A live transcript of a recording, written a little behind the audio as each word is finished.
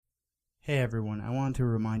Hey everyone, I wanted to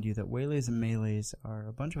remind you that Waylays and Melees are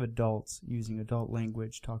a bunch of adults using adult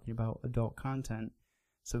language talking about adult content,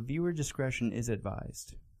 so viewer discretion is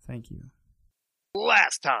advised. Thank you.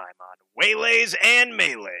 Last time on Waylays and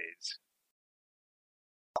Melees.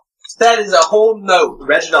 That is a whole note.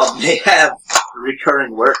 Reginald may have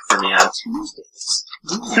recurring work for me on Tuesdays.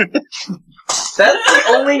 That's the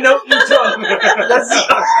only note you took. That's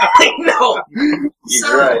the only note.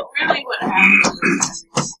 You're right. Really what happened is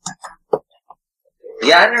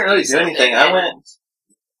Yeah, I didn't really do anything. I went...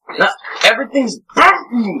 No, everything's...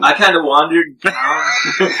 I kind of wandered down.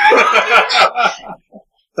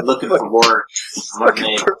 Looking for work. I'm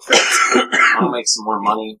gonna make some more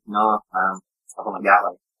money. No, I've only got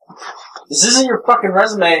like... This isn't your fucking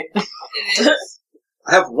resume. I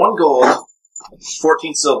have 1 gold,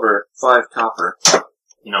 14 silver, 5 copper.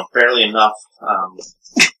 You know, barely enough. How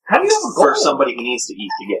do you have a gold? For somebody who needs to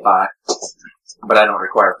eat to get by. But I don't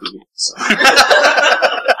require food, so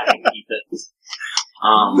I can keep it.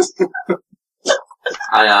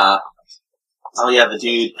 The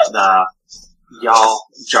dude,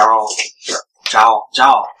 Jal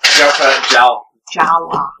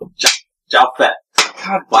Fett.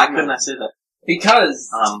 God, why couldn't I say that? Because,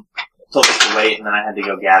 told us to wait, and then I had to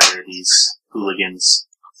go gather these hooligans.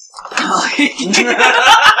 Did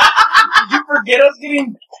you forget us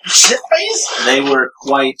getting shit-faced? They were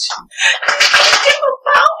quite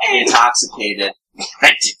intoxicated.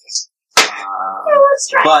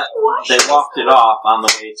 But they walked it off on the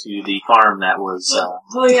way to the farm that was...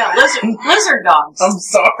 oh yeah, lizard dogs. I'm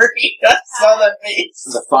sorry, I saw that face.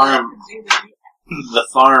 The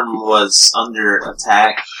farm was under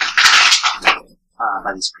attack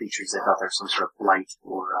by these creatures. They thought there was some sort of blight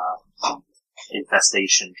or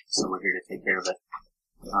infestation, so we're here to take care of it.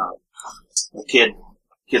 The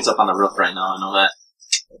kid's up on the roof right now, I know that.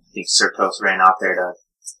 I think Certos ran out there to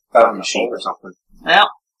find a sheep or something. Yeah.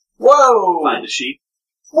 Whoa! Find a sheep.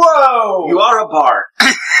 Whoa! You are a bard.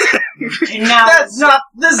 Now,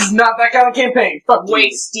 this is not that kind of campaign. Fuck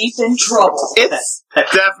waist deep in trouble. It's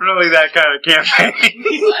definitely that kind of campaign.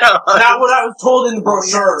 Not what I was told in the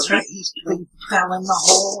brochure. That's right. He fell in the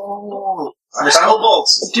hole. There's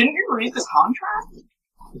kobolds. Didn't you read the contract?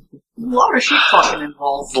 A lot of sheep fucking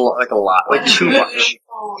involved. Like a lot. Like too much.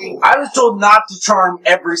 I was told not to charm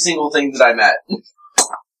every single thing that I met.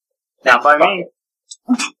 Not by me.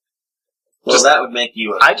 Well, that would make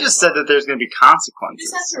you I just said that there's going to be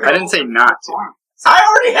consequences. I didn't say not to. I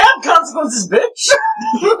already have consequences, bitch!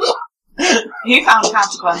 He found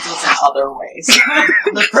consequences in other ways.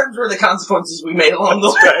 The friends were the consequences we made along the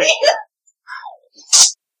way.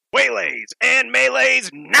 Waylays and Melees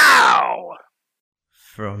now!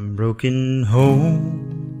 From broken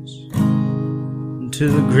homes to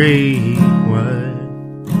the great wide,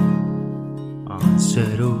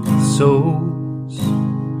 unsettled souls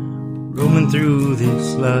roaming through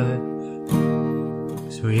this life.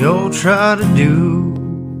 So we all try to do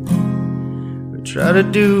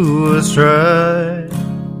what's right,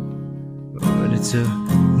 but it's a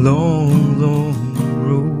long, long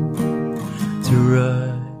road to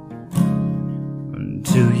ride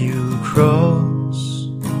until you cross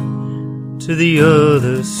to the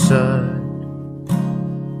other side.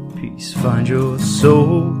 Peace, find your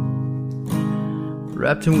soul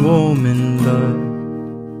wrapped in warm and love.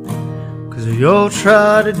 'Cause we all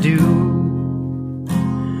try to do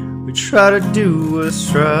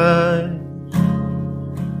what's right,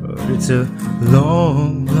 but it's a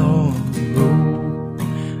long, long road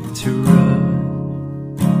to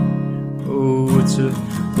ride. Oh, it's a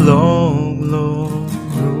long, long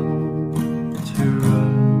road to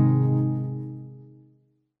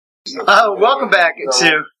ride. Welcome back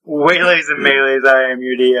to Waylays and Melees. I am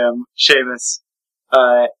your DM, Seamus.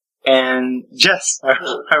 And Jess,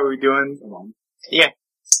 how are we doing? Yeah.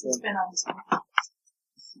 It's been on time.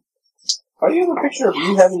 Why do you have a picture of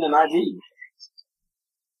you having an IV?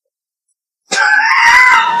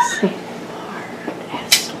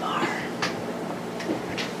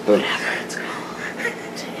 Whatever it's called.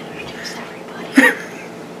 To introduce everybody.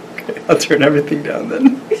 Okay, I'll turn everything down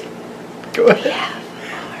then. Go ahead. We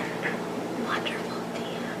have our wonderful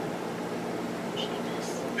DM, Seamus.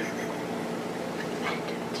 And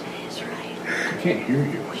today is right. I can't hear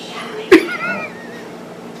you. We have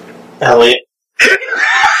Elliot.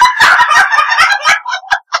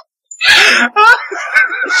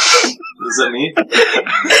 Is that me?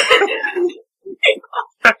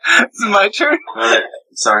 Is it my turn? Alright,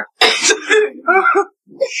 sorry.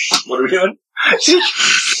 What are we doing?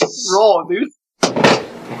 Roll, dude. We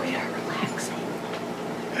are relaxing.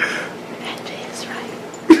 And it is right.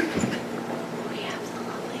 We have the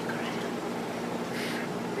lovely crab.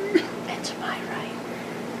 And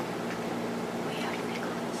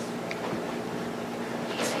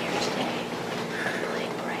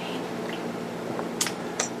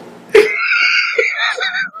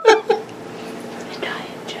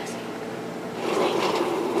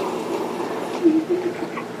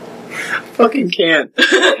Fucking can't.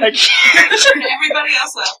 I can't. Turn everybody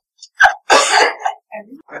else up.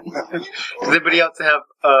 Does anybody else have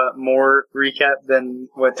more recap than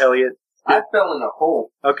what Elliot? I fell in a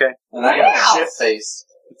hole. Okay. And I got shit faced.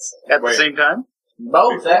 At the same time?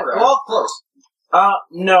 Both that well close.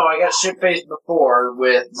 No, I got shit faced before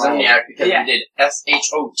with Zeniac because we did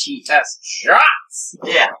SHOTS shots.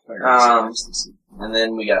 Yeah. And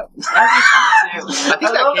then we got. I think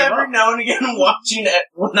I love that came every up. now and again watching it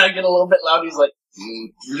when I get a little bit loud. He's like,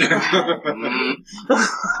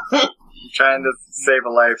 Trying to save a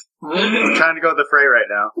life. I'm trying to go with the fray right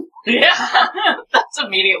now. Yeah. That's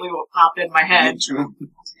immediately what popped in my head.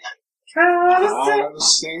 I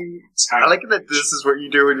like that this is what you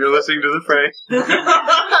do when you're listening to the fray.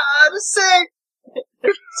 To sing.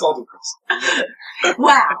 It's all depressing.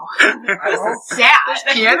 Wow. This is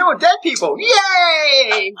sad. Piano and dead people.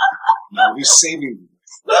 Yay! No, he's saving me.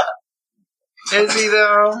 Is he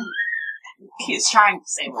though? He's trying to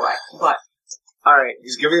save a life, but Alright.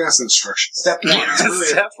 He's giving us instructions. Step one.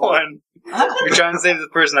 Step one. You're trying to save the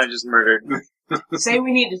person I just murdered. say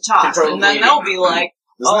we need to talk, Control and then bleeding. they'll be like,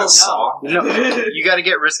 Isn't oh that Saw? No, you gotta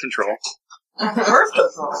get wrist control. birth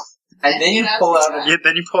control. And then you pull out a. Yeah,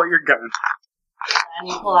 then you pull your gun. And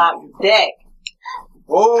you pull out your dick.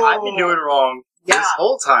 Oh, I've been doing it wrong this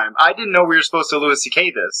whole time. I didn't know we were supposed to Louis C.K.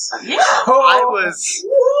 this. Yeah. I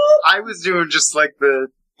was doing just like the,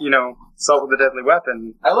 assault with a deadly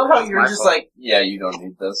weapon. I love how That's you're my just fault. like, yeah, you don't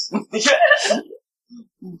need this.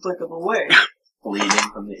 Flick them away. Bleeding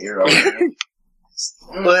from the ear.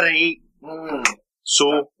 Bloody.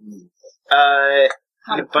 So, a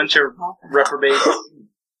bunch of reprobates.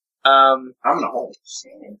 I'm in a hole.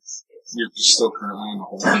 You're still currently in the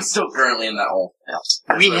hole. I'm still currently in that hole.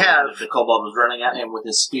 We have the kobold was running at him with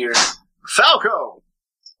his spear. Falco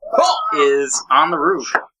is on the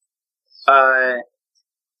roof.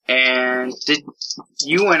 And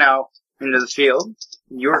you went out into the field.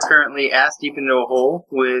 You're currently ass deep into a hole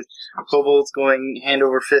with kobolds going hand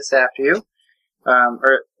over fist after you.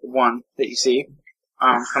 Or one that you see.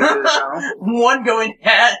 Come through the tunnel. One going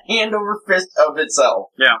hand over fist of itself.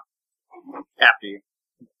 Yeah. After you.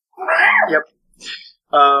 Yep.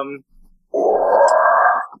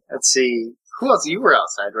 Let's see. Who else? You were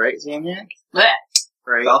outside, right, Zamiak? Blech.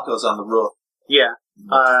 Right. Falco's on the roof. Yeah.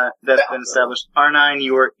 That's been established. R9,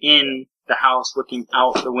 you were in the house looking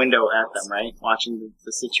out the window at them, right? Watching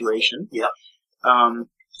the situation. Yep.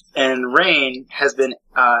 And Rain has been,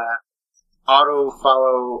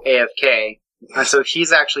 auto-follow AFK. And so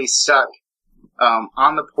he's actually stuck,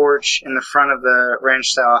 on the porch in the front of the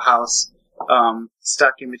ranch-style house,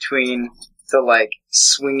 stuck in between the,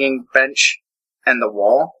 swinging bench and the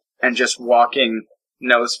wall, and just walking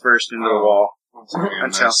nose first into the wall.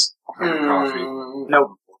 Until Coffee.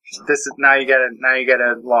 nope. This is now you gotta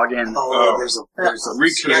log in. Oh, there's a Reconnecting.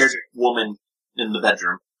 scared woman in the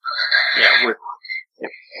bedroom. Yeah,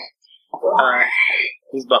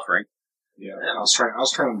 he's buffering. Yeah, I was trying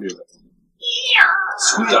to do that.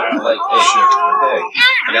 Squeak out like, hey,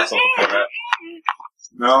 I got something for that.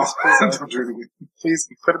 No, don't do it again. Please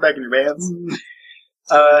put it back in your pants.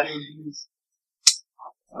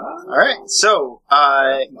 Alright, so,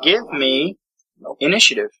 give me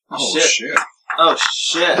initiative. Oh, Shit. shit. Oh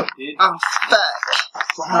shit, dude. Oh, fuck.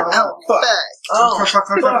 Oh, fuck. Oh,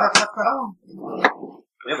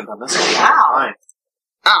 we haven't done this in a long Wow. time.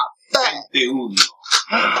 Oh, fuck. Dude.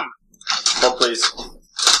 Hold please.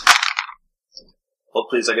 Hold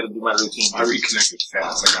please, I gotta do my routine. I reconnected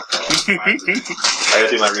fast. I got that. I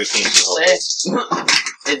gotta do my routine.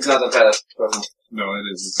 It's not that fast. No, it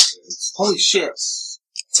is. It is. Holy shit. It's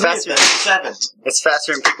faster. 7. It's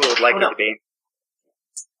faster than people would like it to be.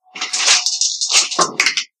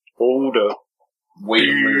 Hold up. Wait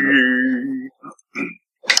a minute.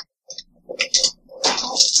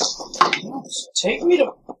 Take me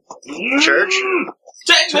to Church?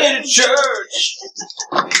 Take me to church!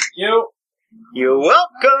 You're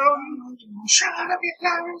welcome!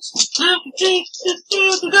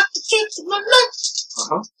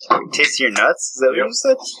 Taste your nuts? Is that what you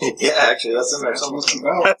said? Yeah, actually, that's in there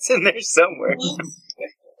somewhere. That's in there somewhere.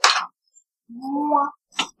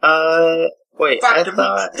 Wait, I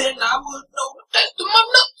thought... Then I would know the taste of my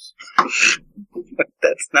nuts.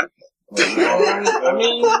 That's not...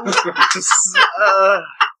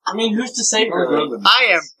 I mean, who's to say really? I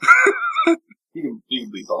am. You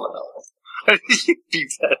can bleep all that out. Beep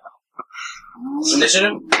that out.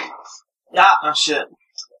 Initiative? Yeah. Oh shit.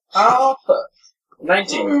 Oh fuck.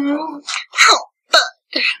 19.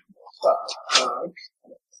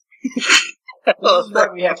 This is why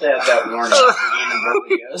we have to have that warning at the end of our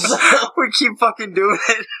videos. We keep fucking doing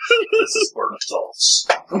it. This is for adults.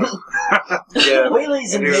 Yeah.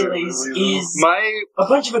 Waylays and Melees is My a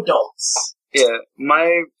bunch of adults.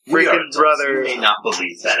 my We are freaking adults. brother. You may not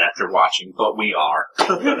believe that after watching, but we are.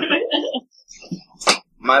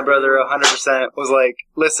 My brother 100% was like,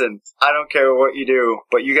 listen, I don't care what you do,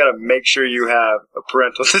 but you gotta make sure you have a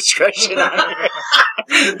parental discretion on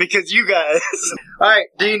here. Because you guys. Alright,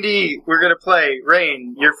 D&D, we're gonna play.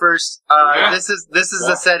 Rain, you're first. Yeah. This is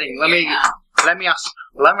the setting. Let me explain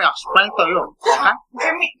to you. Okay?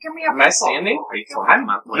 Give me a Am I standing? Are you I'm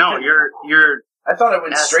not. No, you're, I thought I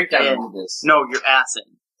went Ass straight down in. into this. no, you're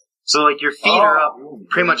assing. So like your feet are up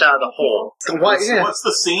pretty much out of the hole. What's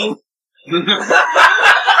the scene?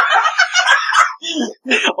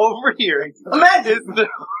 Over here is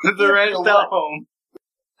the ranch style home.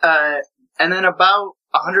 And then about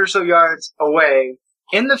 100 or so yards away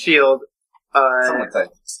in the field, Something like that.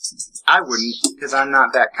 I wouldn't, because I'm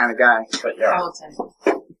not that kind of guy. But yeah. skeleton.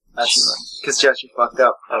 That's because Jess, you fucked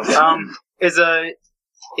up. Okay.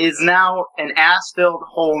 Is now an ass-filled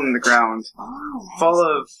hole in the ground, Oh, full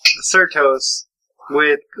of Certos,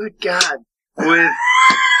 with, good God, with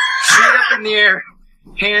feet up in the air,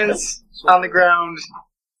 hands on the ground,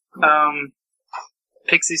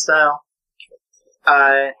 pixie style.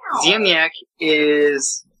 Ziemniak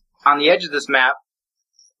is on the edge of this map,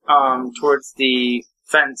 towards the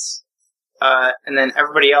fence, and then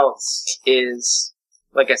everybody else is,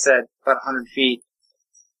 like I said, about 100 feet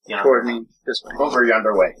Yeah. toward me this way. Over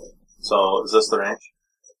yonder way. So, is this the ranch?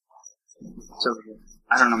 It's over here.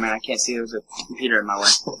 I don't know, man. I can't see. There's a computer in my way.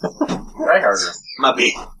 Try harder. Might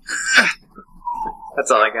be. That's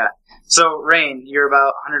all I got. So, Rain, you're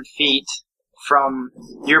about 100 feet from...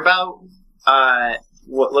 You're about,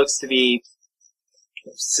 what looks to be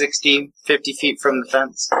 60, 50 feet from the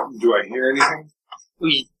fence. Do I hear anything?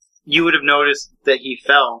 You would have noticed that he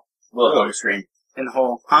fell We'll go scream. in the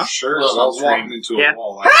hole. Huh? Sure. Well, So I was stream. walking into Yeah. a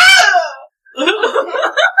wall.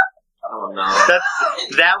 Oh no.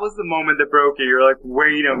 That was the moment that broke you. You're like,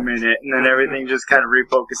 wait a minute, and then everything just kind of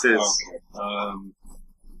refocuses. Okay.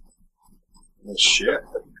 Well, shit.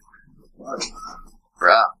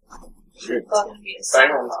 Bruh. Shit. Gonna be a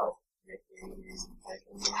silence.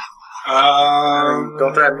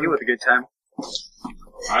 Don't threaten me with a good time.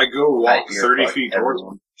 I go walk You're 30 fucked, feet towards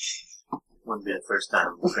everyone. Wouldn't be the first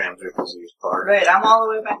time Grams are confused part. Right, I'm all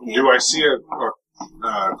the way back here. Do I see a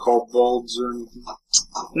kobolds or anything?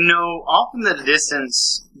 No, off in the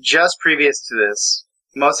distance, just previous to this,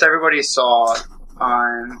 most everybody saw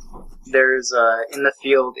on, there's, in the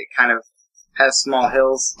field, it kind of has small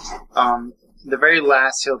hills. The very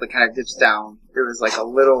last hill that kind of dips down, there was like a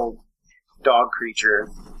little dog creature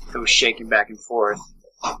that was shaking back and forth,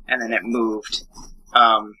 and then it moved.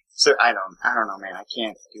 So I don't know, man. I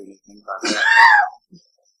can't do anything about that.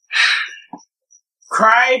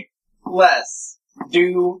 Cry less.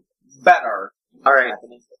 Do better. Alright,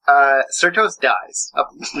 Certos dies of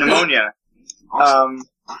pneumonia.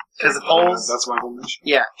 Cause holes, That's my whole mission.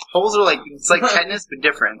 yeah, holes are like, it's like tetanus, but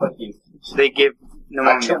different. They give I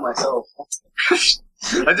pneumonia. kill myself.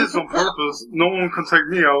 I did this on purpose. No one can take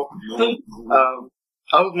me out.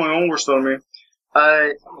 I was my own worst enemy.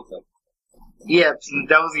 Yeah,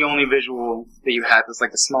 that was the only visual that you had. It was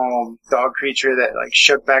like a small dog creature that like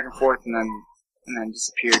shook back and forth and then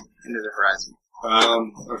disappeared into the horizon.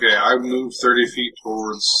 Okay, I moved 30 feet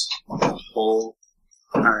towards the hole.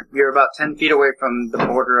 Alright, you're about 10 feet away from the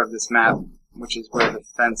border of this map, which is where the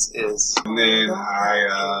fence is. And then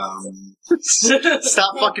I,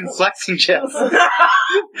 Stop fucking flexing, Jeff.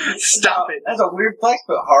 Stop it. That's a weird flex,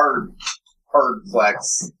 but hard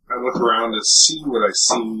flex. I look around to see what I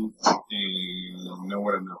see and know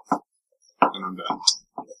what I know. And I'm done.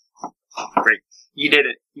 Great. You did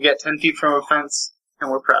it. You got 10 feet from a fence,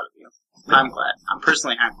 and we're proud of you. I'm glad. I'm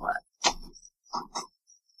glad.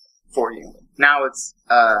 For you. Now it's,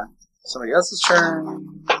 somebody else's turn.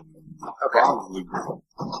 Okay. Probably.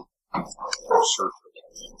 Sure.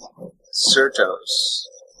 Certos.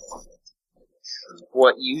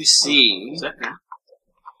 What you see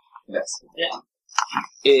Yes.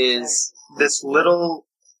 is this little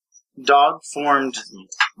dog-formed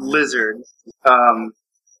lizard,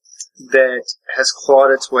 that has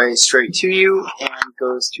clawed its way straight to you and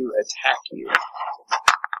goes to attack you.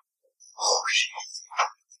 Oh shit.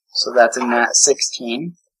 So that's a nat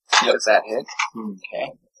 16. Does that hit?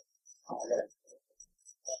 Okay.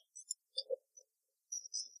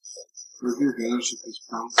 Review advantage if it's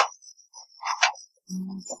prone.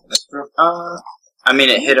 That's true. I mean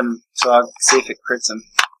it hit him, so I'll see if it crits him.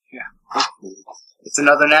 Yeah. It's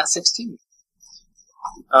another nat 16.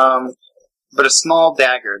 but a small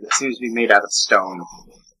dagger that seems to be made out of stone.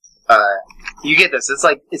 You get this. It's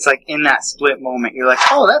like in that split moment, you're like,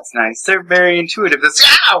 oh, that's nice. They're very intuitive. This,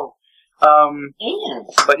 ow!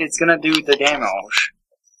 But it's gonna do the damage.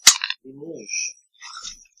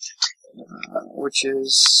 Which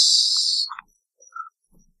is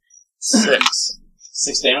 6.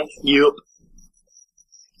 6 damage? Yup.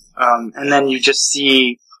 And then you just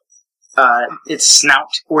see its snout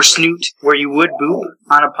or snoot where you would boop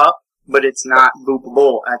on a pup, but it's not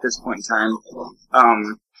boopable at this point in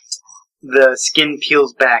time. The skin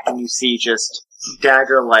peels back and you see just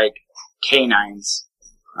dagger-like canines,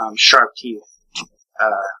 sharp teeth,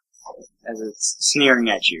 as it's sneering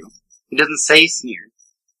at you. It doesn't say sneer,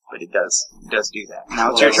 but it does do that.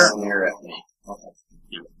 Now it's your turn. Sneer at me. Okay.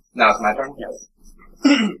 Yeah. Now it's my turn? Yeah.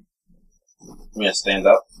 I'm gonna stand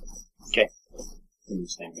up. Okay. I'm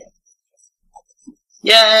stand up.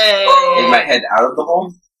 Yay! Is my head out of the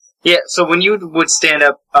hole? Yeah, so when you would stand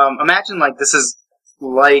up, imagine like this is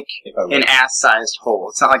like an ass-sized hole.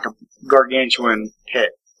 It's not like a gargantuan pit.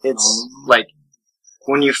 It's like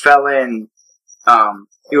when you fell in,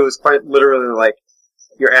 it was quite literally like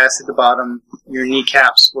your ass at the bottom, your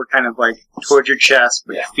kneecaps were kind of like towards your chest,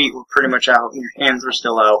 but your feet were pretty much out, and your hands were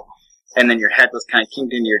still out, and then your head was kind of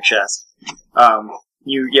kinked into your chest.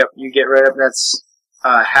 You get right up. That's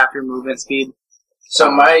half your movement speed. So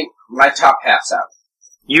my top half's out.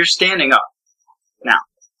 You're standing up now.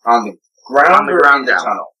 On the ground On the or ground in the down.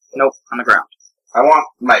 tunnel? Nope, on the ground. I want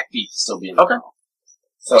my feet to still be in the tunnel.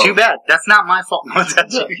 So, Too bad. That's not my fault. No,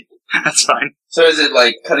 that's fine. So is it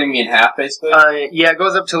like cutting me in half, basically? Yeah, it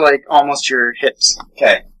goes up to like almost your hips.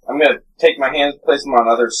 Okay. I'm gonna take my hands, place them on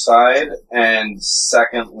the other side, and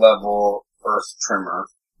second level earth trimmer.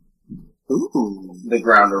 Ooh. The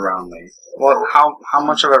ground around me. Well, how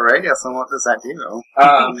much of a radius and what does that do?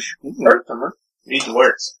 Earth trimmer. Need the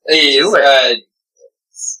words. Is,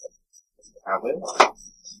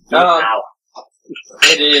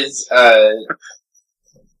 it is,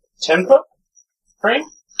 10 foot frame?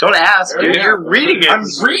 Don't ask, dude. Yeah. You're reading it.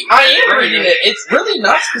 I am reading it. It's really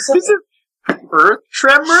not specific. Is it earth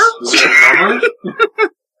tremor? I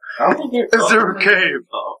don't think you're... Is there a cave?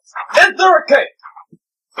 Is there a cave?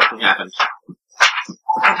 Something happened.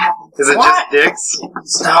 Is it What? just dicks?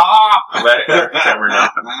 Stop! Tremor now.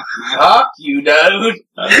 Fuck you, dude. Dude.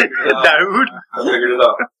 I figured it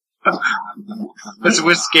out. It's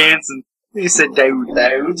Wisconsin. He said dude.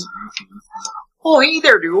 Oh, hey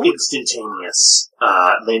there, dude. Instantaneous.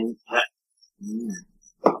 Then You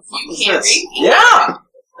can't read. Yeah!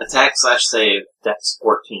 attack / save Dex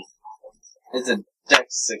 14. It's a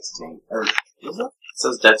Dex 16. Or, is it? It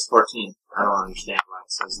says Dex 14. I don't understand why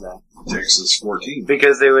it says that. Dex is 14.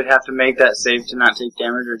 Because they would have to make that save to not take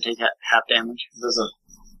damage or take half damage. Does it?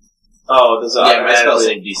 Oh, does it Yeah, my spell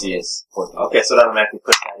automatically? save DC is 14. Okay, so it automatically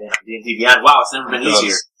puts that in on D&D Beyond. Wow, it's never been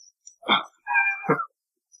easier.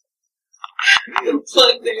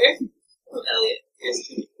 Plug there. Elliot.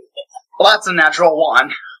 Lots of natural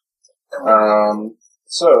 1.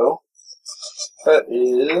 So, that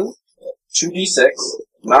is 2d6,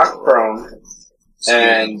 knock prone,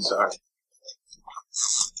 and... Sorry.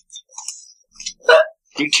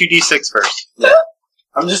 Do 2d6 first.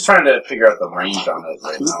 I'm just trying to figure out the range on it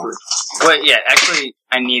right now. Wait, yeah, actually,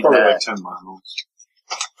 I need Probably that. like 10 miles.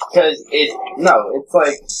 Because it's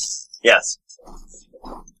like... Yes.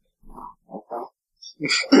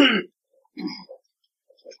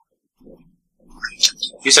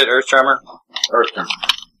 You said Earth Tremor? Earth Tremor.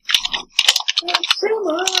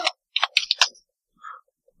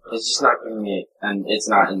 It's just not giving me... And it's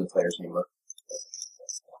not in the player's handbook.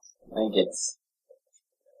 I think it's...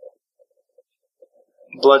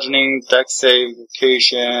 Bludgeoning, dex save,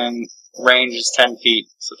 location, range is 10 feet,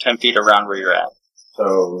 so 10 feet around where you're at.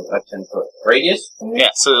 So, a 10-foot radius? Yeah,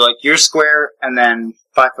 so like you're square, and then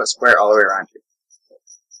 5-foot square all the way around you.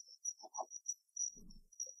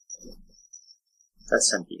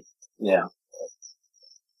 That's 10 feet. Yeah.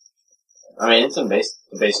 I mean, it's in base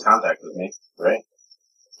contact with me, right?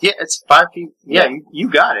 Yeah, it's 5 feet. Yeah, you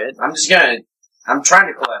got it. I'm trying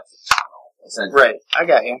to collapse the tunnel, essentially. Right, I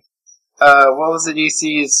got you. What was the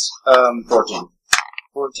DC's? 14.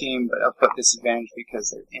 14, but I'll put disadvantage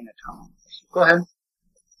because they're in a tunnel. Go ahead.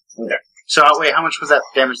 Okay. So, wait, how much was that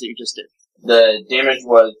damage that you just did? The damage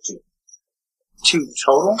was 2. 2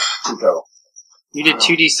 total? 2 total. You did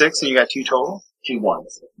 2d6 and you got 2 total? 2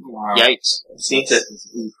 ones. Wow. Yikes. Seen it.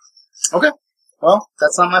 Okay. Well,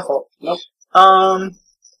 that's not my fault. Nope.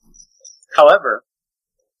 However,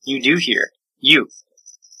 you do hear. You.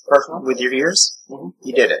 Personal? With your ears? Mhm.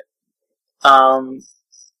 You did it.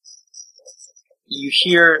 you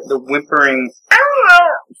hear the whimpering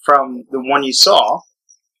from the one you saw,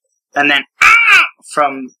 and then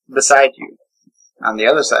from beside you, on the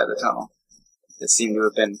other side of the tunnel. It seemed to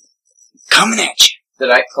have been coming at you. Did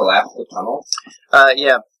I collapse the tunnel?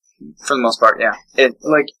 Yeah, for the most part, yeah. It,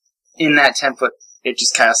 like, in that 10-foot, it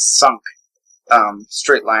just kind of sunk,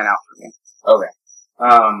 straight line out for me. Okay.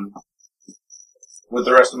 With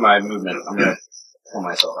the rest of my movement, I'm gonna pull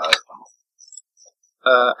myself out of the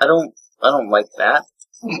tunnel. I don't like that.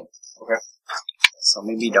 Okay. So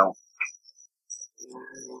maybe don't.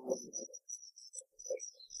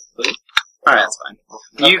 Alright, that's fine.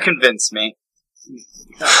 Okay. You convinced me.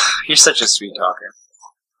 You're such a sweet talker.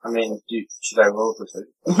 I mean, should I roll for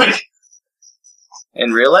persuasion?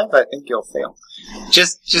 In real life, I think you'll fail.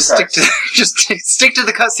 Just stick to stick to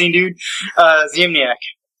the cutscene, dude. Ziemniak.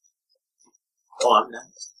 Oh, I'm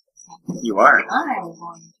next. You are. I'm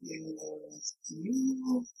going to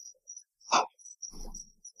move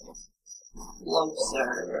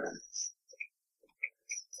closer.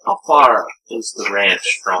 How far is the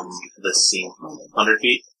ranch from this scene? 100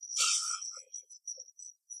 feet?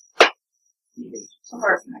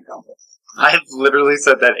 Where can I go? I have literally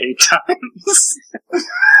said that 8 times.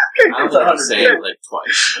 I was going to say it like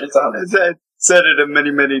twice. It's 100. I said it many,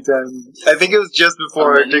 many times. I think it was just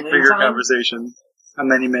before our many, dick many finger times? conversation. A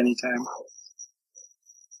many, many time.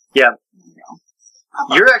 Yeah.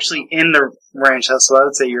 You're actually in the ranch house, so I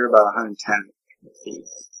would say you're about 110 feet.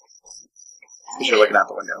 Because you're looking out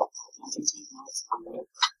the window.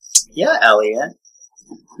 Yeah, Elliot.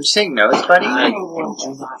 You saying notes, buddy? I do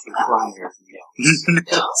not require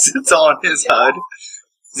It's all on his HUD.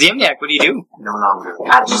 Ziemniak, what do you do? no longer.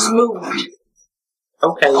 I just moved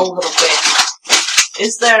Okay. a little bit.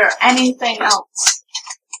 Is there anything else?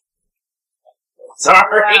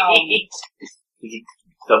 Sorry! Around? Did you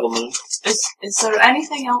double move? Is there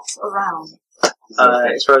anything else around?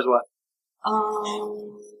 As far as what?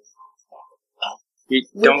 You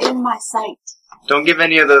Within my sight. don't give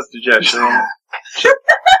any of those to Jess. She'll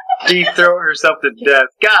deep throat herself to death.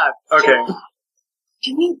 God. Okay.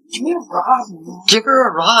 Give me a rod, man. Give her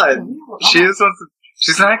a rod. Give me a rod. She just wants to.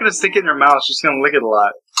 She's not going to stick it in her mouth. She's going to lick it a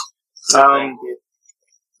lot. Thank you.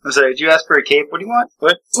 I'm sorry. Did you ask for a cape? What do you want?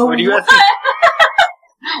 What? What do you ask?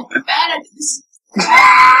 Bad at this.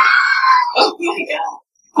 Oh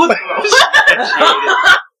my god.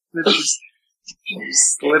 She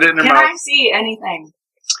slid it in her Can mouth. I see anything?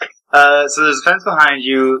 So there's a fence behind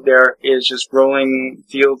you. There is just rolling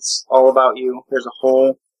fields all about you. There's a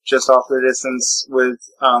hole just off the distance with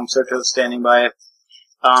Serto standing by it.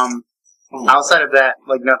 Outside of that,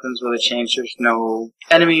 like, nothing's really changed. There's no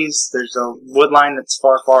enemies. There's a wood line that's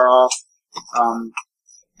far, far off.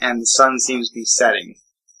 And the sun seems to be setting.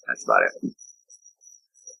 That's about it.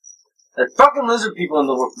 There's fucking lizard people in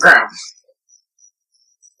the ground.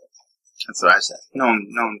 That's what I said. No one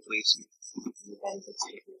believes me.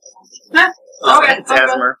 Okay, It's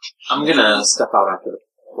Asmer. I'm gonna step out after the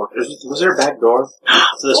porch. Was there a back door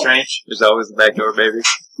to this ranch? There's always a back door, baby.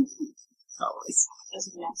 Always.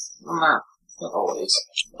 Not always.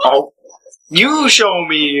 Oh, you show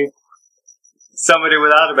me somebody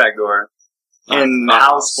without a back door in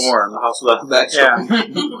house form. A house with a back Yeah,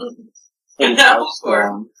 in house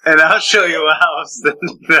form. and I'll show you a house that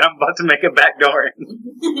I'm about to make a back door in.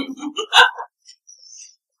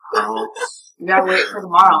 You gotta wait for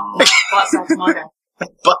tomorrow. Butt sex Monday.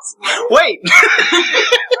 But wait, I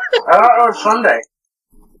thought it was Sunday.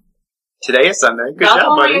 today is Sunday. Good That's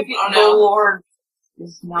job, only buddy. if the Lord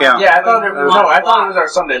is not. Yeah. Yeah, I thought it was our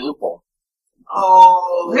Sunday loophole.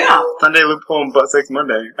 Oh, yeah. Sunday loophole and butt sex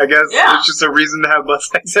Monday. I guess Yeah. it's just a reason to have butt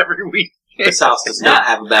sex every week. This house does not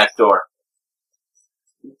have a back door.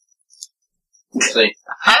 See,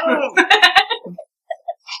 I don't.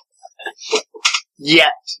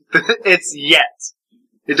 Yet. It's yet.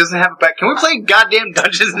 It doesn't have a back. Can we play goddamn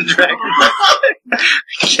Dungeons and Dragons?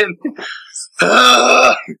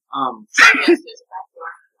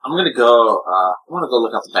 I'm gonna go, I wanna go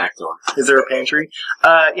look out the back door. Is there a pantry?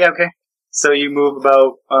 Yeah, okay. So you move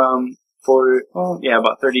about,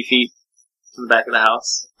 about 30 feet to the back of the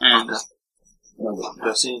house. And, Do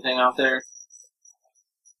I see anything out there?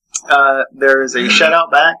 there is a shed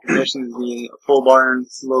out back. There seems to be a pole barn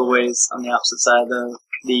a little ways on the opposite side of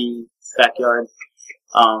the backyard.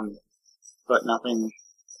 But nothing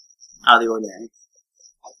out of the ordinary.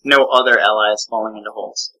 No other allies falling into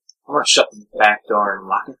holes. I'm gonna shut the back door and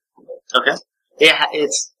lock it. Okay. Yeah,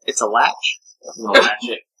 it's a latch. I'm gonna latch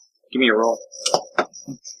it. Give me a roll.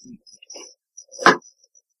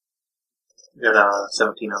 Got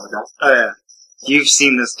 17 on the dot. Oh yeah. You've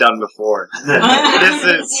seen this done before.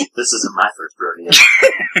 This isn't my first rodeo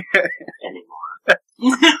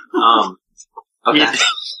anymore. Okay. I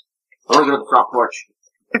want to go to the front porch.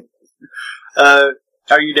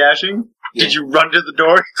 Are you dashing? Yeah. Did you run to the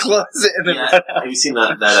door, close it, and then run out? Have you seen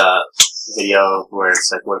that video where it's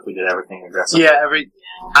like, what if we did everything aggressively? Yeah,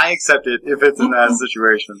 I accept it if it's in that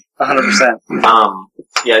situation. 100%.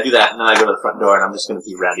 Yeah, I do that, and then I go to the front door, and I'm just going to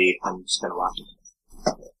be ready. I'm just going to watch it.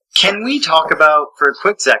 Can we talk about, for a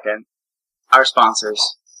quick second, our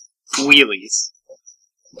sponsors, Wheelies?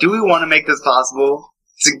 Do we want to make this possible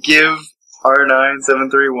to give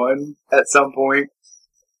R9731 at some point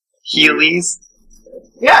Heelys?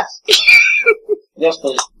 Yes. Yes,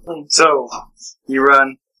 please. So, you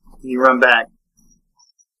run back.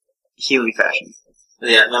 Heely fashion.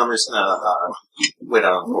 Yeah, now I'm just going to wait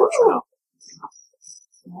out on the porch for now.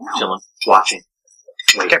 Chilling. Watching.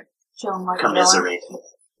 Wait. Okay. Chilling like Commiserate.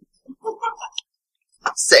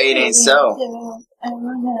 Say it ain't so.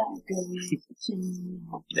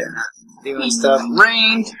 They're not doing stuff.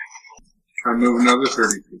 Rain! Try to move another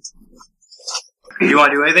 30 feet. Do you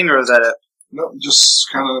want to do anything, or is that it? No, just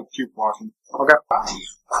kind of keep walking. Okay.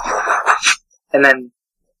 And then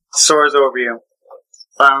soars over you.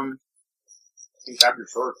 You grab your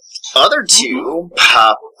sword. Other two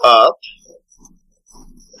pop up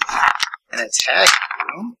and attack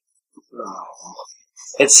you.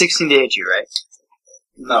 It's 16 to hit you, right?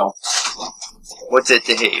 No. What's it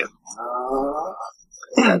to hit you?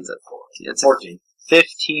 That's a 14.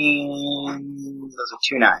 15. Those are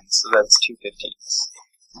 2 9s, so that's 2 15s.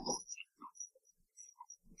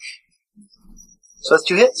 So that's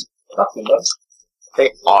 2 hits. Fucking bud.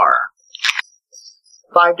 They are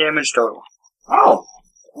 5 damage total. Oh.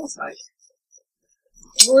 That's nice.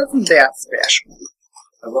 Wasn't that special?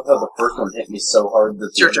 I love how the first one hit me so hard that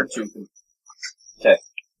It's your turn. Okay.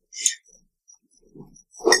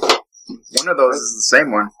 One of those is the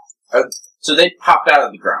same one. So they popped out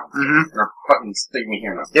of the ground. Mm-hmm. And are fucking sticking me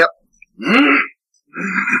here now. Yep.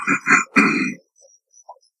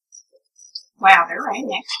 Wow, they're right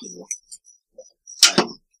next to you.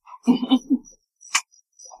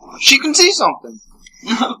 She can see something.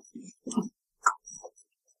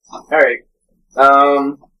 Alright.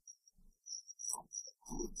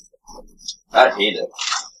 I hate it.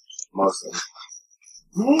 Mostly.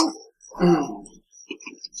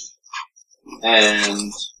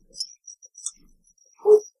 And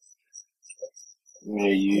I'm gonna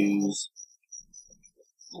use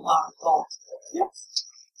A lot of salt.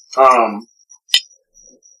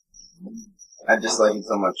 I dislike it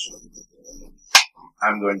so much.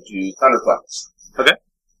 I'm going to Thunderclap. Okay.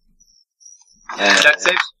 And Check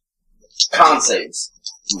saves? con saves.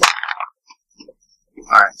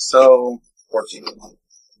 Alright, so 14.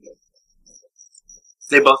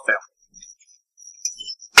 they both fail.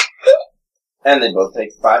 And they both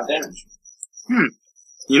take 5 damage.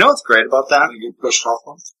 You know what's great about that? You get pushed off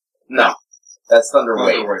one. No. That's Thunder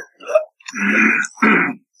Wave.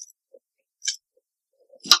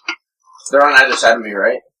 They're on either side of me,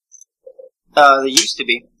 right? They used to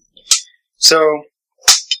be. So,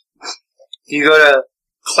 you go to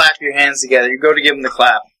clap your hands together. You go to give them the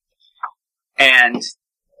clap. And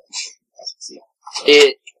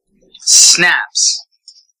it snaps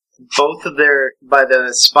both of by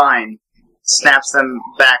the spine, snaps them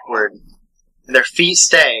backward. Their feet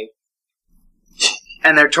stay,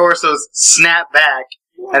 and their torsos snap back,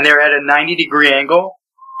 and they're at a 90-degree angle,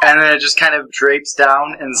 and then it just kind of drapes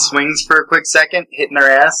down and swings for a quick second, hitting their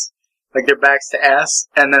ass, like their backs to ass,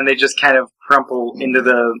 and then they just kind of crumple into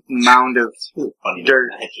the mound of Funny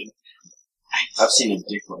dirt. imagine. I've seen a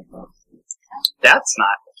dick like that. That's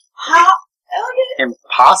not How?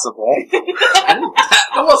 impossible.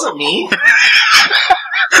 That wasn't me.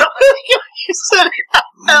 You said it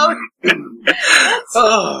out.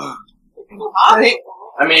 Oh.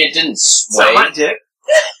 I mean, it didn't sway. Suck my dick.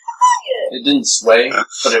 It didn't sway,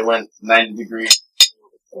 but it went 90 degrees.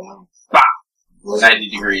 Bah! 90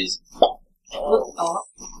 degrees.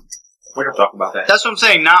 We're gonna talk about that. That's what I'm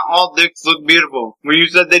saying. Not all dicks look beautiful. When you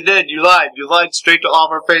said they did, you lied. You lied straight to all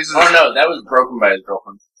of our faces. Oh no, that was broken by his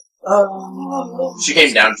girlfriend. She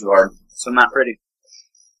came down too hard. So not pretty.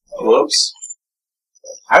 Whoops.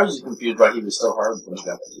 I was just confused why he was so hard when he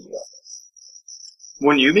got to the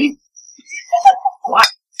Wouldn't you be? What?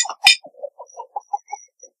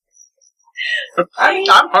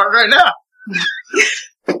 I'm hard right now.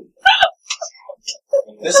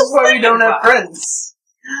 This is why we don't have friends.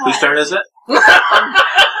 Whose turn is it?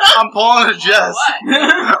 I'm pulling a Jess.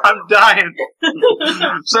 I'm dying.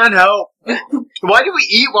 Send help. Why do we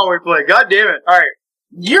eat while we play? God damn it. Alright.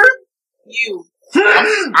 You.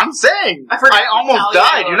 I'm saying. I forgot I to almost tell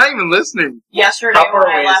died. you. You're not even listening. Yesterday How far when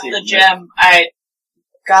I away is left he the from gym, I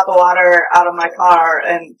got the water out of my car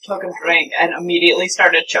and took a drink and immediately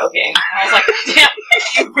started choking. I was like, damn,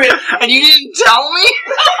 you really... And you didn't tell me?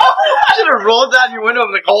 I should have rolled down your window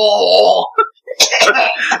and like, oh.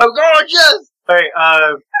 I'm gorgeous. Alright,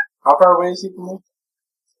 How far away is he from me?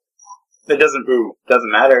 it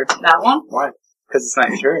doesn't matter. That one? Why? Because it's not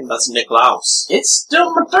your turn. That's Niklaus. It's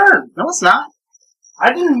still my turn. No, it's not.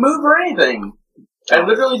 I didn't move or anything. I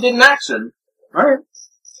literally did an action. Alright.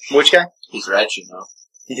 Which guy? He's red, you know.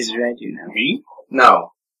 He's right, you know. Me?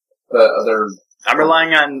 No. The other... I'm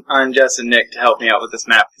relying on Jess and Nick to help me out with this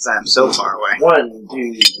map because I am so far away. 1,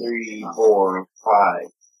 2, 3, 4, 5.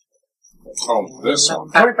 Oh, this one.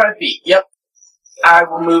 25 feet. Yep. I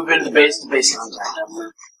will move into base to base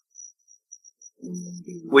contact.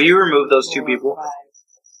 Will you remove those two people?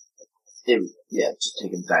 Yeah, just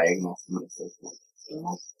take a diagonal from the first one.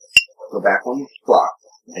 Go back one block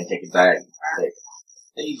and take a diagonal.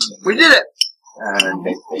 We did it! And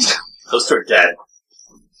base. Those two are dead.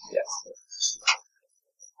 Yes.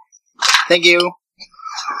 Thank you.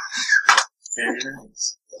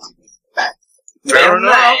 Back. Fair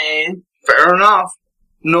enough. Fair enough.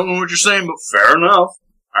 Don't know what you're saying, but fair enough.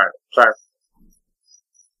 Alright, sorry.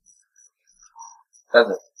 That's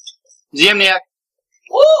it. Ziemniak.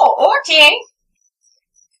 Ooh, okay.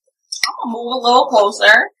 I'm gonna move a little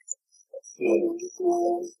closer.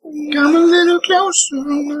 Come a little closer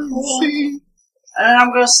and see. And then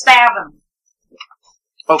I'm gonna stab him.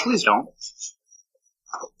 Oh, please don't.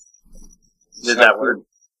 Did that work?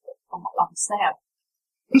 I'm stab.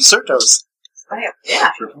 Certos. Stab.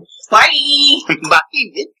 Yeah. Bye! Bye,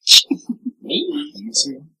 bitch. Me?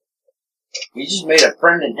 You just made a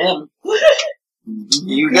friend in him.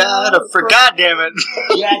 You got a for goddamn it.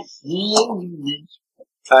 Yes.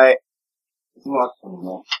 Alright,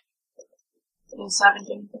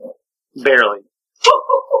 17. barely.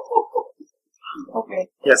 Okay.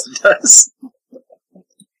 Yes, it does.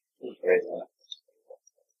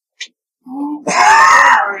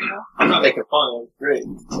 How are you? I'm not making fun. It's great.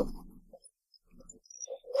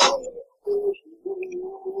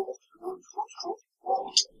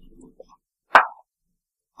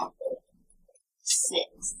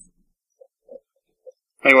 Six.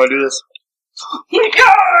 Hey, you wanna do this?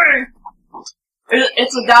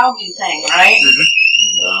 It's a doggy thing, right?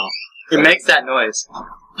 No. It makes that noise.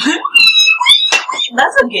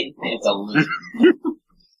 That's a guinea pig. It's a lizard.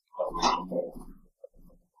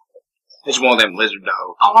 It's one of them lizard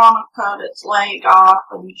dogs. I wanna cut its leg off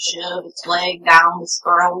and shove its leg down his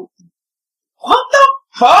throat. What the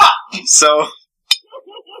fuck? So.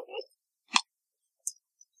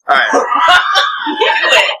 Alright.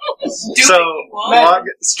 So, walk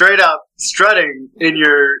straight up, strutting in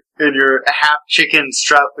your half chicken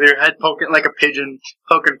strut with your head poking like a pigeon,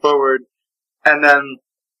 poking forward, and then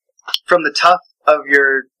from the tuft of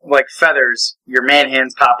your feathers, your man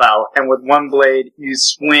hands pop out, and with one blade you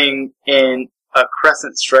swing in a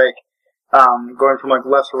crescent strike, going from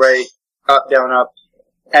left to right, up, down, up,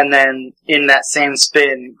 and then in that same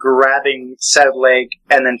spin, grabbing said leg,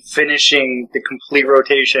 and then finishing the complete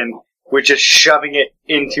rotation, with just shoving it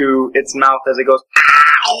into its mouth as it goes,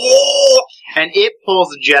 ow! And it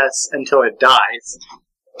pulls Jess until it dies.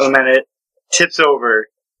 And then it tips over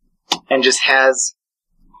and just has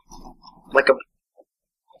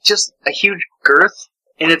just a huge girth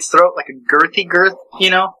in its throat, like a girthy girth, you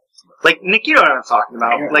know? Like, Nick, you know what I'm talking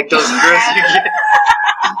about. Like those girths you get.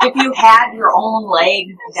 If you had your own leg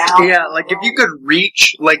down. Yeah, like if you could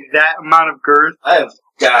reach that amount of girth. I have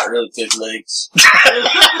got really thick legs.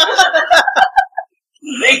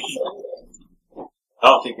 I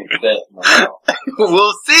don't think it's that. No.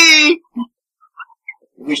 We'll see.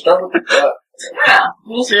 We start with the butt. Yeah.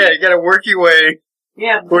 Yeah, you gotta work your way.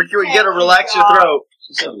 Yeah. You gotta relax your throat.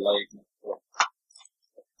 She said leg.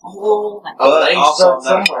 Oh, Oh, that legs also start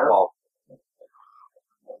not somewhere. involved.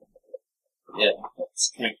 Yeah.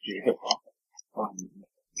 It's connected to your hip bone.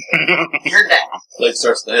 you're dead. Leg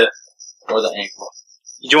starts at the hip or the ankle.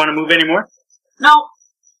 Did you want to move any more? No.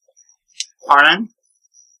 Arnon?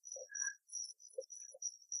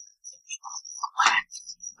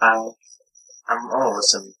 I'm gonna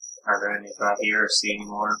listen. Are there any out here or see any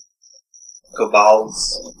more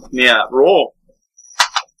kobolds? Yeah, roll.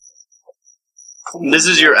 This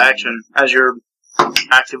is your action as you're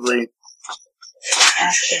actively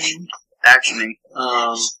actioning.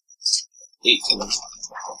 18.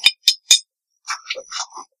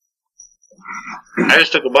 I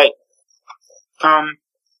just took a bite.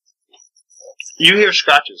 You hear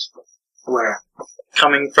scratches. Where?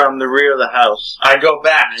 coming from the rear of the house. I go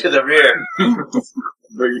back to the rear.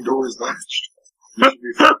 But your door is latched. You should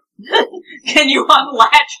be fine. Can you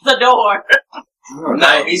unlatch the door?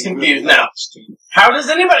 No, he's confused now. How does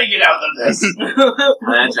anybody get out of this?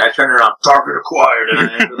 And I turn around, target acquired, and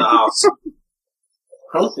I enter the house.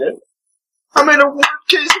 Oh, shit. I'm in a warm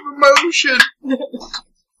case of emotion.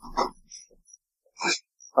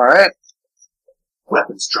 Alright.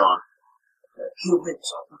 Weapons drawn.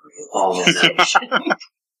 Humans are All of them.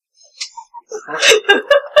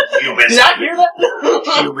 Humans, Did I hear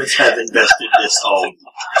that? humans have invested in this home.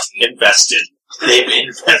 Invested. They've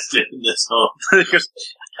invested in this home.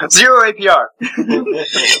 0 APR.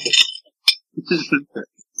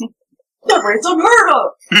 That rate's unheard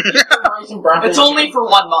of! It's only for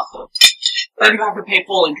 1 month. Then you have to pay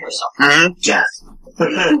full interest up. Mm-hmm. Yes.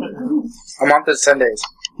 A month is 10 days.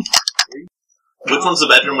 Which one's the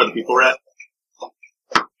bedroom where the people were at?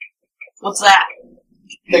 What's that?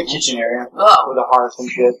 The kitchen area. Oh. With a hearth and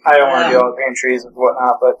shit. I don't want to do all the pantries and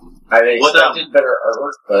whatnot, but I What, expected better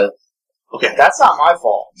artwork, but Okay. that's not my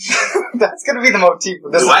fault. That's gonna be the motif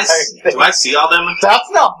of this Do I, entire thing. do I see all them That's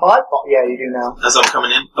not my fault. Yeah, you do now. as I'm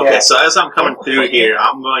coming in? Okay, Yeah. so as I'm coming through here,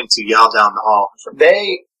 I'm going to yell down the hall.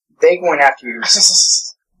 They went after you.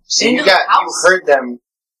 So Into you the house? you heard them,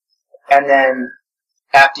 and then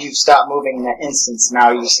after you stop moving in that instance,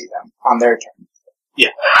 now you see them on their turn.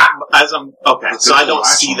 As I'm, okay, so I don't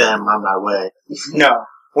see them on my way. No.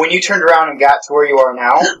 When you turned around and got to where you are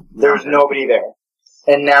now, there's nobody there.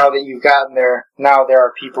 And now that you've gotten there, now there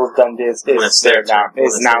are people done this When is it's there their now. turn.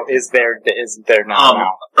 Is now is there now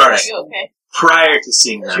now. Alright. You okay? Prior to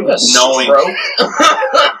seeing them, you have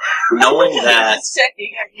knowing that,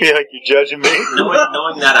 Checking. Yeah, like you're judging me.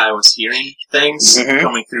 knowing that I was hearing things Mhm.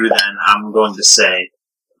 coming through, then I'm going to say,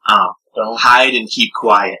 don't. hide and keep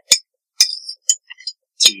quiet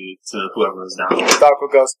to whoever was down. Falco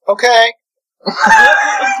goes, okay.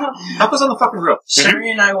 Help us on the fucking roof.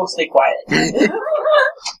 Sherry and I will stay quiet.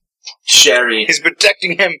 Sherry. He's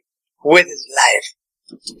protecting him with his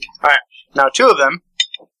life. Alright, now 2 of them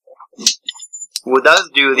does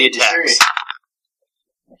do the attacks.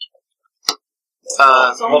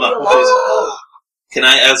 Hold on, please. Can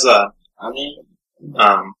I,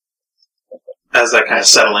 as I kind of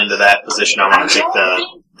settle into that position, I want to take the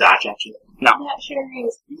dodge action. That Sherry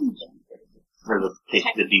is injured. Or take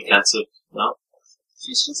the defensive. No?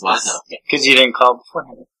 She's just Why not? Because you didn't call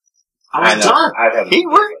beforehand. I was done. I've had He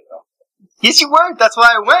worked. Yes, you were. That's why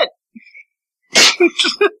I went.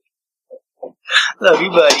 Love you,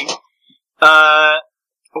 buddy.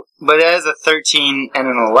 But it has a 13 and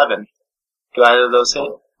an 11. Do either of those hit?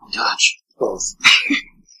 Dodge. Both.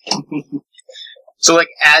 So, like,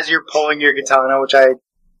 as you're pulling your katana, which I...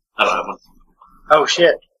 I don't have one. Oh,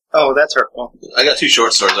 shit. Oh, that's hurtful. I got 2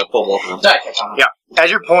 short swords. I pull both of them. Yeah.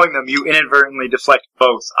 As you're pulling them, you inadvertently deflect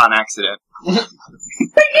both on accident. But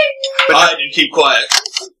Hide and keep quiet.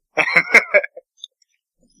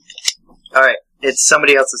 Alright, it's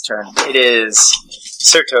somebody else's turn. It is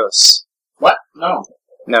Certos. What? No.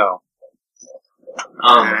 No.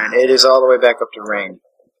 And it is all the way back up to Rain.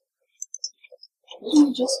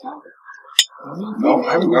 You just know. No,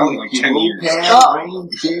 I haven't gone in like 10 years. Oh.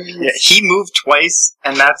 Yeah, he moved twice,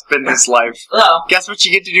 and that's been his life. Oh. Guess what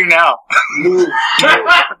you get to do now?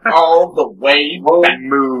 All the way back.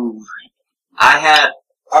 Move. I had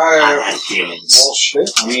I feelings. well, shit.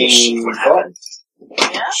 I mean, What fuck. happened?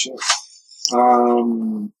 Yeah? Shit. You're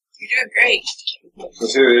doing great.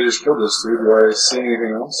 Let's see, they just killed this dude. Do I see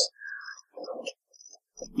anything else?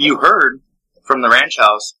 You heard from the ranch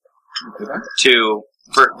house Did I?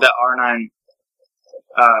 for the R9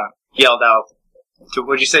 yelled out to,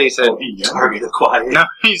 what'd you say? You said, Target quiet. no,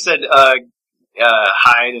 you said,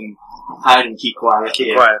 hide and Hide and keep quiet. keep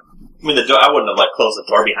Yeah. quiet. I mean, the door. I wouldn't have closed the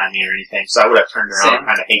door behind me or anything, so I would have turned around Sam, kind of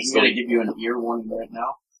I'm going to hastily. give you an ear warning right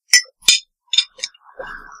now.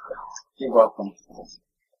 You're welcome.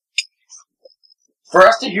 For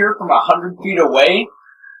us to hear from 100 feet away,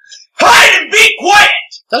 Hide and be quiet.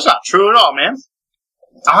 That's not true at all, man.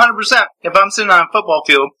 100%. If I'm sitting on a football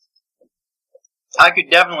field, I could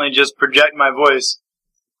definitely just project my voice.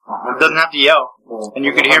 It doesn't have to yell. And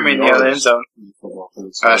you could hear me in the other end zone.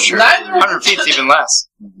 Sure. Neither- 100 feet's even less.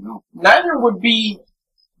 neither would be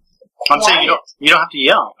I'm saying you don't have to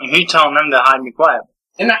yell. And he's telling them to hide and be quiet.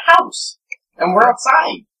 in a house. And we're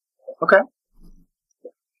outside.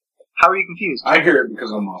 How are you confused? I hear it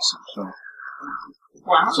because I'm awesome, so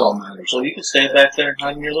Wow. that's all that matters. So you can stand back there and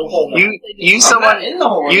hide in your little hole. You I'm someone not in the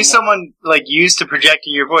hole you anymore. someone like used to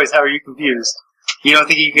projecting your voice. How are you confused? You don't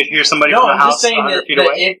think you could hear somebody No, from a I'm house just saying 100 that, feet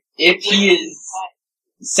away? if he is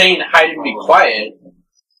saying hide and be quiet,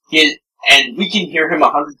 and we can hear him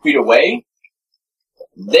 100 feet away,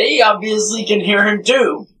 they obviously can hear him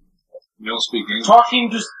too. You don't speak English? Talking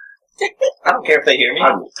just... I don't care if they hear me.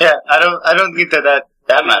 Yeah, I don't think that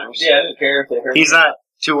matters. Yeah, I don't care if they hear me. He's not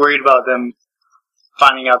too worried about them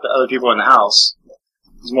finding out the other people in the house.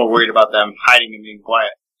 He's more worried about them hiding and being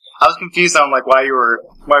quiet. I was confused on like why we were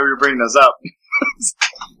bringing this up.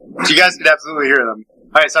 You guys could absolutely hear them.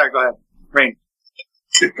 All right, sorry. Go ahead, Rain.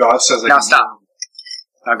 If God says I Now can stop.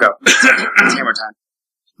 Now go. It's hammer time.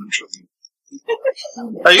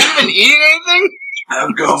 Are you even eating anything?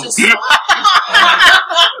 I'm going.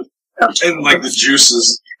 And like the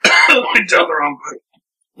juices went down the wrong way.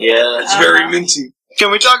 Yeah, It's very minty. Can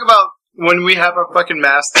we talk about when we have our fucking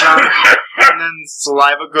masks on and then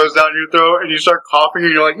saliva goes down your throat and you start coughing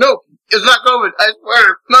and you're like, no, it's not COVID. I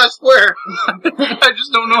swear. No, I swear. I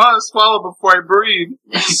just don't know how to swallow before I breathe.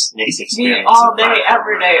 Snake's Me experience. all day,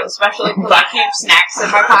 every day, especially because I keep snacks in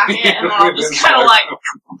my pocket and I'll just kind of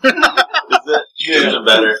like, Even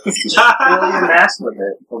better. Just fill your mask with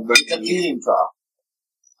it. It's a feeding trough.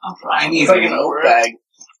 I'm fine. It's like an oat bag.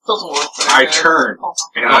 Doesn't work for I me. turn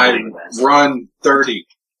and I run 30,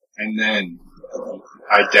 and then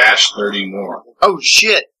I dash 30 more. Oh,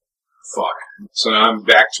 shit. Fuck. So now I'm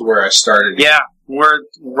back to where I started. Yeah, we're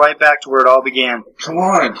right back to where it all began. Come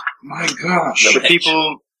on. My gosh. The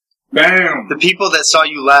people Bam. the people that saw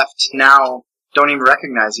you left now don't even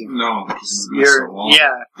recognize you. No. It's been You're, so long.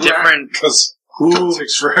 yeah, different. Because Who it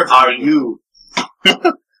takes forever. are you?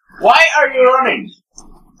 Why are you running?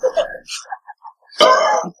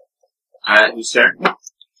 Alright, who's turn?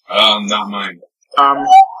 Not mine.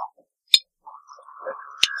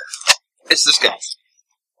 It's this guy.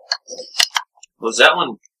 Was that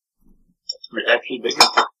one actually bigger?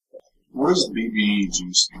 What is BBE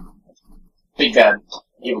juice? Big bad.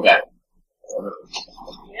 Evil guy.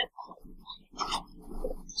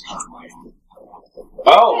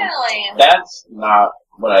 Oh, Really? that's not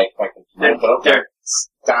what I expected to do, but okay. They're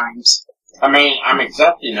dimes. I mean, I'm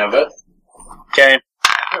accepting of it. Okay,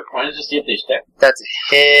 Why don't you see if they stick? that's a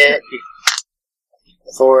hit.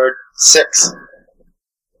 For 6.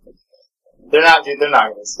 They're not, dude, they're not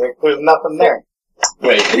gonna stick. There's nothing there.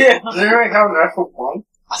 Wait. Yeah. Does anybody have an actual one?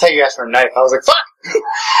 I thought you asked for a knife. I was like,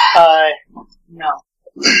 fuck! No.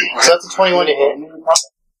 So that's a 21 to hit.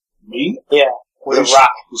 Me? Yeah, with a rock.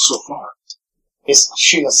 It's so far. He's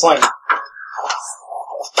shooting a sling.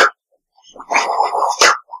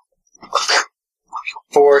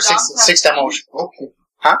 For six damage. Okay.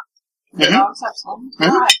 Their Mhm. dogs have slings? Mhm.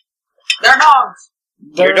 Why? They're dogs.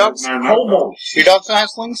 Your dogs? No, no. Homos. Your dogs don't have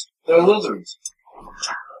slings? They're lizards.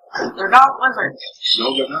 They're dog lizards.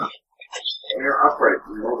 No, they're not. They're upright.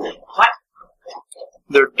 Mobile.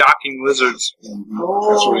 They're docking lizards.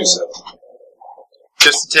 That's what he said.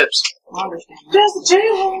 Just the tips. I understand. Just the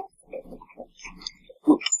tail.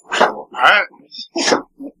 Alright.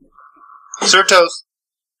 Serve toast.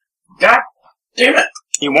 God damn it.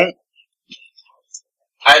 He won't.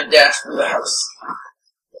 I dashed for the house.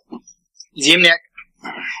 Ziemniak.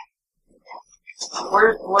 Where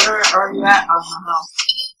are you at on the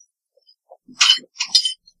house?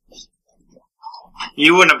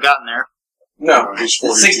 You wouldn't have gotten there. No, He's it's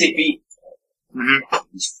 40 60 feet. Mm-hmm.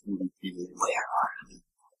 He's 40 feet away.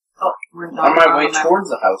 Oh, we're done On my way the map. towards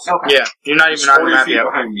the house. Okay. Yeah, you're not He's even on the 40 map feet yet.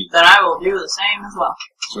 behind me. Then I will do the same as well.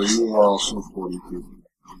 So you are also 40 feet.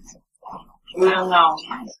 We don't know.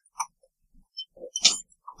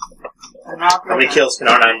 They're not How many kills can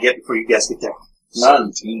R9 get before you guys get there?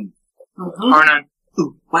 None. 17. Mm-hmm. Arnon.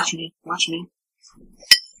 Ooh, watch me. Watch me.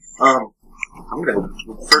 I'm gonna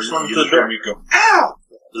first one to the door. Go. Ow!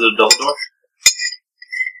 Is it a double door?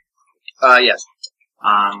 Yes.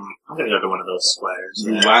 I'm gonna go to one of those squares.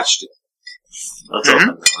 You latched it. Let's Mhm.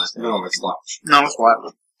 open this one. No, it's locked. No, it's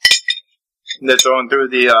what? They're throwing through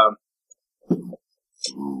the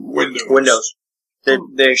Windows. windows.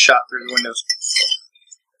 They shot through the windows.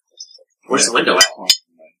 Where's the window at?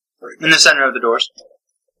 In the center of the doors.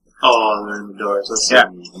 Oh, they're in the doors. Let's see. Yeah.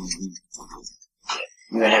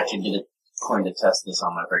 I'm gonna have to get a coin to test this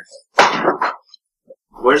on my birthday.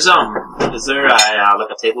 Where's, is there like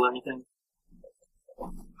a table or anything?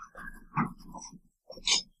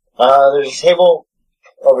 There's a table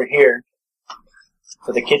over here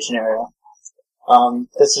for the kitchen area.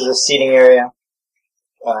 This is a seating area.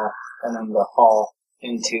 And then the hall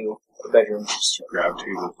into the bedroom. Grab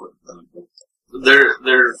table.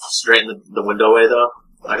 They're straight in the window way though?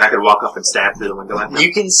 Like I could walk up and stab through the window at them?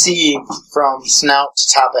 You can see from snout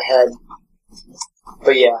to top of head.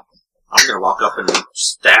 But yeah. I'm gonna walk up and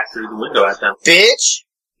stab through the window at them. Bitch!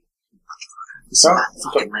 Don't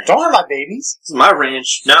hurt my babies. This is my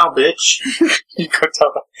ranch now, bitch. You go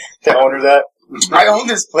tell the owner that. I own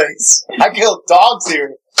this place. I kill dogs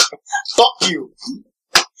here. Fuck you.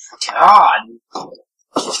 God.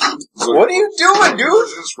 What are you doing,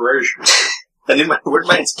 dude? Inspiration. Where'd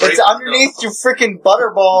my inspiration It's underneath your freaking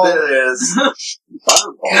butterball. There it is.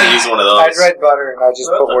 Butterball. I use one of those. I read butter and I just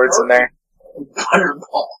put words in there.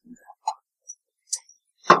 Butterball.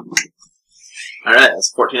 Alright,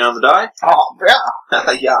 that's 14 on the die. Oh,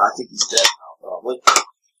 yeah. Yeah, I think he's dead now, probably.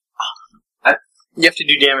 You have to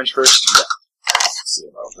do damage first. Let's see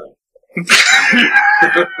about that.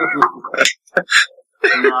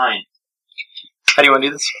 9. How do you want to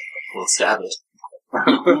do this? We'll stab it.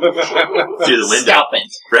 Through the window. Stop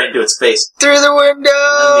it. Right into its face. Through the window!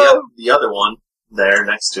 And then the other one, there,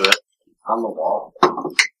 next to it. On the wall.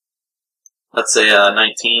 Let's say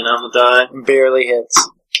 19 on the die. Barely hits.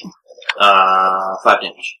 5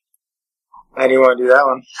 damage. How do you want to do that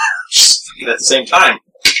one? At the same time.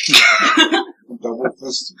 Double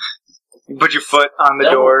fisted. You put your foot on the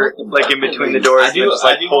door, like in between the doors. I do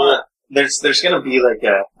want to... There's going to be like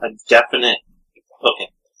a definite... Okay.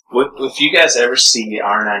 If you guys ever see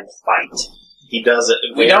R9 fight, he does it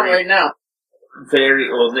very... We don't right now. Very...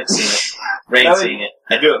 Well, Nick's seen it. Rain's seen it.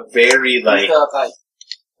 I do it very, like,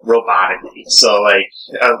 robotically. So, like,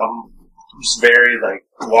 I'm just very, like,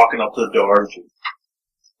 walking up to the door,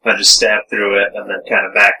 and I just stab through it, and then kind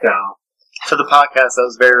of back down. For the podcast, that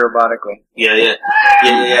was very robotically. Yeah,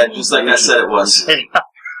 just like I said it was.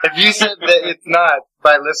 If you said that it's not,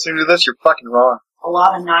 by listening to this, you're fucking wrong. A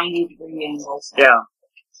lot of 90-degree angles. Yeah.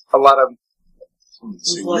 A lot of...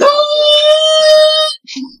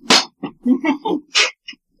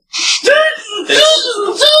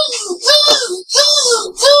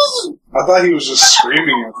 I thought he was just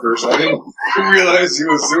screaming at first. I didn't realize he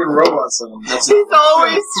was doing robot sounds. He's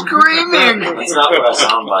always screaming! That's not what I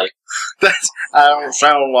sound like. I don't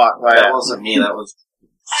sound like That wasn't me, that was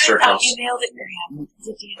I thought Sergos. you nailed it,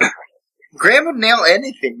 Graham. Graham would nail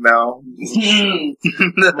anything, though.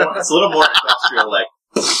 It's a little more industrial, like.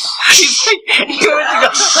 He's like,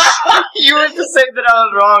 you went to say that I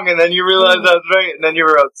was wrong, and then you realized I was right, and then you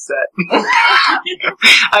were upset.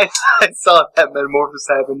 I saw that metamorphosis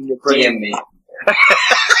happen in your brain. DM me.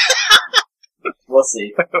 We'll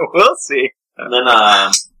see. We'll see. And then,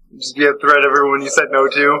 Just be a threat everyone you said no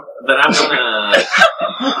to. then I'm gonna.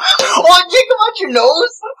 Oh, did it come out your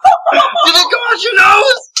nose? Did it come out your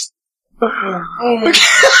nose?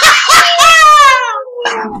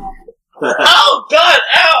 Oh, God,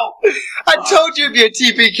 ow! I told you it'd be a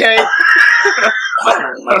TPK.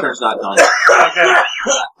 My turn's not done. Okay.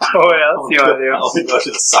 Oh, yeah, let's see what I do. I'll go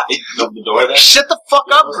to the side of the door there. Shut the fuck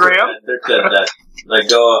up, Graham. They're dead. Like,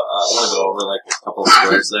 I want to go over, like, a couple of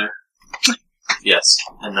squares there. Yes.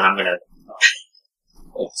 And then I'm gonna...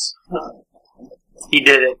 Yes. He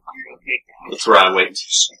did it. That's where I wait.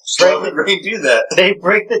 Break the, They do that. they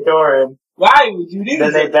break the door in. Why would you do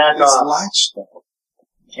Then they back It's off. latched though.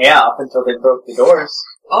 Yeah, up until they broke the doors.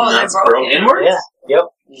 Oh, they That's broke broken. it. Inward? Yeah. Yep.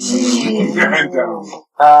 And down.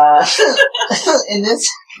 In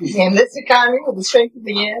this economy with the strength of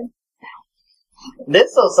the yen,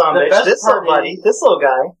 this little son of a The bitch, best this little part buddy, this little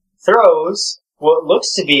guy throws what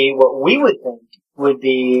looks to be what we would think would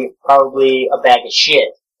be probably a bag of shit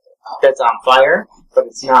that's on fire, but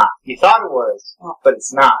it's not. You thought it was, but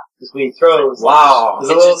it's not. Because we throws Wow.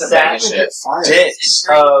 there's a little sack Dicks.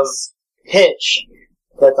 of pitch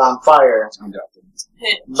that's on fire,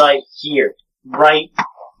 like here, right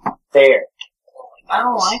there. I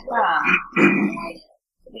don't like that.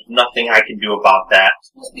 There's nothing I can do about that.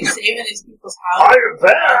 You're supposed to be saving these people's houses. Fire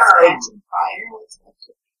bags!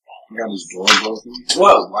 He got his door broken.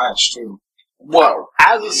 Whoa. Latched too. Whoa.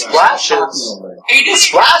 As it splashes, Are you just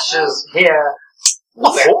splashes here.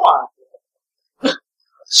 Before.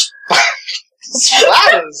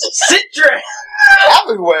 Splatters Citrus!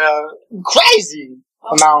 everywhere. Crazy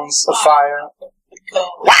amounts of fire.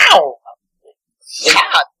 Wow!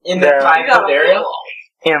 Hot in the There. 5 foot area.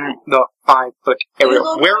 In the 5 foot area.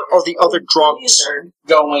 Where are the other drugs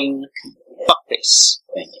going? Fuck this.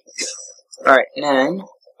 Alright, and then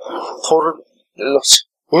por los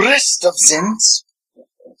rest of sins.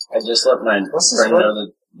 I just let my What's this friend word? know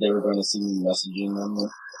that they were going to see me messaging them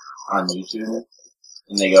on YouTube.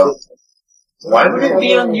 And they go, why would it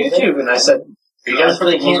be on YouTube? And I said, you guys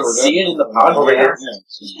really can't see it in the Over here.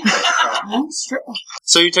 podcast.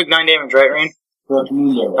 So you took 9 damage, right, Rain?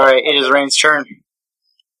 Alright, it is Rain's turn.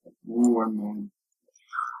 Ooh, I'm on.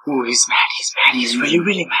 Ooh, he's mad, he's really,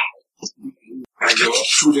 really mad. I go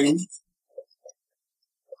shooting.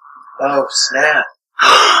 Oh, snap.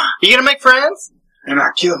 You gonna make friends? And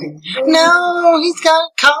I kill him. No, he's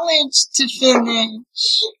got college to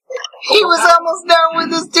finish. He was almost done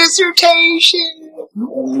with his dissertation.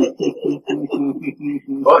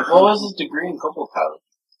 What was his degree in Coppola College?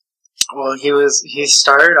 Well, he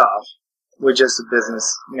started off with just a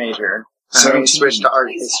business major. And then he switched to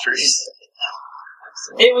art history.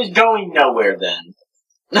 It was going nowhere then.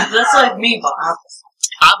 That's like me, Bob.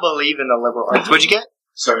 I believe in the liberal arts. What'd you get?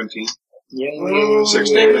 17. Yeah. 6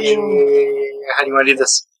 damage. How do you want to do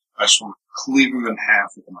this? I just want to cleave him in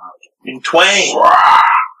half with my In twain.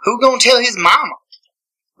 Who gonna tell his mama?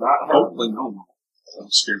 Hopefully no one. I'm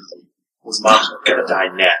scared of him. His mom's gonna die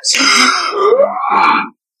next.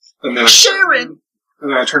 And then Sharon! And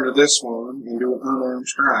then I turn to this one and do an unarmed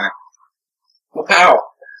strike. Well, pow.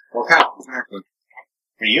 Well, how? Exactly.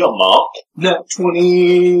 Are you a monk? Nat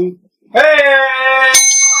 20. Hey!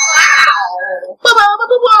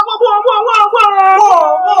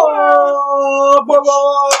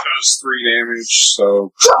 Does 3 damage,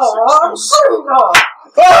 so. 6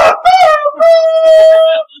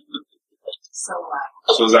 So loud.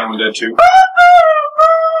 So is that one dead too?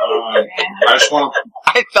 I just want to.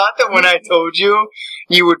 I thought that when I told you,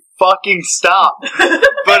 you would fucking stop.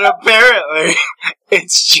 But apparently,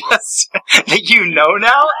 it's just that you know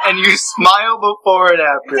now, and you smile before and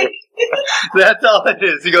after. That's all it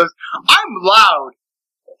is. He goes, I'm loud.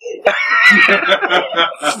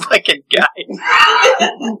 Fucking guy.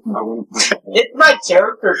 It's my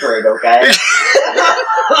character trait, okay?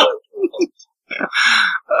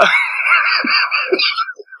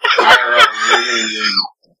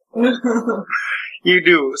 You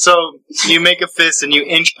do. So, you make a fist and you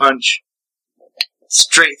inch punch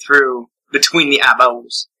straight through between the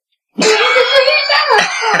elbows.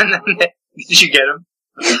 And then did you get him?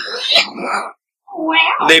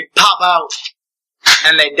 Wow. They pop out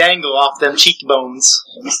and they dangle off them cheekbones.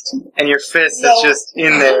 And your fist is just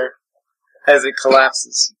in there as it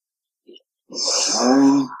collapses.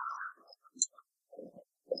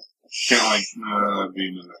 Can't like, that'd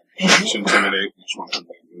be to intimidate.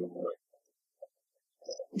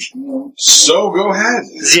 So go ahead.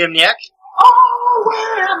 Ziemniak? Oh,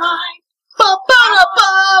 where am I?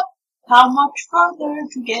 Ba-ba-da-ba! How much further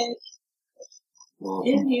to get? Well,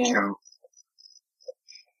 In here. count.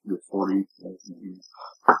 You're 40.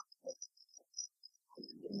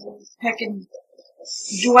 Picking.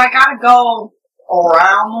 Do I gotta go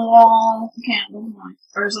around the wall? Can't do mine.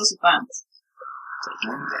 Or is this a fence?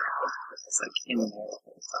 It's like in there all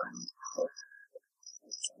the time.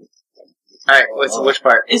 Alright, which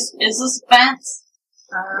part? Is this a fence?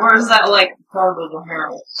 Or is that like part of the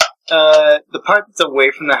house? The part that's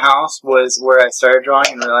away from the house was where I started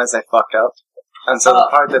drawing and realized I fucked up. And so the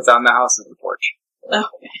part that's on the house is the porch.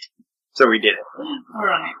 Okay. So we did it.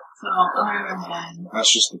 Alright. So, other than...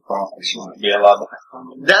 That's just the problem. Be allowed to.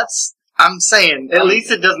 I'm saying, at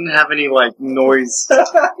least it doesn't have any, like, noise. That's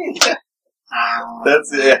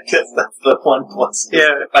the one plus.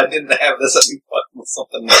 Yeah. If I didn't have this, I'd be fucking with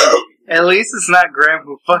something else. At least it's not Graham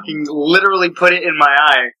who fucking literally put it in my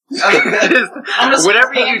eye. just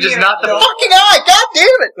Whatever you stand just here. not the fucking eye, god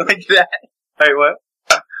damn it! Like that. Wait, what?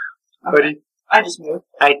 What do you... I just moved.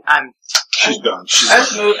 I'm... She's done. She's I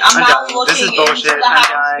just done. moved. I'm I'm now done. looking This is into bullshit. the I'm house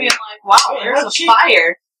dying. being like, wow, there's a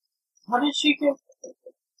fire. What did she get?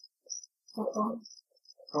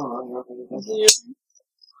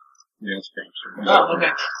 Yeah, it's great. Oh,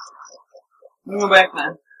 okay. We'll go back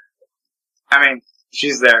then. I mean,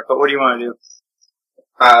 she's there, but what do you want to do?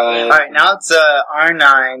 Alright, now it's,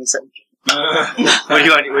 R9. So, what do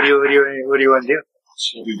you want to do?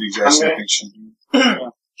 She did the exact same thing she did.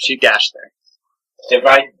 She dashed there. If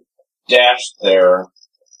I dash there,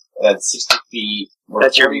 that's 60 feet, or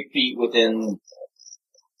That's 40 feet within...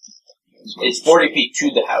 It's 40 feet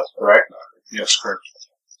to the house, correct? Yes, correct.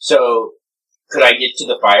 So, could I get to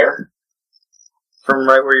the fire? From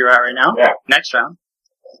right where you're at right now? Yeah. Next round.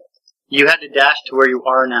 You had to dash to where you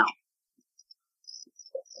are now.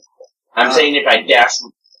 I'm saying if I dash...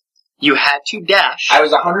 You had to dash. I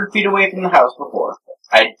was 100 feet away from the house before.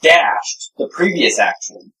 I dashed the previous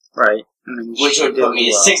action, Right. And then which she would did put me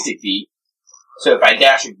at well. 60 feet. So if I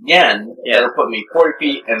dash again, Yeah. that'll put me 40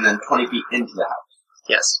 feet and then 20 feet into the house.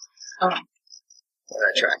 Yes. Oh. Yeah,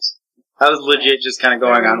 that tracks. I was legit just kind of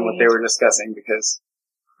going on what they were discussing because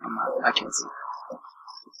I can't see.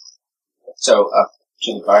 So up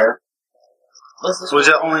to the fire. Was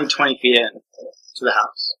it only 20 feet in to the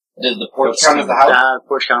house? Does the porch count as the house? The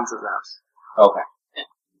porch counts as the house. Okay.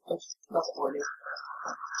 That's 40.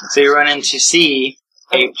 So you run in to see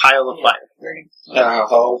a pile of fire. 30. A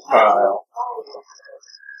whole pile.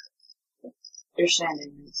 You're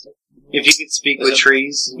standing in the If you could speak with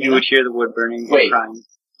trees, you would hear the wood burning and Wait. crying.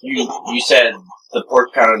 You said the porch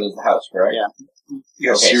counted as the house, correct? Yeah.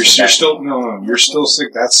 Yes, Okay, you're so that's- still you're still sick.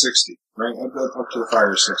 That's 60, right? Up to the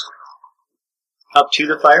fire is 60. Up to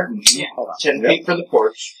the fire? Yeah. Hold on. 10 feet for the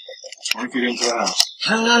porch. 20 feet into the house.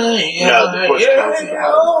 No, the porch counts as the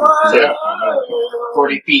house. Yeah.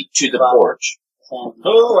 40 feet to the porch.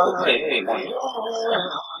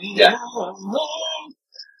 Yeah.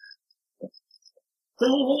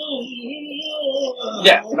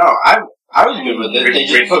 Yeah, no, I was good with it. They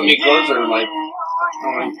just put me closer and like,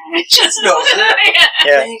 Just know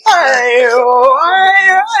Yeah.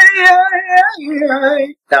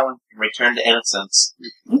 That one. Return to innocence.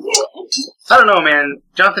 I don't know, man.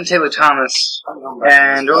 Jonathan Taylor Thomas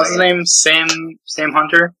and what was his name? Sam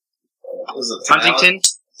Hunter? Was it Huntington?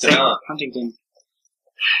 Sam Tanella? Huntington.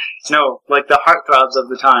 No, like the heartthrobs of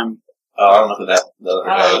the time. Oh, I don't know who the other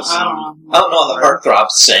guy is. I don't know the heartthrobs,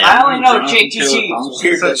 Sam. I only know JTT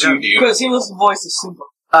Here's what you do. because he was the voice of Simba.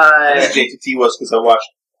 JTT was because I watched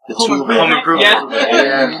the Home two Home Improvement.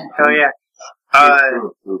 Yeah. Hell yeah.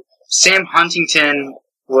 Sam Huntington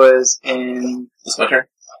was in. This my turn?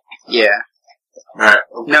 Yeah. Alright.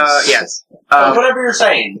 No, yes. whatever you're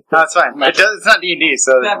saying. No, it's fine. It's not D&D,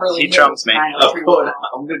 so Beverly he Hills trumps me. 90210.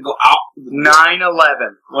 I'm gonna go out.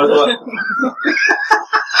 9/11. What?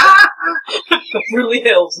 Beverly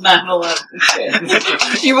Hills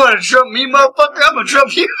 9/11. You want to trump me, motherfucker? I'm gonna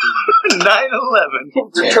trump you. 9/11.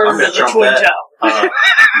 Return I'm gonna of the trump Twin that. Towers.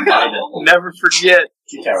 Biden. Never forget.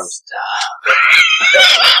 Two towers.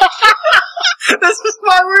 This is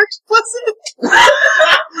why we're explicit.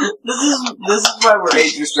 This is why we're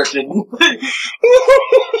age restricted. I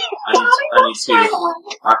need to.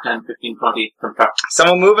 Top 10, 15, 20. From top.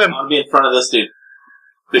 Someone move him. I want to be in front of this dude.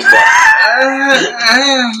 Big boy.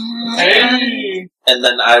 And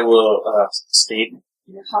then I will, state.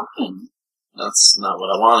 You're talking. That's not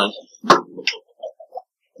what I wanted.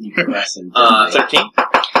 You caressing. 13.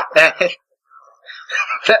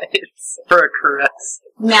 That is for a caress.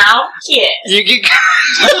 Now kiss. You can.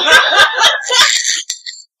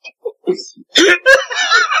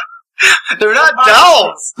 They're not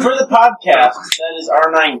dolls. For the podcast, that is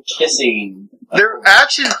R9 kissing. They're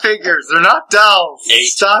action figures. They're not dolls. 8.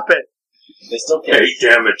 Stop it. They still kiss. 8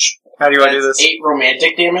 damage. How do you want to do That's this? 8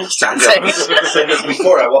 romantic damage. I said this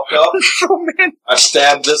before I woke up. Oh, man. I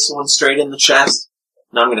stabbed this one straight in the chest.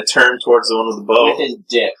 Now I'm going to turn towards the one with the bow With his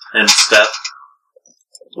dick. and step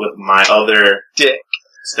with my other Dick.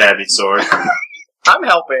 stabby sword. I'm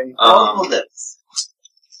helping. Multiple dips.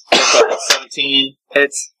 17.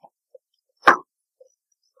 It's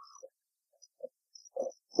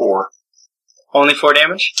 4. only 4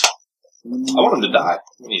 damage. I want him to die.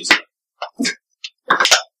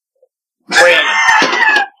 Wait.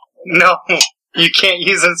 No. You can't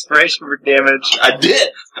use inspiration for damage. I did.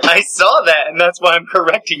 I saw that, and that's why I'm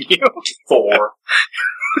correcting you. 4.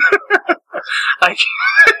 I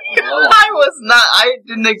was not. I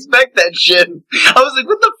didn't expect that shit. I was like,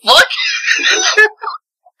 what the fuck?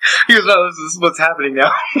 He goes, no, this is what's happening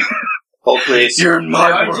now. Hold please. You're in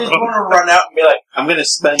I my just world. want to run out and be like, I'm going to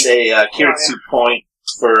spend a Kiritsu point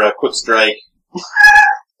for a quick strike.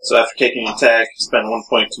 So after taking an attack, spend 1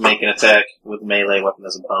 point to make an attack with melee weapon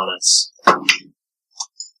as opponents.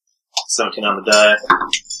 17 on the die.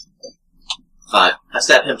 5. I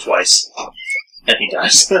stab him twice. And he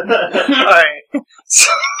dies. Alright.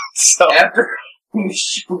 So after you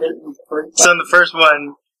shoot it in the first in the first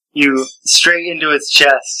one, you straight into its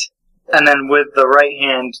chest, and then with the right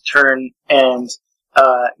hand turn and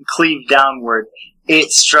cleave downward.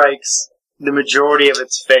 It strikes the majority of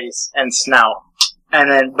its face and snout,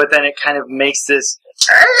 but then it kind of makes this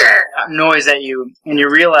noise at you, and you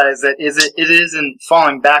realize that it isn't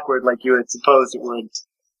falling backward like you had supposed it would.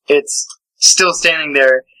 It's still standing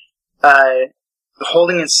there,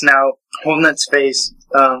 holding its snout, holding its face,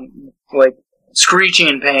 like screeching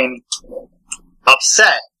in pain,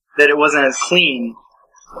 upset that it wasn't as clean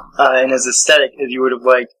and as aesthetic as you would have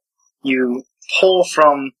liked. You pull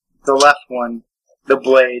from the left one the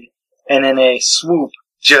blade, and in a swoop,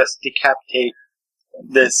 just decapitate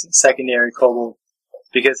this secondary kobold.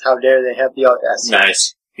 Because how dare they have the audacity?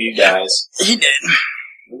 Nice. He dies. He did.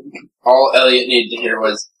 all Elliot needed to hear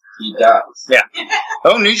was, he dies. Yeah. I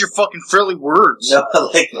don't need your fucking frilly words. No,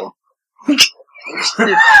 like them.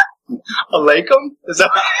 Alaikum? Is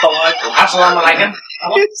that Assalamu alaikum.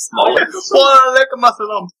 Wa alaikum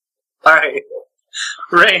assalam. Alright.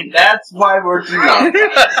 Rain. That's why we're not.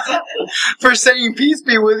 For saying peace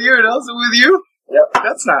be with you and also with you? Yep.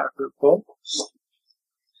 That's not hurtful.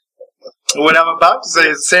 What I'm about to say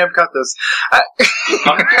is Sam cut this.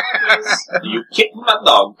 You kicked my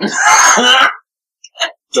dog.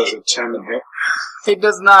 Does it 10 hit? He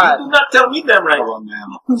does You not. did not tell me that right. Come on, man.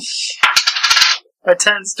 A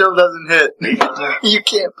 10 still doesn't hit. You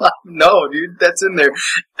can't pop. No, dude, that's in there.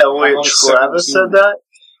 Oh, wait, I want Travis 17. said that?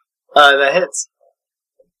 That hits.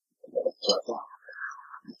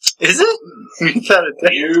 Is it? You thought it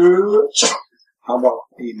did. How about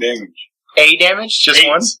 8 damage? 8 damage? Just 8.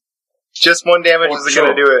 one? Just 1 damage Or isn't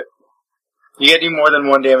gonna Joe. do it. You gotta do more than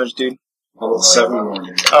 1 damage, dude. How about 7 more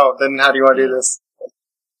damage? Oh, then how do you want to do this?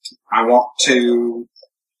 I want to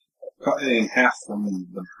cut it in half from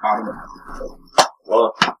the bottom.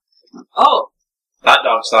 Well, Oh, hot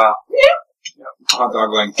dog style. Hot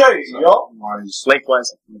dog length. There you go. Wise.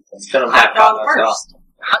 Lengthwise. It's gonna hot have dog hot dog first.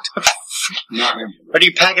 Not gonna Are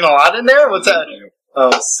you packing a lot in there? What's that?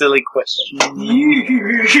 Oh, silly question.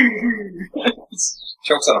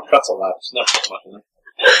 Chokes on a pretzel lap. It's not so much in there.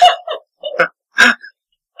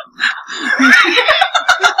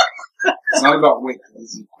 It's not about weight.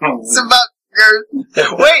 It's about girth.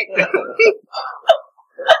 Wait!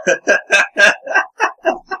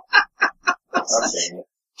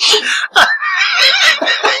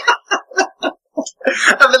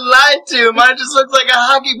 I've been lied to. Mine just looks like a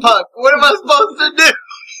hockey puck. What am I supposed to do?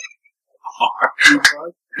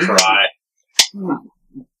 Try.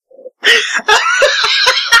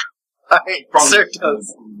 Alright, Certos.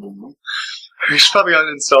 We should probably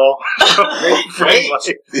uninstall. Wait.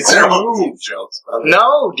 These are move jokes.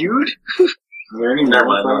 No, dude. Is there any Never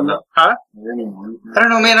more? mind, no. Huh? Is there any more? I don't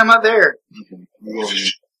know, man. I'm not there. Okay. We'll go in.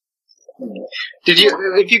 Did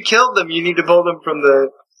you? If you killed them, you need to pull them from the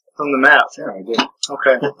map. Yeah, I did.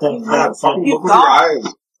 Okay. God, fucking You look with your eyes.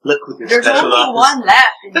 Look with your there's special only office. one left.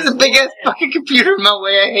 There's a big ass fucking computer in my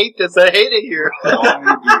way. I hate this. I hate it here.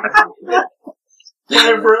 My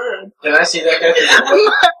friend. Can I see that guy through the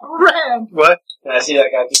window? Rand. What? Can I see that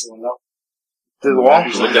guy through the window? Through the wall?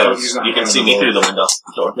 Windows. You can see me through the window.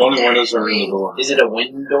 Door. The only windows are in the door. Is it a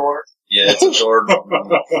wind door? Yeah, it's a door.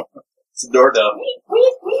 It's a door though.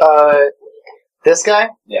 This guy?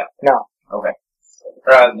 Yeah. No. Okay.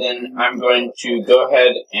 Then I'm going to go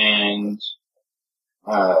ahead and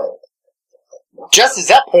Jess, is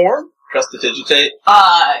that porn? prestidigitate. It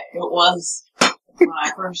was when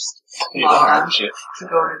I first You don't logged have on shit. to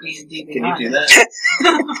go to D&D Can you do Beyond. that?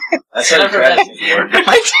 That's how you Never try been. to do it.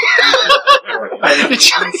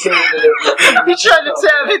 You trying to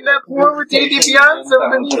tab in that porn with D&D Beyond? So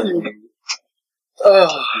many.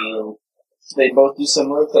 Oh. They both do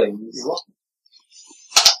similar things.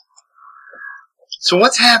 So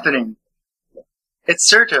what's happening? It's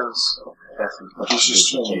Certos. He's just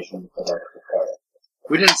chilling.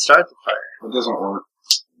 We didn't start the fire. It doesn't work.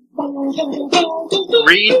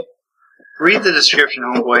 Read the description,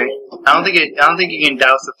 homeboy. I don't think you can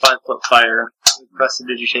douse a 5-foot fire with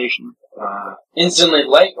prestidigitation. Instantly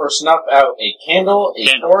light or snuff out a candle,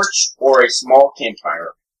 a torch, or a small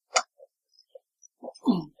campfire.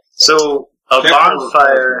 So a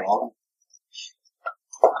bonfire.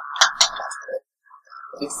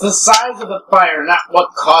 It's the size of the fire, not what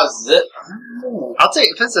causes it. I'll take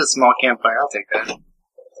if it's a small campfire. I'll take that.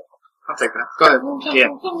 Go ahead. Yeah.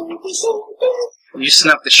 You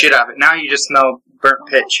snuff the shit out of it. Now you just smell burnt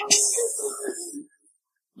pitch.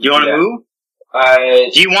 You want to move?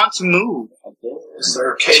 Do you want to move? Is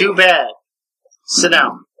there a cave? Too bad. Sit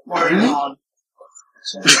down. Where are you going?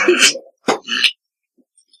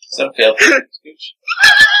 Some failed. Can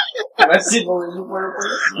I see the where?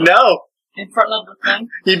 No. In front of the thing?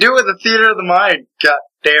 You do it with the theater of the mind. God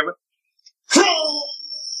damn it.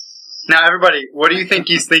 Now, everybody, what do you think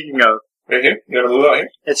he's thinking of? Right here? You wanna move out here?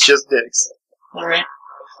 It's just dicks. Alright.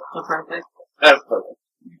 So perfect. That's perfect.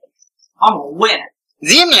 I'm a winner.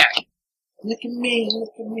 Zemiak! Look at me, look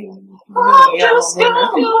at me, look at me. I'm just gonna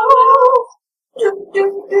go.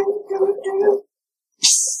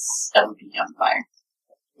 That would be on fire.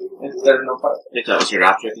 Is there no fire? If that was your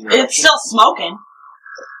object. It's still smoking.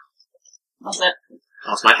 That's it.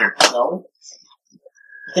 Oh, it's my turn. No.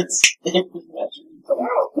 It's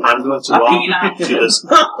I'm going to I'm walk being on. to this.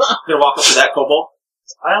 I'm gonna walk up to that kobold.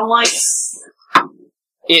 I don't like it.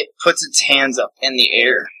 It puts its hands up in the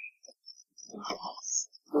air.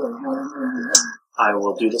 I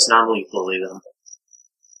will do this non-lethally then.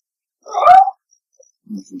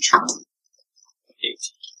 8.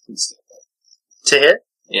 To hit?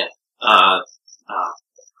 Yeah.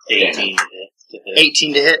 18 to hit.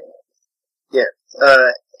 18 to hit? Yeah.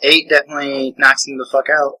 8 definitely knocks him the fuck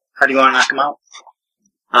out. How do you want to knock him out?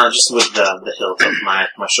 Just with the hilt of my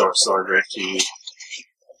short sword right to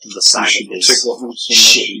the side of his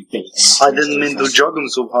shitty face. I didn't mean to jog him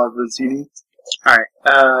so hard, Vincini. Alright,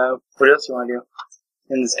 what else you want to do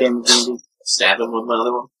in this game of D&D? Stab him with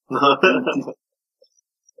another one.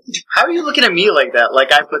 How are you looking at me like that?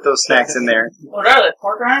 Like I put those snacks in there. What are they?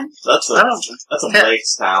 Pork rinds? That's a Blake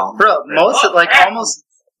style. Bro, almost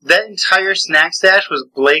that entire snack stash was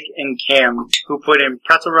Blake and Cam who put in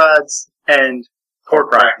pretzel rods and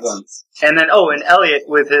pork rinds. And then, and Elliot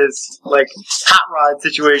with his, hot rod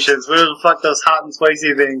situations. Where the fuck those hot and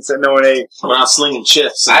spicy things that no one ate? When I was slinging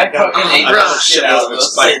chips. I fucking ate the shit out of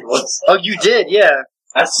those things. Oh, you did, yeah.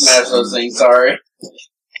 I smashed those things, sorry.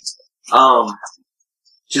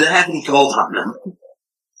 Do they have any gold on them?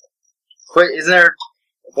 Wait, isn't there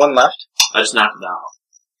one left? I just knocked it out.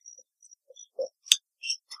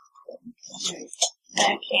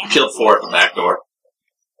 Killed 4 at the back door.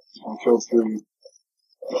 I killed 3.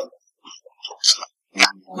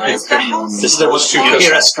 This there was 2 you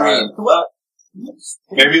hear a scream. What?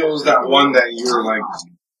 Maybe it was that one that you were like,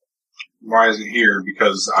 why is it here?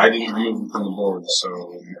 Because I didn't remove it from the board,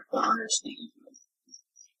 so...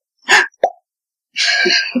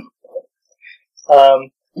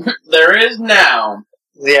 There is now.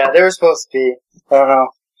 Yeah, they were supposed to be. I don't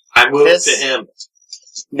know. I moved to him.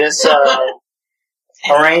 This,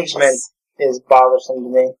 arrangement is bothersome to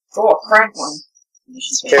me. Oh, a crank one.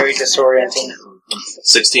 It's very disorienting.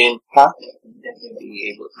 16. Huh?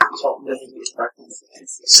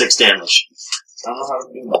 6 damage. I don't know how to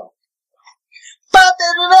do that.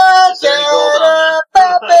 Is there any gold on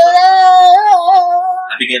that?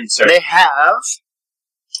 I begin, sir. They have,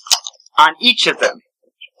 on each of them,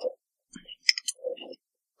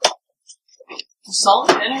 Salt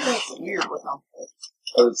and vinegar is weird with them.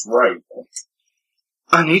 That's right.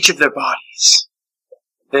 on each of their bodies,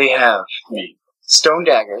 they have stone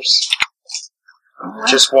daggers,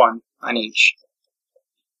 just one on each,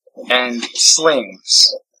 and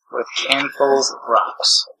slings with handfuls of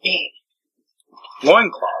rocks,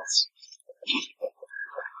 loincloths.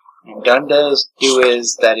 And Dundas do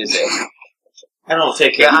is, that is it. I don't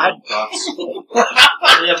take care God. of them.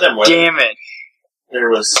 How many of them were there? Damn it. There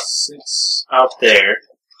was 6 out there.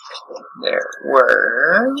 There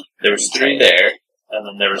were... There was 3 there. And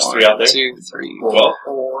then there was 3 out there. 2, 3, 12.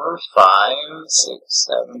 4, 5, 6,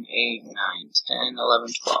 7, 8, 9, 10,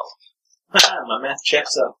 11, 12. My math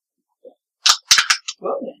checks out.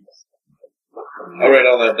 I'll write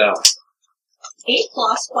all that down. 8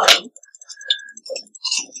 plus 5.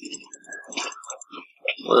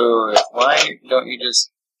 Wait, why don't you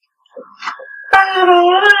just...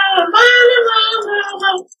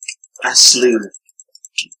 I slew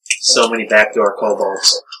so many backdoor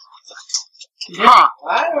kobolds. Huh.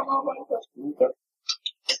 I don't know about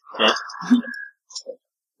that.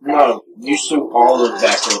 No, you slew all those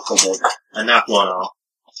backdoor kobolds. I knocked one off.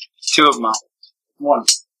 2 of them out. 1.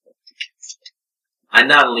 I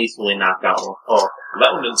non-lethally knocked out one. Oh,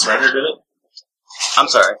 that one didn't surrender, did it? I'm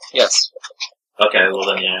sorry. Yes. Okay, well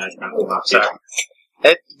then, yeah, I knocked them off. Sorry.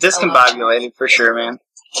 It discombobulated for sure, man.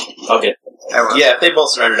 Okay. Yeah, if they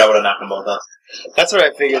both surrendered, I would have knocked them both out. That's what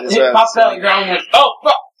I figured as It well. popped out, you're going like, oh,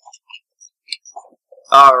 fuck!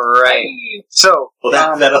 Alright. So, Well,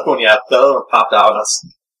 that other one, yeah, the other one popped out on us.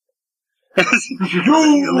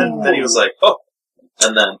 And then he was like, oh.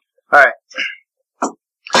 And then, alright.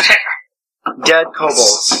 Dead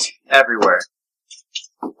kobolds everywhere.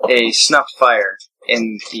 A snuffed fire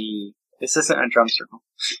in the... This isn't a drum circle.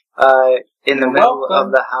 In the middle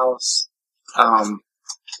of the house,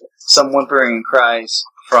 some whimpering cries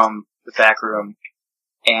from the back room,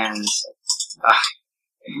 and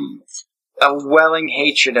a welling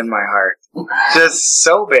hatred in my heart. Just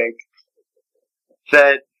so big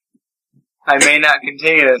that I may not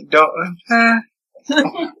continue to...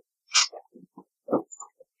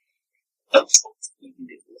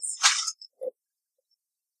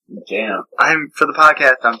 damn. For the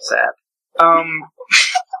podcast, I'm sad.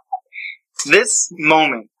 This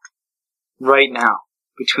moment, right now,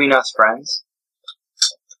 between us friends,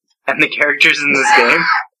 and the characters in this game,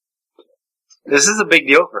 this is a big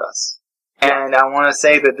deal for us. And I want to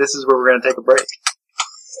say that this is where we're going to take a break.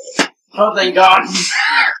 Oh, thank God.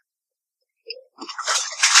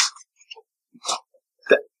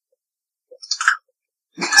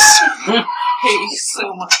 Hate you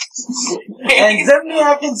so much. And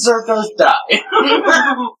Zemniak and Circos die.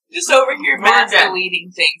 Just over here, Matt's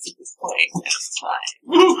deleting things at this point. That's fine.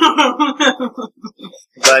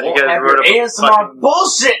 Glad you guys wrote up ASMR fucking,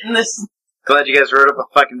 bullshit in this. glad you guys wrote up a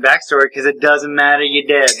fucking backstory, because it doesn't matter, you're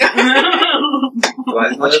dead. Do I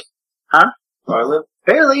live? Huh? Do I live?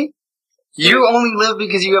 Barely. You only live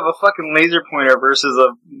because you have a fucking laser pointer versus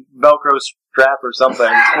a Velcro strap or something.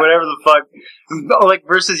 Whatever the fuck. Like,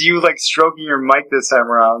 versus you, like, stroking your mic this time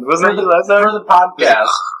around. Wasn't it last time? For the podcast.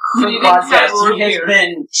 You has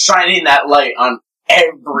been shining that light on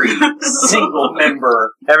every single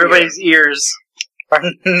member. Everybody's ears.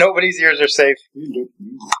 Nobody's ears are safe.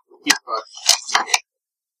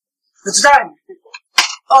 It's time!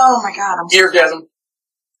 Oh my god, I'm so Eargasm.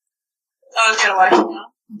 I was gonna watch it now.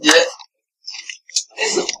 Yeah.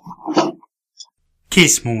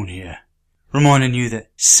 Kiss Moon here, reminding you that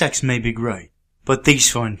sex may be great, but these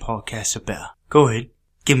fine podcasts are better. Go ahead,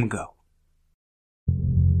 give 'em a go.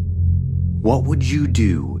 What would you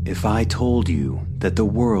do if I told you that the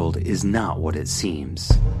world is not what it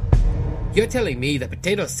seems? You're telling me that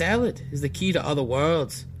potato salad is the key to other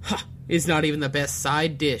worlds? Ha! It's not even the best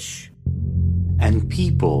side dish. And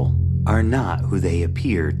people are not who they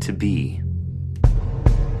appear to be.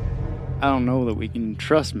 I don't know that we can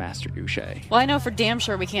trust Master Goucher. Well, I know for damn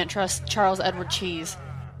sure we can't trust Charles Edward Cheese.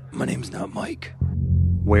 My name's not Mike.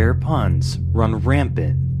 Where puns run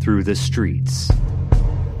rampant through the streets.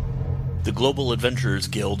 The Global Adventurers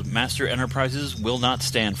Guild Master Enterprises will not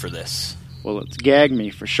stand for this. Well, it's Gag Me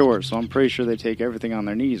for short, so I'm pretty sure they take everything on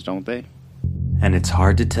their knees, don't they? And it's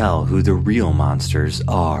hard to tell who the real monsters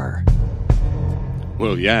are.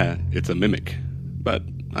 Well, yeah, it's a mimic. But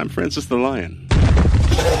I'm Francis the Lion.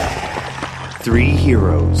 3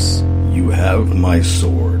 heroes. You have my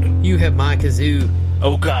sword. You have my kazoo.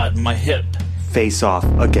 Oh god, my hip. Face off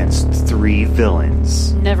against 3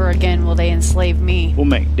 villains. Never again will they enslave me. We'll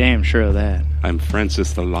make damn sure of that. I'm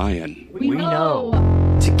Francis the Lion. We know.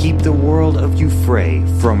 To keep the world of Euphrae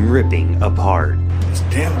from ripping apart. This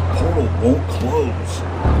damn portal won't close.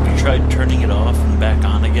 Have you tried turning it off and back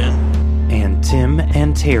on again? And Tim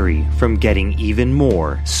and Terry from getting even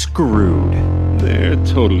more screwed. They're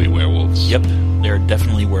totally werewolves. Yep, they're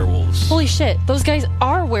definitely werewolves. Holy shit, those guys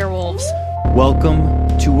are werewolves. Welcome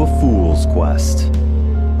to A Fool's Quest.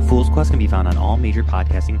 A Fool's Quest can be found on all major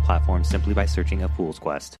podcasting platforms simply by searching A Fool's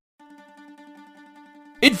Quest.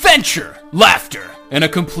 Adventure, laughter, and a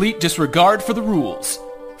complete disregard for the rules.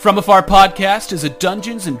 From Afar Podcast is a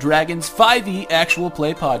Dungeons & Dragons 5e actual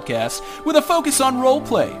play podcast with a focus on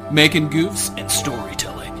roleplay, making goofs, and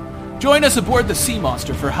storytelling. Join us aboard the Sea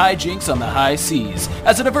Monster for hijinks on the high seas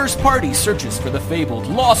as a diverse party searches for the fabled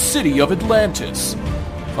lost city of Atlantis.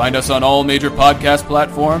 Find us on all major podcast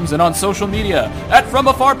platforms and on social media at From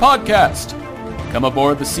Afar Podcast. Come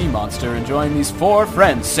aboard the Sea Monster and join these 4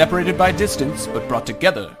 friends separated by distance but brought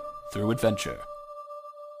together through adventure.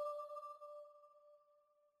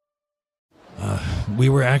 We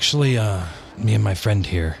were actually, me and my friend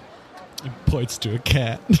here. He points to a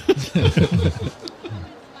cat.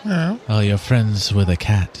 Oh, you're friends with a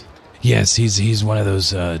cat? Yes, he's one of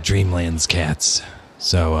those Dreamlands cats.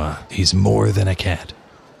 So, he's more than a cat.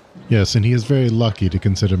 Yes, and he is very lucky to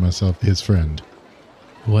consider myself his friend.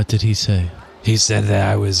 What did he say? He said that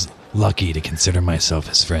I was lucky to consider myself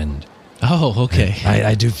his friend. Oh, okay.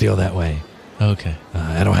 I do feel that way. Okay.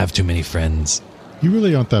 I don't have too many friends. You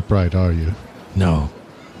really aren't that bright, are you? No.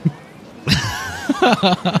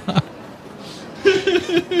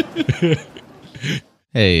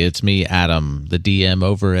 Hey, it's me, Adam, the DM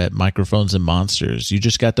over at Microphones and Monsters. You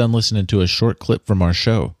just got done listening to a short clip from our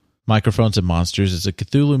show. Microphones and Monsters is a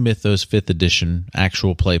Cthulhu Mythos 5th edition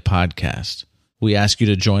actual play podcast. We ask you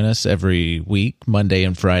to join us every week, Monday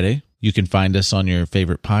and Friday. You can find us on your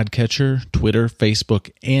favorite podcatcher, Twitter,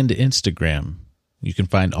 Facebook, and Instagram. You can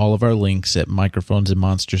find all of our links at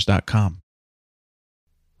microphonesandmonsters.com.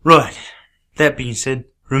 Right. That being said,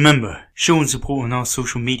 remember, showing support on our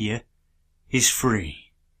social media is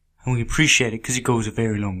free. And we appreciate it because it goes a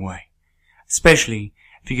very long way. Especially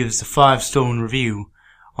if you give us a 5-star review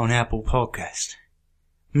on Apple Podcast.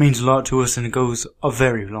 It means a lot to us and it goes a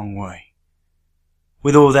very long way.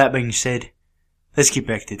 With all that being said, let's get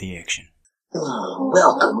back to the action. Oh,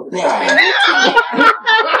 welcome back.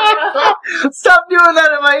 Stop doing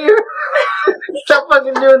that in my ear. Stop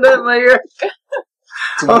fucking doing that in my ear.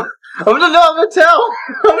 I'm gonna tell.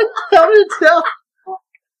 I'm gonna tell.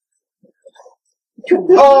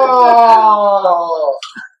 Oh!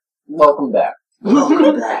 Welcome back.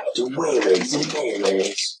 Welcome back to Whalers and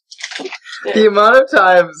Mailers. The amount of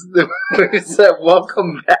times that we said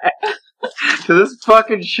welcome back to this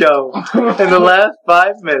fucking show in the last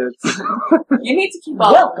 5 minutes. You need to keep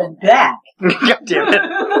up. Welcome back. God damn it.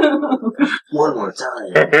 One more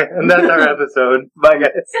time. And that's our episode. Bye,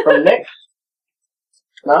 guys. From Nick?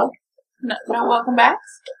 No? No, welcome back.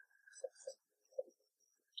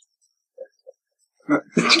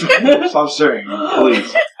 Stop saying,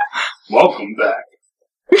 please. Welcome back.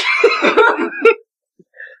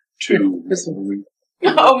 Two.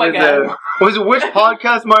 Oh my god. Which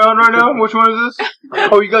podcast am I on right now? Which one is this?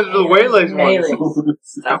 Oh, you guys are the Waylays ones.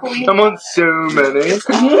 I'm on so many.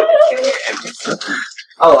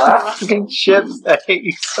 Oh, fucking chips. I hate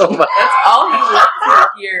you so much. That's all he wants to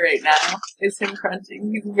hear right now is him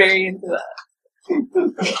crunching. He's very into that.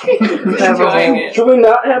 He's enjoying it. Should we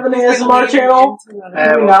not have an ASMR channel? Should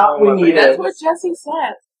we not? We need That's it. what Jesse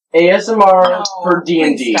said. ASMR No, for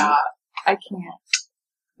D&D. please stop. I can't.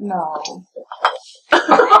 No. No,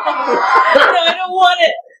 I don't want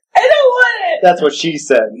it. I don't want it. That's what she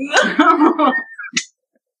said. No.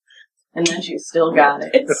 And then she still got it.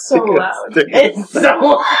 It's so loud. It's so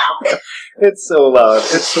loud. It's so loud.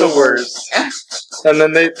 It's the worst. And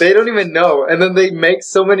then they don't even know. And then they make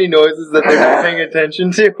so many noises that they're not paying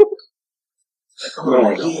attention to. Oh,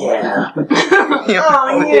 yeah.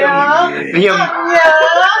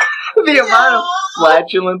 The amount of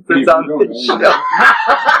flatulence that's on this show.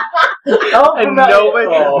 And nobody,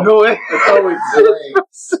 it's always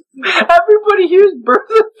everybody here's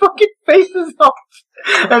Bertha's fucking faces off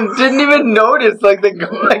and didn't even notice. Like they go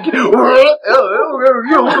like, and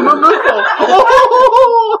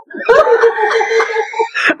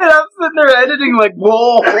I'm sitting there editing like,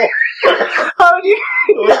 whoa. How do you?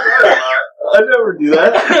 I never do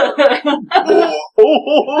that. That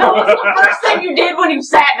was the first thing you did when you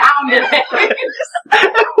sat down today.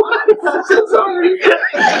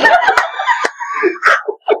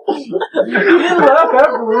 You didn't laugh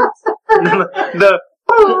afterwards.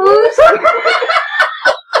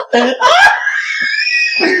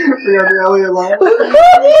 We got the Elliot line. We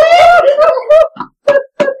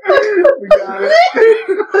got it.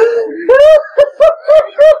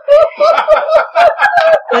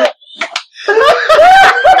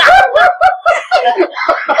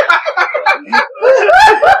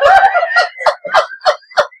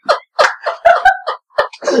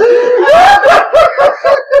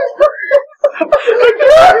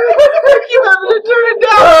 I keep having to turn it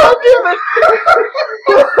down.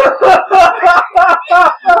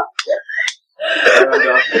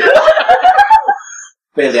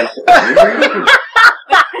 Bandana.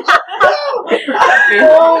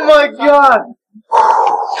 Oh my god.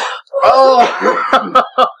 Oh.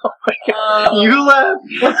 You laughed.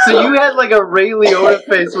 So you had like a Ray Liotta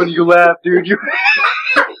face when you laughed, dude. You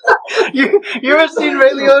ever seen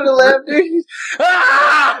Ray Liotta laugh, dude?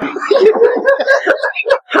 Ah!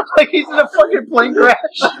 Like he's in a fucking plane crash.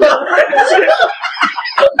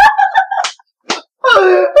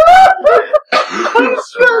 I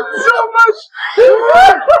spent so much.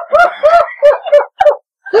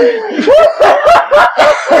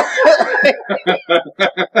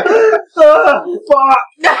 Oh, fuck.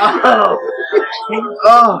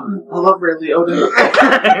 Oh, I love Ray Liotta.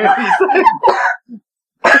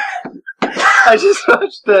 I just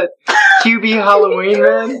watched the QB Halloween,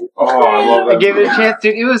 man. Oh, I love that. I gave it a chance,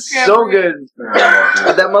 dude. It was so good.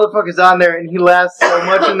 But that motherfucker's on there, and he laughs so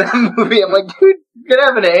much in that movie. I'm like, dude, you're gonna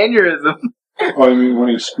have an aneurysm. Oh, you mean when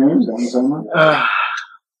he screams on someone?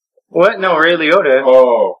 What? No, Ray Liotta.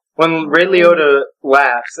 Oh. When Ray Liotta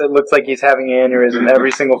laughs, it looks like he's having an aneurysm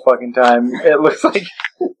every single fucking time. It looks like...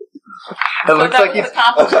 It looks like he's...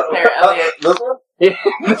 there, Elliot. Yeah.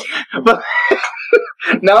 But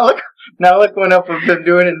now look one up of them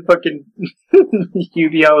doing it in fucking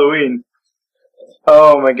QB Halloween.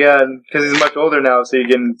 Oh my god, because he's much older now, so you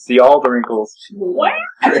can see all the wrinkles. What?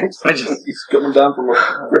 He's coming down from a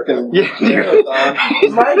frickin'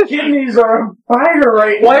 marathon. My kidneys are on fire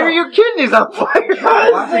right now. Why are your kidneys on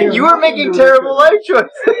fire? You are making terrible life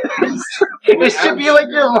choices. It should be like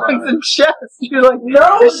your lungs and chest. You're like,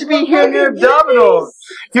 no, it should be here in your abdominals.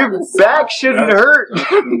 Your back shouldn't hurt.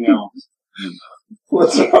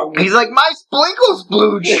 What's wrong? He's like, my splinkle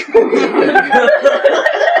splooge.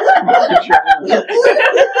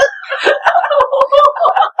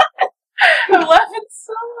 I'm laughing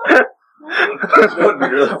so much. This would be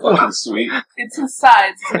really fucking sweet. It's his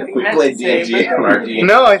sides. We played D&D on our D&D.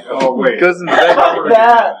 No, Oh, wait. it goes in the back.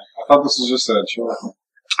 that. I thought this was just a show.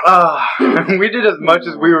 We did as much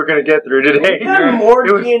as we were going to get through today. We've done more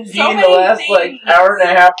It was- D&D so in the many last, like, hour and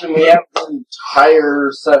a half than we have the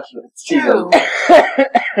entire session. True.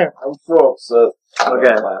 I'm so upset. Okay.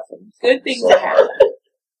 I'm laughing. Good things to happen.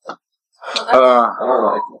 I don't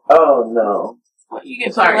like it. Oh, no. What you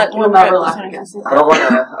get? Sorry, let we'll one never rip laugh this again. one. I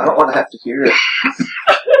don't want to have to hear it.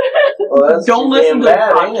 Well, that's Don't too listen damn to the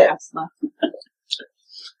bad, ain't it? podcast. though.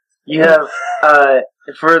 You have,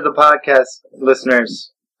 for the podcast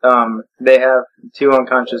listeners, they have 2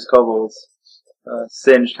 unconscious kobolds,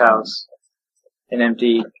 singed house, an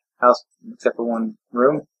empty house except for one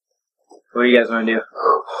room. What do you guys want to do?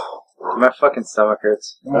 My fucking stomach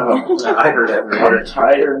hurts. I heard everywhere.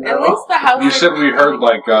 Tired. At least the house. You said we heard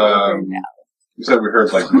like. You said we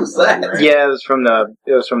heard like. Who's that? Right? Yeah, it was from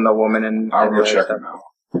the woman and. I'll go check it now.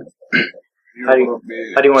 How do you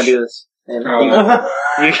want to do this?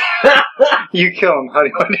 You kill him. How do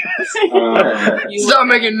you want to do this? Stop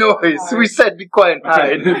making noise. We said be quiet and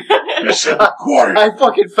hide. Quiet. I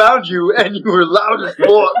fucking found you and you were loud as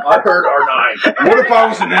fuck. I heard R9. What if I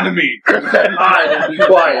was an enemy? Hide and be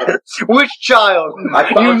quiet. Which child?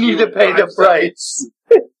 You need to pay the price.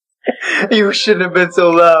 You shouldn't have been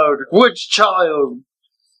so loud. Which child?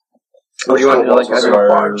 What do you want to do? Like,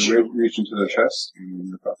 reach into their chest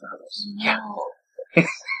and rip out their heads. Yeah.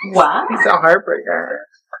 What? It's a heartbreaker.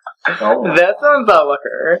 That sounds not like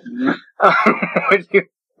her.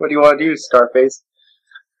 What do you want to do, Scarface?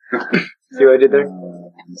 See what I did there?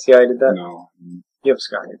 See how I did that? No. You have a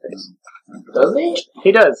scar on your face. Does he?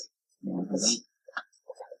 He does.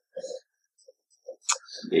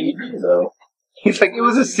 Yeah, you do, though. He's like, it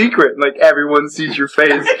was a secret. Like, everyone sees your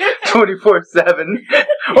face 24/7.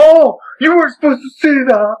 Oh, you weren't supposed to see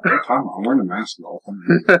that. I'm wearing a mask all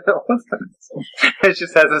the time. It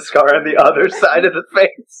just has a scar on the other side of the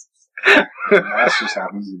face. The mask just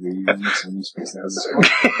happens to be in someone's face that has a scar.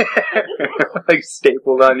 Like,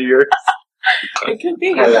 stapled onto yours. It could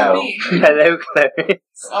be. Hello. It could be. Hello, Clarice.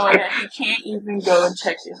 Oh my god, you can't even go and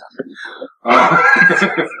check these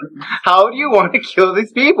How do you want to kill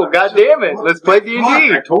these people? God damn it. Let's play D&D.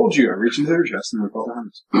 I told you. I reached into their chest and ripped out their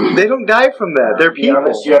hands. They don't die from that. They're people.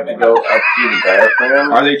 Honest, you have to go up to the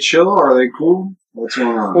diaphragm. Are they chill? Are they cool? What's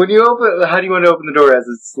going on? When you open, how do you want to open the door as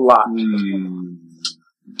it's locked?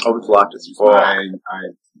 Oh, it's locked as fuck. I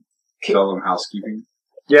tell them housekeeping.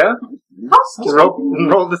 Yeah?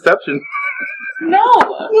 Roll deception. No!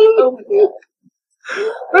 Oh my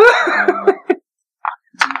god.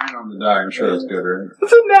 9 on the die. I'm sure that's good, right?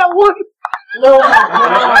 Isn't that one? No!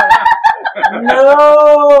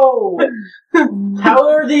 No! How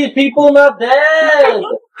are these people not dead?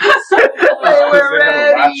 They were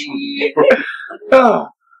ready! Oh.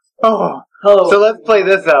 So let's play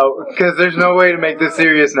this out, because there's no way to make this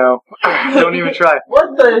serious now. Don't even try.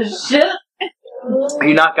 What the shit?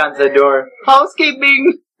 You knock on the door.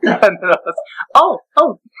 Housekeeping! And then I was, oh.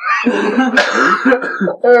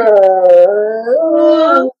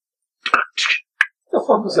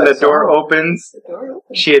 The door opens.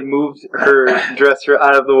 She had moved her dresser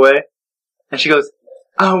out of the way. And she goes,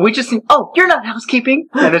 we just need, you're not housekeeping.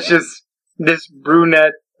 And it's just this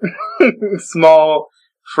brunette, small,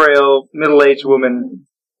 frail, middle-aged woman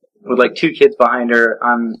with like 2 kids behind her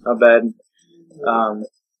on a bed.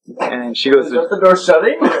 And she goes Is that the door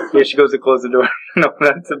shutting? Yeah, she goes to close the door. No,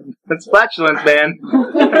 that's flatulence, man.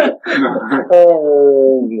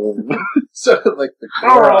 Sounded like the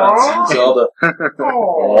Korans and Zelda.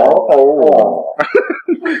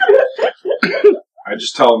 I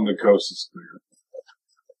just tell them the coast is clear.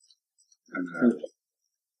 And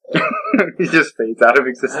He just fades out of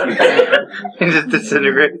existence. He just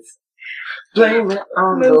disintegrates. Blame it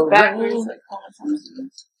on the backwards.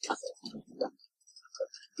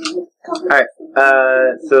 Alright,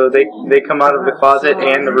 so they come out of the closet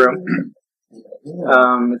and the room.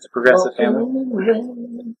 It's a progressive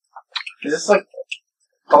family. Is this like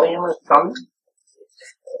polyamorous family?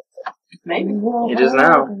 Maybe. It is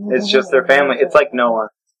now. It's just their family. It's like Noah.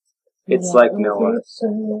 It's like Noah.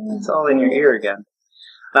 It's all in your ear again.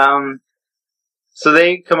 So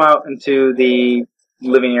they come out into the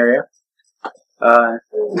living area. And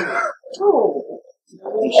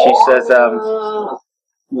she says,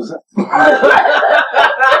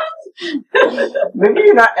 Maybe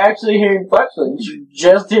you're not actually hearing flatulence, you're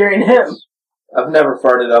just hearing him. I've never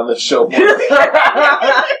farted on this show before.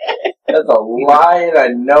 That's a lie and I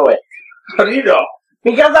know it. How do you know?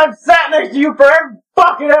 Because I've sat next to you for every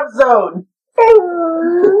fucking episode!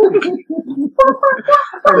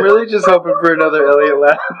 I'm really just hoping for another Elliot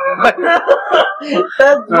laugh.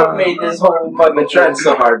 That's what made this whole fucking... I've been trying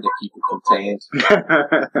so hard to keep it contained.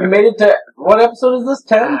 You made it to... What episode is this?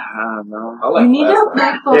 10? I don't know. You need to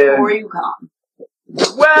think before you come.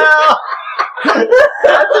 Well...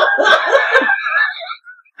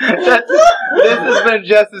 this has been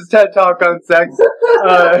Jess's TED Talk on sex.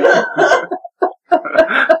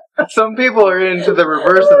 Some people are into the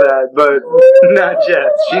reverse of that, but not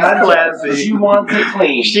Jess. She's classy. She wants it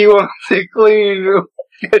clean. She wants it clean.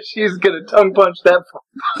 She's gonna tongue punch that.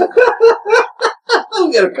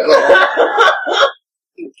 I'm gonna cut off.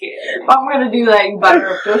 If I'm gonna do that, you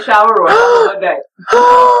better go shower one day.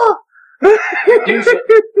 Do shit.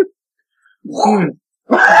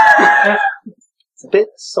 It's a bit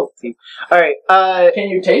salty. Alright, Can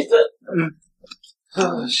you taste it?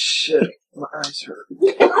 Oh, shit. My eyes hurt.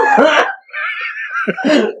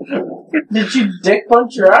 Did you dick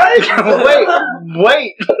punch your eyes?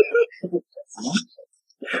 Wait!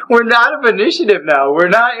 We're not of initiative now. We're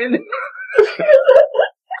not in...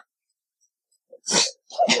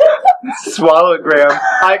 Swallow it, Graham.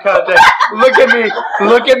 Eye contact. Look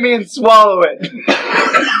at me and swallow it.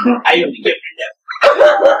 I only get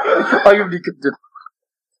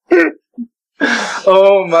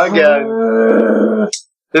Oh my god.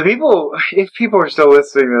 If people are still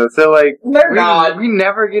listening to this, they're like, we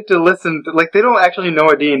never get to listen to, like, they don't actually know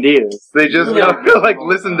what D&D is. They just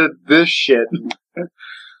listen to this shit.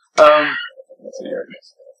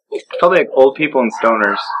 Probably like old people and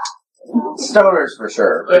stoners. Stoners for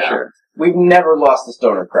sure. For sure. We've never lost the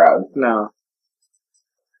stoner crowd. No.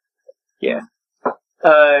 Yeah.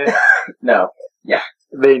 No. Yeah.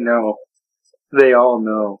 They know. They all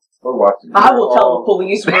know. We're watching. I will tell the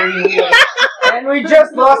police where you live. And we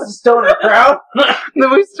just lost the stoner crowd. No,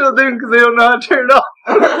 we still do because they don't know how to turn it off.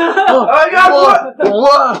 I got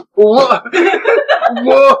Whoa.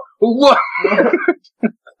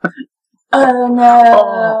 Oh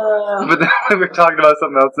no. But then we were talking about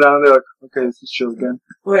something else now, and they're like, okay, this is chill again.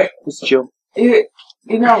 Wait. It's chill. You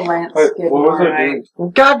know Lance getting what was it, right.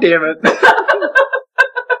 God damn it.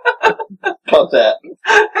 About that.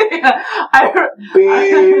 I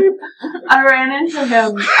ran into him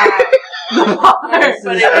at the bar,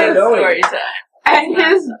 but it is story time. And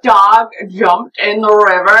his dog jumped in the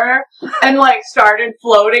river and, like, started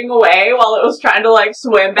floating away while it was trying to, like,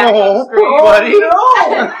 swim back upstream. Buddy.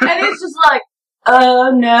 And it's just like, oh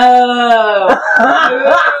no,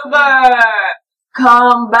 Uber,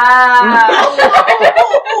 come back.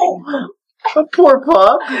 A poor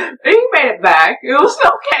pup. He made it back. It was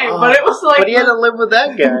okay, but it was like... But he had to live with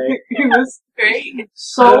that guy. He was great.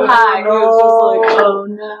 So high. He was just like, oh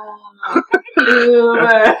no,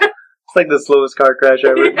 Uber. It's like the slowest car crash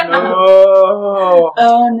ever. Yeah. No.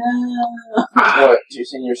 Oh no. What? Two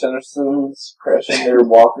senior citizens crashing their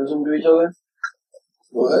walkers into each other?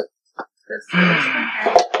 What?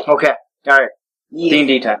 Okay. Alright.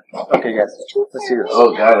 D&D time. Okay, guys. Let's do this.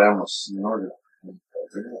 Oh god, I almost snorted.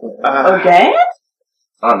 Okay?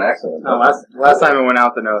 On accident. Oh, last time it went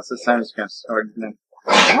out the nose. This time it's gonna snort.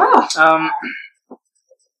 Wow.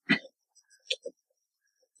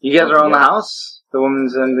 You guys are on the house. The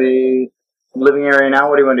woman's in the living area now.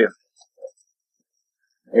 What do you want to do?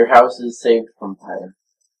 Your house is saved from fire.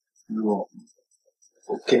 No.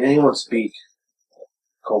 Can anyone speak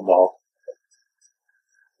Cobalt?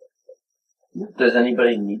 Does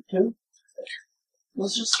anybody need to?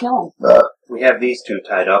 Let's just kill him. We have these two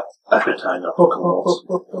tied up. I've been tying up kobolds.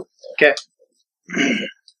 Okay.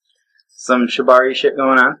 Some Shibari shit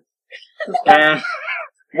going on. And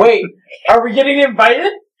wait, are we getting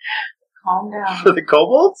invited? Calm down. For the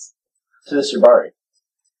kobolds? To the Shibari.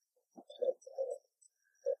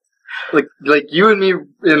 Like you and me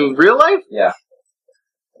in real life? Yeah.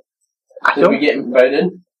 Did we get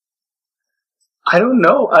invited? I don't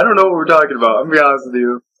know. I don't know what we're talking about. I'm gonna be honest with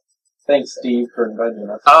you. Thanks, Steve, for inviting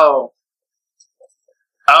us. Oh.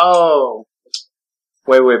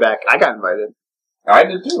 Way back. I got invited. I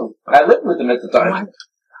did too. I lived with him at the time.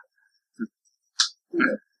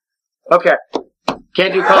 Okay.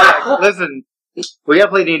 Can't do callbacks. Listen. We gotta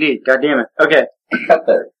play D&D. God damn it. Okay. Cut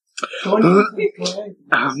there. The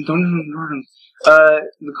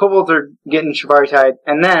kobolds are getting Shibari tied,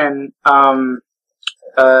 and then, what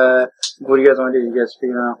do you guys want to do? You guys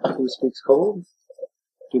figure out who speaks kobold?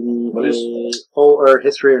 Give me a whole or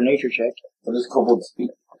history or nature check. What does kobold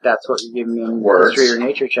speak? That's what you're giving me a Words. history or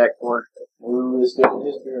nature check for. Who is good at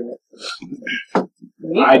history or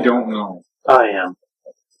nature? I don't know. I am.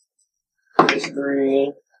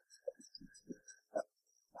 History.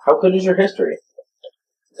 How good is your history?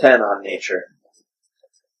 10 on nature.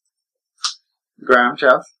 Graham,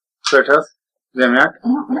 Chels, Sertos, Zemniak.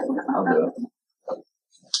 I'll do it.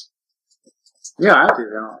 You don't have to. You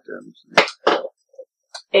don't have to.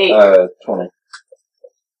 8. 20.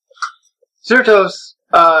 Sertos,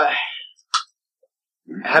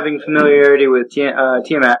 having familiarity with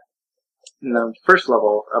Tiamat in the first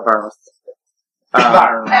level of Arnis,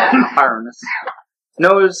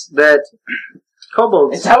 knows that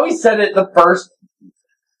kobolds... It's how he said it the first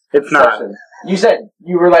It's not. session. You said,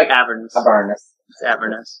 you were like... Avernus. Avernus. It's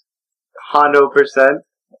Avernus. 100%.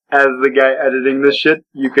 As the guy editing this shit,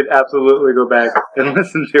 you could absolutely go back and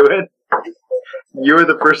listen to it. You were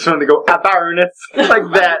the first one to go, Avernus, like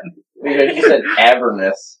that. You said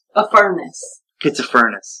Avernus. A furnace. It's a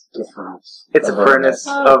furnace. It's a furnace. It's a furnace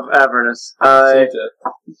of Avernus.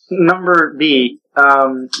 Number B.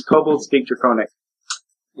 Kobolds speak Draconic.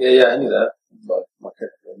 Yeah, I knew that. But my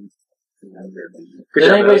character didn't remember. Good Did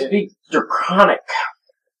job, anybody Elliot. speak Draconic?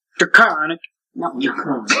 Draconic. No,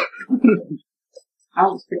 Draconic. I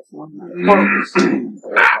don't speak one.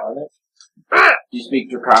 Draconic? Do you speak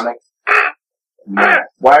Draconic? No.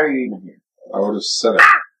 Why are you even here? I would have said it.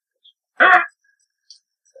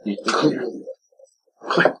 Do you speak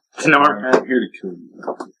I'm here to kill you.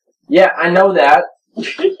 Yeah, I know that.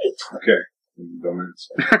 Okay. Dumbass.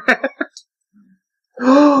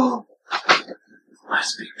 I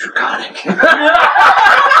speak Draconic.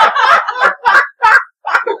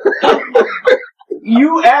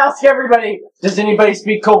 You ask everybody, does anybody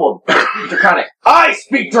speak Kobold? Draconic. I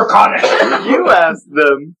speak Draconic! You asked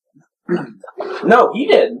them. No, he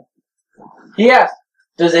did. He asked,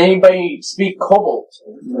 does anybody speak Kobold?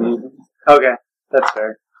 Okay, that's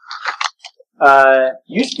fair.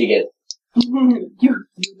 You speak it. You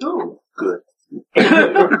do. Good.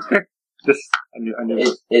 This, I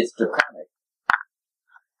knew. It's Draconic.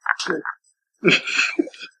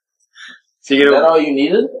 So you Is know, that all you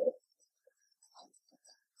needed?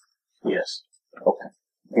 Yes. Okay.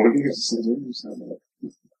 What do you say?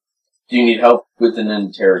 Do you need help with an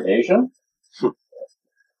interrogation?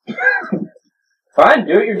 Fine,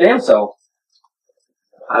 do it your damn self.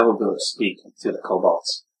 I will go speak to the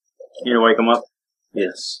kobolds. You gonna wake them up?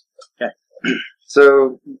 Yes. Okay.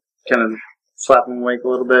 So, kind of slap them awake a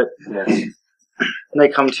little bit. Yes. And they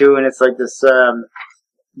come to, and it's like this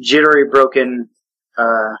jittery, broken.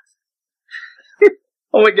 Oh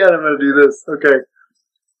my god, I'm gonna do this. Okay.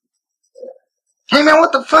 Hey man,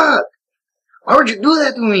 what the fuck? Why would you do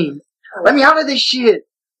that to me? Let me out of this shit.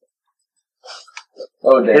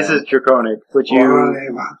 Oh damn. This is Draconic. But you.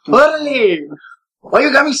 Literally! Why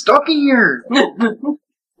you got me stuck in here?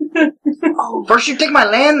 First you take my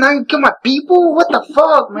land, now you kill my people? What the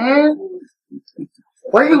fuck, man?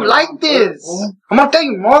 Why are you like this? I'm gonna tell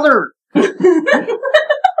you, mother.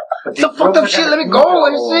 Some fucked up shit, let me go,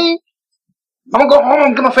 you see? I'm gonna go home, I'm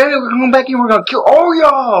gonna get my family, we're gonna come back here, we're gonna kill all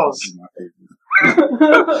y'all.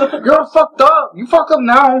 You're fucked up. You fucked up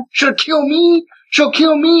now. Should kill me. Should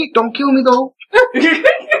kill me. Don't kill me though.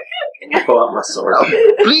 Pull out my sword.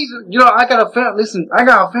 Please, you know, I got a family. Listen, I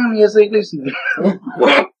got a family. As they listen.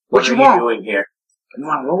 What you are want? you doing here? You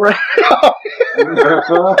want to lower?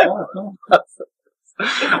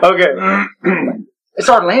 Okay. It's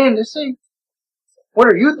our land, you see. What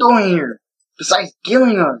are you doing here? Besides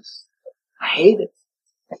killing us? I hate it.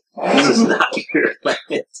 This is not your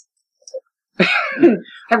land.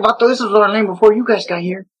 Hey, Vato, this was our land before you guys got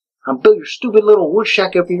here. I built your stupid little wood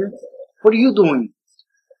shack up here. What are you doing?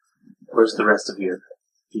 Where's the rest of your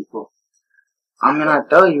people? I'm gonna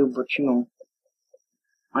tell you, but you know,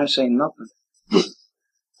 I ain't saying nothing.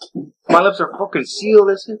 My lips are fucking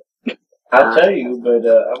sealed, is it? I'll tell you, but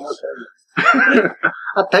I won't tell you.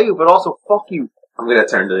 I'll tell you, but also fuck you. I'm gonna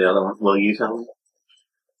turn to the other one. Will you tell me?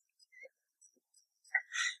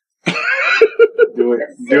 Do it.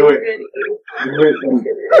 Do it. Do it.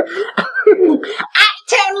 I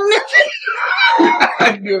tell you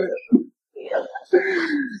nothing. Do it.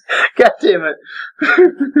 God damn it.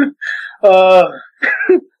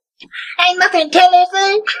 Ain't nothing to tell this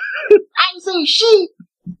thing. I ain't saying shit.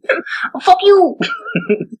 Fuck you.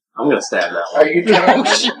 I'm gonna stab that one. Are you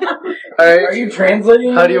Alright. Are you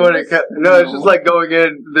translating? How do you want to cut? No, it's just like going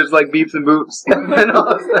in, there's like beeps and boops. And then all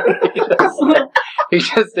of a sudden, he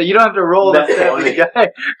just you don't have to roll to stab the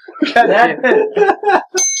guy. God damn it.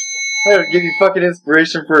 I gotta give you fucking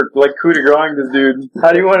inspiration for like coup de grace this dude.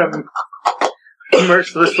 How do you want to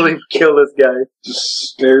mercilessly kill this guy? Just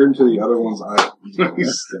stare into the other one's eye.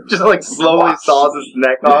 Just like slowly saws his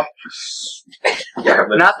neck off. Yeah,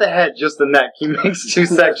 but Not the head, just the neck. He makes two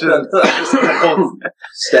sections.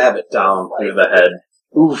 stab it down through the head.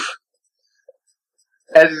 Oof.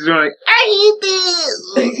 As he's doing like, I hate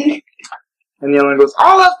this. and the other one goes,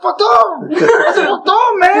 "Oh, that's fucked up! That's fucked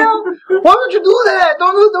up, man! Why would you do that?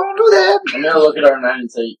 Don't do that!" I'm gonna look at our man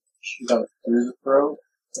and say, shoot out through the throat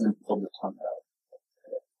and then pull the tongue out.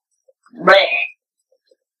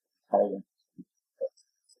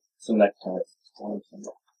 It's a necktie.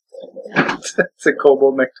 It's a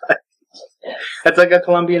kobold necktie. It's like a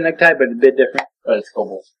Colombian necktie, but a bit different. But it's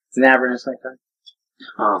kobold. It's an Avernus necktie.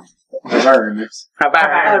 Avernus.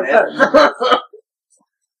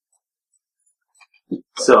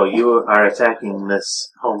 So you are attacking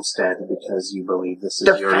this homestead because you believe this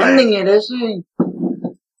is your land. Defending it, isn't it?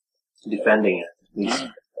 Defending it. These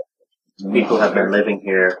people have been living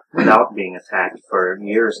here without being attacked for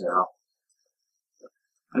years now.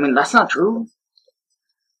 I mean, that's not true.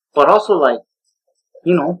 But also, like,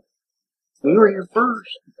 you know, we were here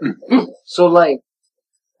first. So, like,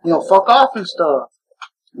 you know, fuck off and stuff.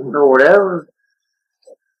 Or whatever.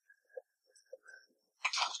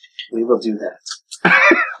 We will do that.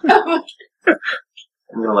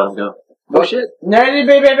 I'm gonna let him go. Oh shit. And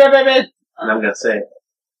I'm gonna say,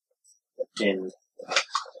 in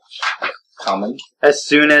common, as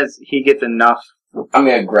soon as he gets enough, I'm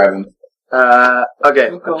gonna grab him. Okay,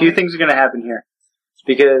 a few things are gonna happen here.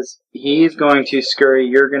 Because he's going to scurry,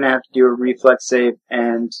 you're gonna have to do a reflex save,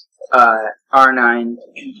 and R9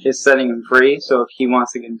 is setting him free, so if he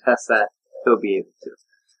wants to contest that, he'll be able to.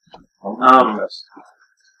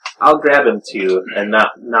 I'll grab him too, and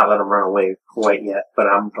not let him run away quite yet, but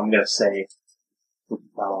I'm gonna say,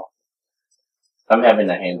 I'm having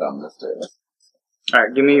a hand on this too.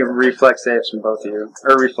 Alright, give me reflex saves from both of you.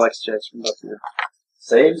 Or reflex checks from both of you.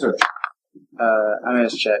 Saves or? I'm gonna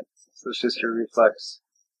check. So it's just your reflex.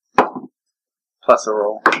 Plus a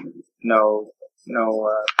roll. No,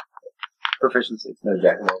 proficiency. No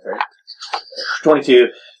jack and roll, right?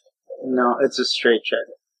 22. No, it's a straight check.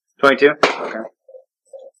 22? Okay.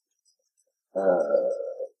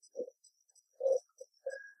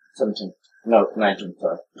 17. No, 19,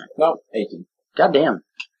 sorry. No, 18. Goddamn.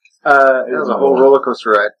 That was a whole roller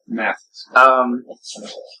coaster ride. Math.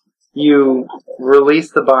 You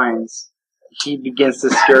release the binds. He begins to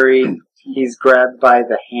scurry. He's grabbed by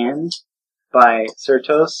the hand by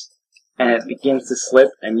Certos, and it begins to slip,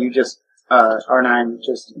 and you just, R9,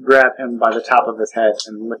 just grab him by the top of his head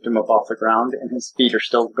and lift him up off the ground, and his feet are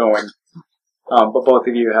still going. But both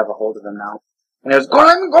of you have a hold of him now. And he goes,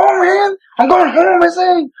 let me go, man! I'm going home, I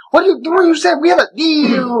say! What are you doing? You said we had a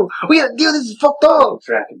deal! We had a deal, this is fucked up!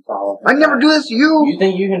 Track and follow. I never do this to you! You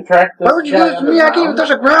think you can track this? Why would you do this to me? I can't even touch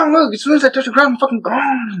the ground, look! As soon as I touch the ground, I'm fucking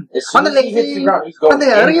gone! As soon as he hits the ground, he's going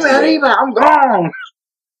Arriba, I'm gone!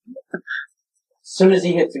 As soon as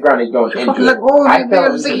he hits the ground, he's going into fucking let go of me,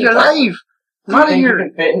 man! I'm saving your life! I'm out of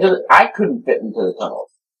here! I couldn't fit into the tunnel.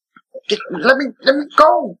 Let me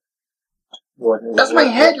go! That's my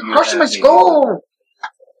head! You're crushing my skull!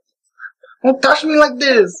 Don't touch me like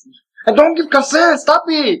this! I don't give consent! Stop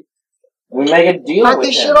it! We make a deal Knock with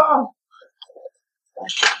this him. shit off!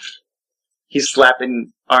 He's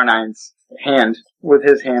slapping R9's hand with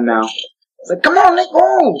his hand now. It's like, come on, let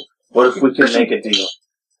go! What if we can make a deal?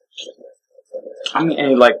 And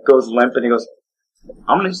he like goes limp and he goes,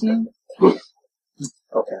 I'm listening.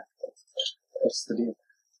 Okay. What's the deal?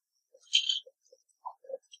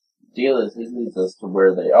 Deal is he leads us to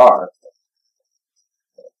where they are.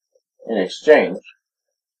 In exchange,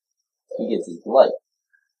 he gets his life.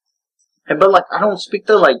 Hey, but like, I don't speak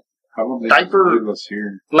the like diaper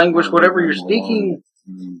here. language, whatever you're speaking.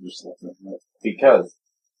 Because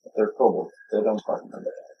they're kobolds. They don't fucking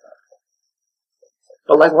understand.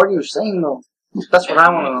 But like, what are you saying though? That's what I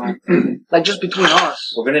want to know. Like, just between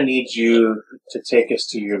us. We're gonna need you to take us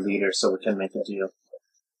to your leader so we can make a deal.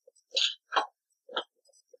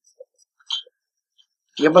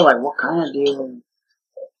 Yeah, but like, what kind of deal?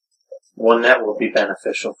 One that will be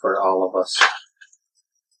beneficial for all of us.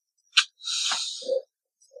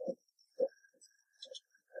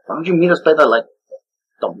 Why don't you meet us by the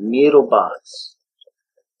middle box?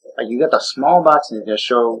 Like, you got the small box and you just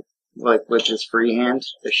show, like, with his free hand,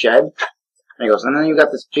 the shed. And he goes, and then you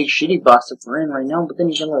got this big shitty box that we're in right now, but then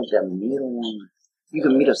you got like that middle one. You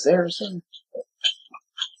can meet us there or something.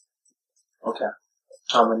 Okay.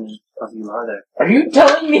 How many of you are there? Are you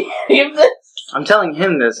telling me any of this? I'm telling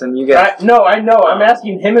him this, and you guys... No, I know. I'm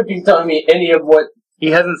asking him if he's telling me any of what...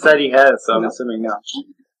 He hasn't said he has, so I'm assuming no.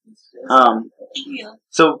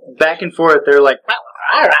 So, back and forth, they're like...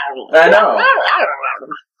 I know.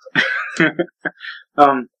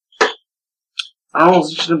 I don't know if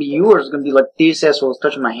it's just gonna be you or it's gonna be like these assholes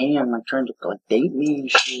touching my hand, like trying to like date me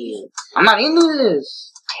and shit. I'm not into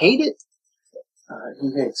this. I hate it.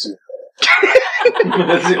 He hates you.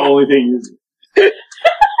 That's the only thing you do.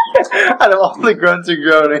 Out of all the grunts and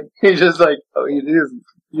groaning, he's just like, oh, he is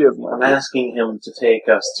I'm asking him to take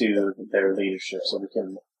us to their leadership so we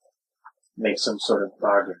can make some sort of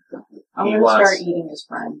bargain. I'm gonna start eating his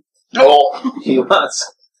friend. Oh!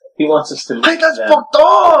 He wants us to meet Hey, that's them. fucked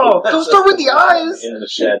up! Don't start with the eyes! In the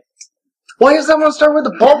shed. Why does someone start with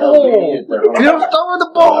the bubble? You don't start with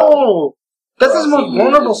the bubble! That's his most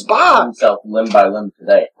vulnerable spot! Himself limb by limb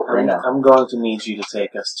today, right now. I'm going to need you to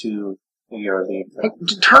take us to your leader. Hey,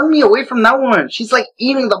 turn me away from that one. She's like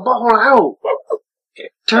eating the bubble out. Okay.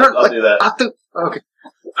 Turn, I'll do that. Okay.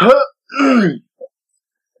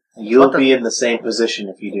 You'll be in the same position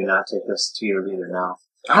if you do not take us to your leader now.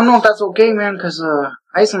 I don't know if that's okay, man, because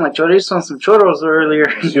I ate some like chorizo and some churros earlier.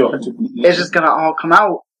 It's just gonna all come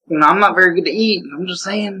out. I'm not very good to eat. I'm just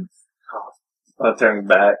saying. I'll turn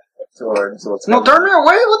back towards what's No, turn me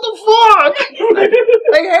away. What the fuck?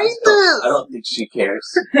 I hate this. I don't think she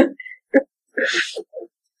cares.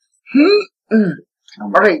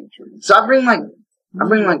 Alright, so I bring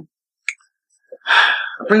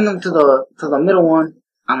them to the middle one,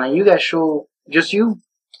 and then you guys show just you.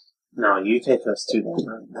 No, you take us to them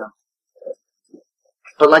right now.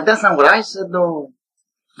 But like that's not what I said though.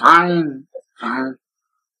 Fine. Alright.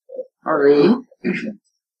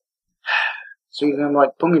 So you're gonna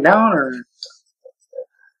like put me down or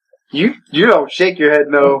you don't shake your head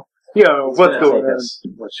no. Yo, what's going on?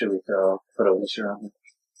 What should we throw? Put a leash around him.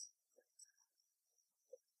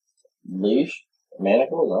 Leash?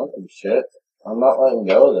 Manacles? I don't give a shit. I'm not letting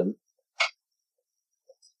go of them.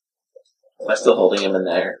 Am I still holding him in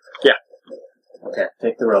the air? Yeah. Okay,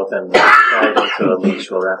 take the rope and tie it into a leash.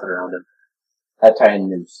 We'll wrap it around him. I tie a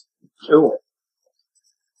noose. Ooh.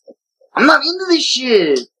 I'm not into this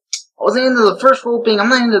shit. I wasn't into the first roping. I'm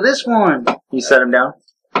not into this one. You set him down?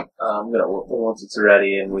 I'm gonna, once it's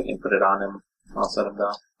ready and we can put it on him, I'll set him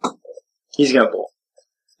down. He's gonna pull.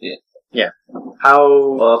 Yeah. Yeah.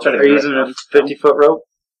 How, I'll try to are you using a 50-foot rope?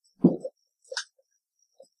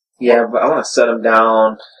 Yeah, but I want to set him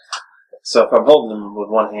down. So if I'm holding him with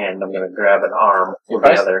one hand, I'm gonna grab an arm with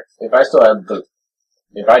the other. If I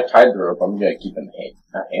tied the rope, I'm gonna keep a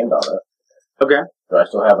hand on it. Okay. Do I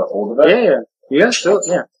still have a hold of it? Yeah. Yeah, still,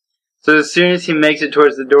 yeah. So as soon as he makes it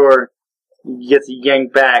towards the door, he gets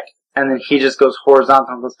yanked back, and then he just goes horizontal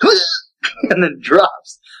and goes, and then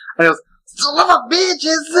drops. And he goes, son of a bitch,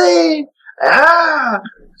 is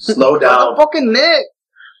Slow down. Fucking Nick.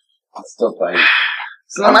 It's still tight.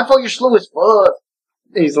 It's not my fault you're slow as fuck.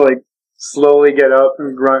 He's like, slowly get up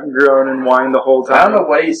and grunt and groan and whine the whole time. I don't know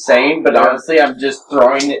what he's saying, but honestly, I'm just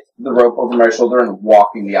throwing the rope over my shoulder and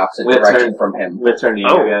walking the opposite direction from him. We'll turn to you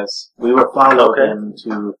guys. We will follow him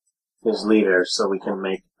to his leader so we can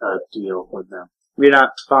make a deal with them. You're not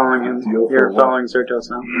following him. You're following Certos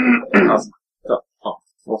now.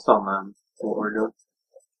 We'll tell them what we're doing.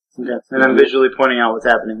 Okay. And I'm visually pointing out what's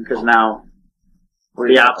happening, because now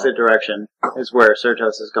the opposite direction is where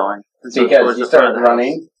Certos is going. And so because he started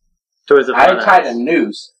running. Towards the front I tied a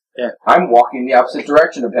noose. Yeah. I'm walking the opposite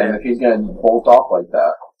direction of him if he's going to bolt off like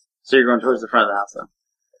that. So you're going towards the front of the house, though?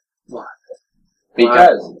 Why?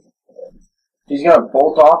 Because he's going to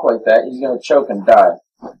bolt off like that, he's going to choke and die.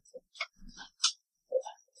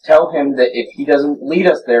 Tell him that if he doesn't lead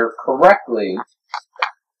us there correctly...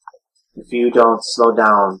 If you don't slow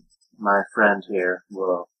down, my friend here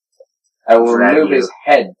will... I will remove his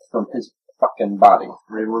head from his fucking body.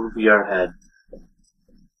 Remove your head.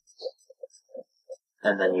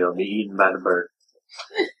 And then you'll be eaten by the bird.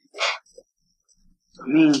 I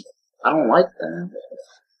mean, I don't like that.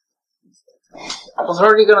 I was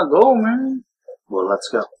already gonna go, man. Well, let's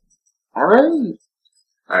go. Alright.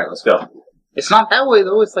 Alright, let's go. It's not that way,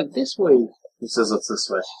 though. It's like this way. He says it's this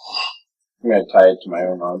way. I'm gonna tie it to my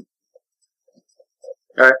own arm.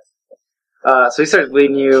 Alright. So he starts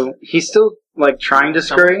leading you. He's still, like, trying to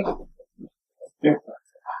scurry. Yeah.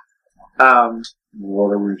 What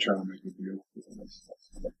are we trying to make it do?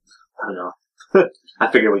 I don't know.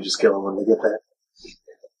 I figure we just kill him when we get there.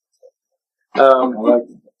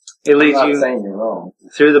 It leads I'm not you saying you're wrong.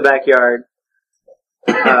 through the backyard,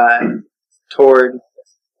 toward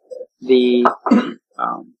the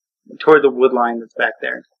wood line that's back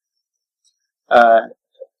there.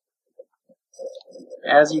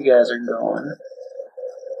 As you guys are going,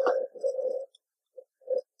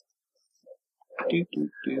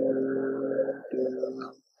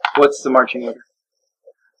 what's the marching order?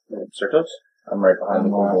 Certos? I'm right behind the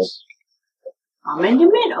walls. I'm in the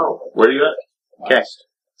middle. Where are you at? Okay.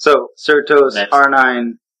 So, Certos,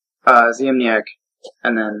 R9, Ziemniak,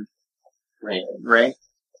 and then Ray.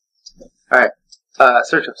 Alright.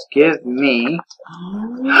 Certos, give me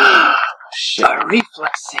a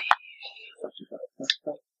reflex save.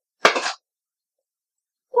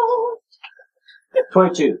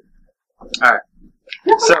 22. Alright.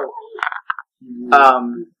 So,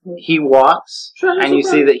 he walks, and you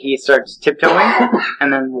see that he starts tiptoeing,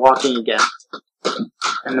 and then walking again.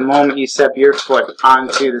 And the moment you step your foot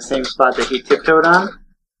onto the same spot that he tiptoed on,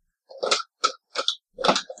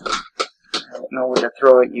 I don't know what to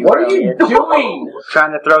throw at you. What are you Elliot. doing? I'm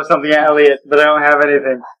trying to throw something at Elliot, but I don't have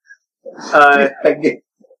anything.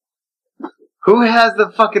 Who has the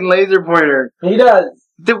fucking laser pointer? He does.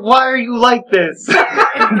 Then why are you like this?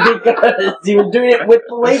 Because he was doing it with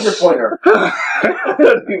the laser pointer. I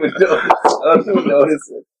don't even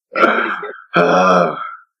notice it.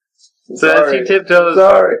 So as he tiptoes,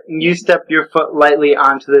 you step your foot lightly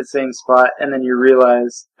onto the same spot, and then you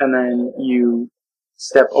realize, and then you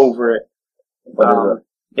step over it.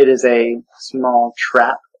 It is a small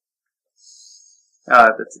trap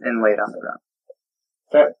that's inlaid on the ground.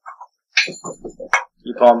 Okay.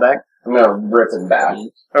 You fall back? I'm gonna rip him back.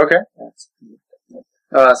 Okay.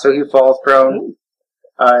 So he falls prone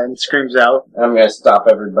and screams out. I'm gonna stop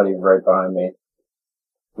everybody right behind me.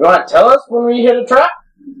 You want to tell us when we hit a trap?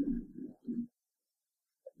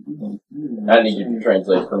 I need you to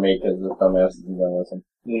translate for me because this dumbass isn't gonna listen.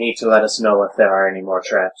 You need to let us know if there are any more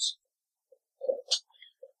traps.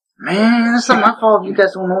 Man, it's not my fault if you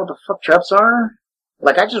guys don't know what the fuck traps are.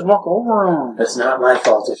 Like, I just walk over them. It's not my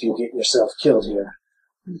fault if you get yourself killed here.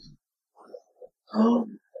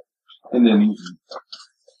 And then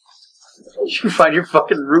you find your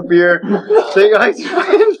fucking root beer. Big ice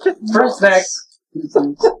cream. First next.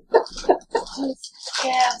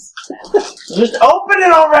 Yes. Just open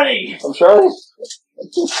it already! I'm trying.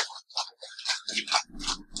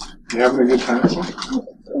 You having a good time?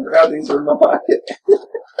 Grab these from my pocket.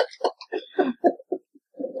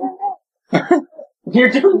 You're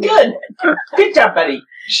doing good. Good job, buddy.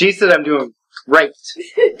 She said I'm doing great.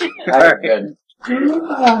 I'm good.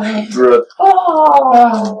 Good.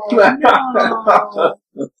 Oh.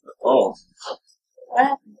 Oh.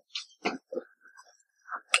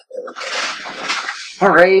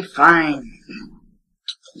 Alright, fine.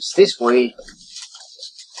 It's this way.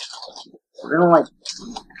 We're gonna,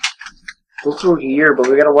 go through here, but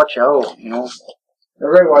we gotta watch out, you know?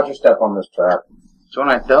 Everybody watch your step on this trap. So when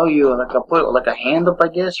I tell you, I'll put, a hand up, I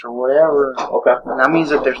guess, or whatever. Okay. And that means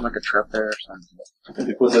that there's, a trap there or something. If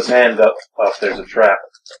he puts his hand up, there's a trap.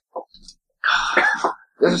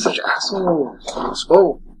 This is such assholes. Let's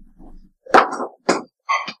go.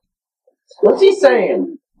 What's he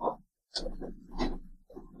saying?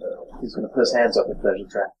 He's gonna put his hands up if there's a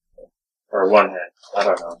trap. Or one hand. I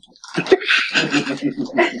don't know.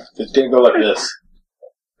 It didn't go like this.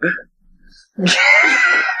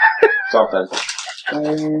 Something.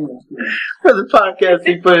 For the podcast,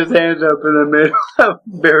 he put his hands up in the middle of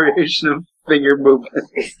variation of finger movement.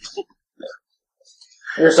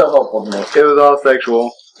 You're so hopeful to me. It was all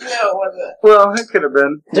sexual. No, it wasn't. Well, it could have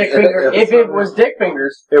been. Dick finger. If it was dick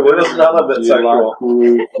fingers, it was none of it sexual.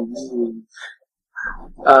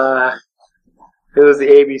 It was the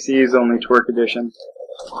ABC's only twerk edition.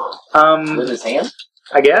 With his hand?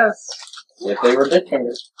 I guess. If they were dick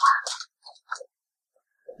fingers.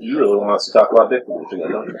 You really want us to talk about dick fingers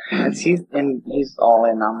again, don't you? He's all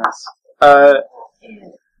in on this.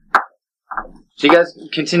 So you guys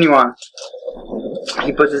continue on.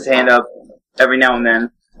 He puts his hand up every now and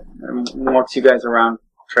then and walks you guys around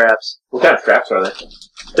traps. What kind of traps are they?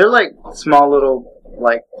 They're like small little,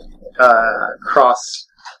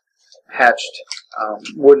 cross-hatched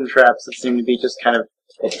wooden traps that seem to be just kind of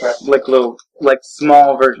like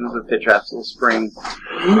small versions of pit traps, little springs.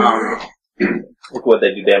 Would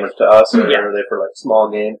they do damage to us, or are they for small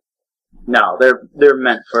game? No, they're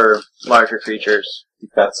meant for larger creatures.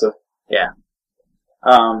 Defensive. Yeah.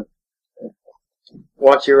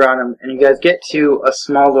 Walks you around them, and you guys get to a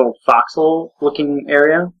small little foxhole-looking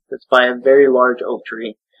area that's by a very large oak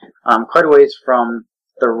tree, quite a ways from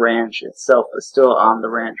the ranch itself, but still on the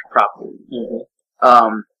ranch property.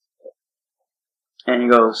 Mm-hmm. And he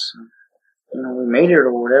goes, we made it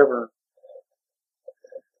or whatever.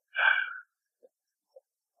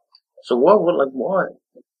 So what? What?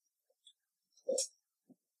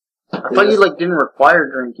 I thought you didn't require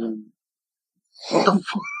drinking. What the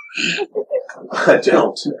fuck? I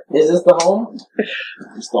don't. Is this the home?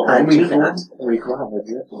 It's the home. Do not require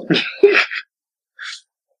drinking.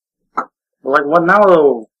 What now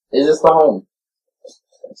though? Is this the home?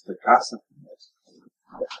 It's the casa.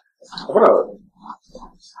 I want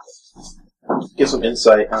to get some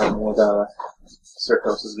insight on what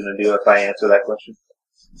Cercos is going to do if I answer that question.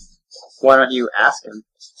 Why don't you ask him?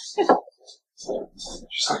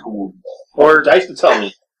 Or Dice to tell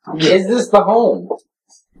me. Is this the home?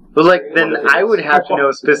 But then I would have to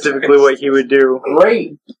know specifically what he would do.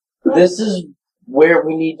 Great. This is where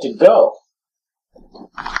we need to go.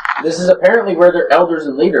 This is apparently where their elders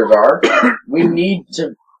and leaders are. We need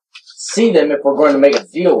to see them if we're going to make a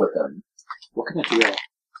deal with them. What kind of deal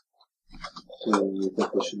do you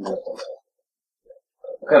think we should make?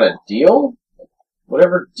 What kind of deal?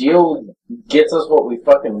 Whatever deal gets us what we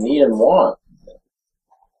fucking need and want.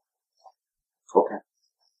 Okay.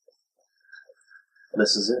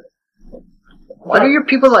 This is it. Why do your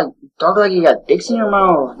people talk like you got dicks in your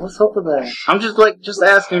mouth? What's up with that? I'm just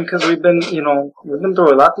asking because we've been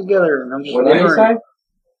through a lot together, and I'm just wondering.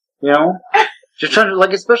 Just trying to,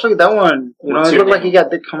 like, especially that one. You know, it looked like he got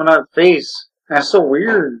dick coming out of his face. That's so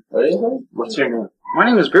weird. What's your name? My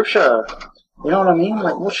name is Gripshaw. You know what I mean?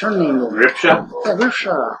 Like, what's your name? Gripshaw? Yeah,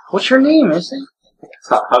 Gripshaw. What's your name, is it?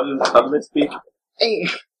 How did it speak? Hey.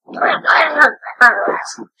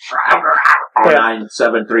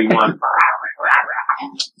 49731.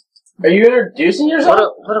 Are you introducing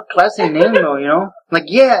yourself? What a classy name, though, you know? Like,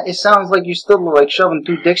 yeah, it sounds like you're still, like, shoving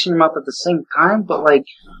 2 dicks in your mouth at the same time, but, like,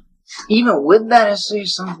 even with that, it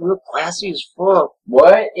sounds real classy as fuck.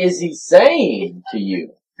 What is he saying to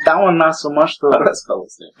you? That one, not so much, though. How do I spell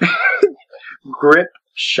his name?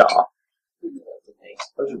 Gripshaw.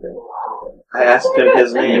 I asked him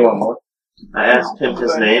his name. I asked him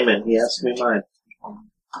his name, and he asked me mine.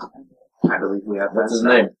 I believe we have that. What's his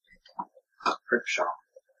name? Gripshaw.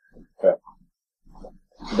 Okay.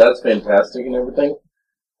 That's fantastic and everything.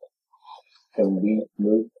 Can we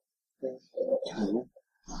move?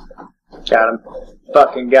 Got him.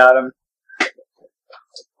 Fucking got him.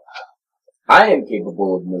 I am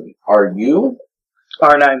capable of moving. Are you?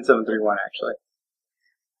 R9731, actually.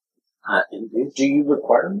 Indeed. Do you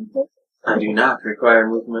require movement? I do not require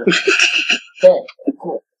movement. Okay,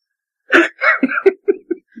 cool.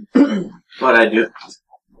 But I do.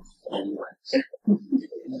 Anyways.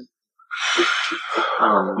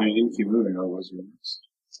 You didn't keep moving, otherwise you missed.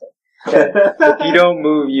 If you don't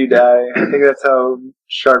move, you die. I think that's how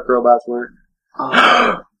shark robots work.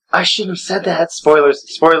 I shouldn't have said that. Spoilers.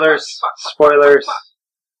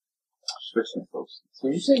 Switching close.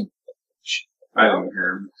 Did you say? I didn't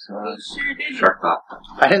hear him. Shark bot.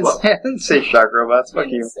 I didn't say shark robots. Fuck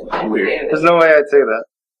you. Weird. There's no way I'd say that.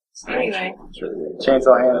 Anyway.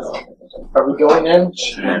 Chainsaw hands. Are we going in?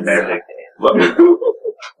 And there they look.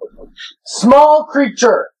 Small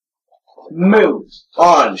creature! Move!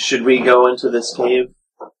 On. Should we go into this cave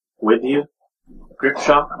with you?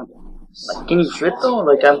 Gripshaw? Like, can you fit though?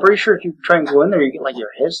 Like, I'm pretty sure if you try and go in there, you get like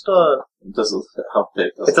your head stuck. How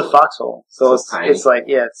big? It's a foxhole, so it's like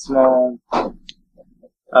it's small.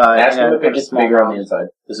 Ask him if it gets bigger on the inside.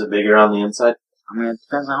 Is it bigger on the inside? I mean, it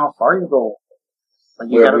depends on how far you go. Like,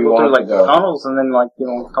 you gotta go through like tunnels, and then like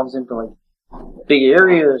it comes into like big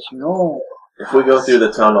areas. You know. If we go through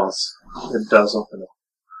the tunnels, it does open up.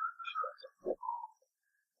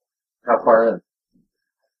 How far in?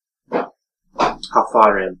 How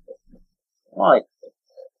far in?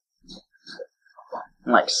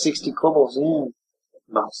 Like 60 kobolds in.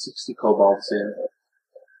 About 60 kobolds in.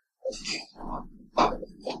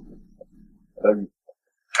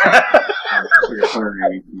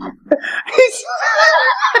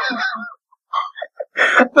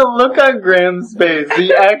 The look on Graham's face,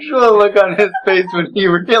 the actual look on his face when he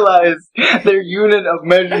realized their unit of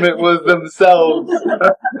measurement was themselves.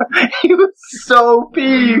 He was so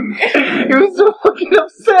peeved. He was so fucking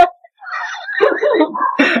upset.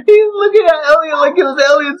 He was looking at Elliot like it was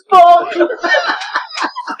Elliot's fault.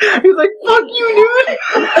 He's like, fuck you, dude.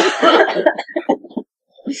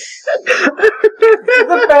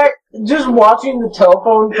 The fact, just watching the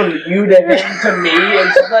telephone from you to him to me,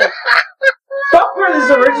 it's just like, fuck where this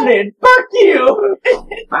originated. Fuck you.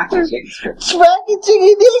 Smacky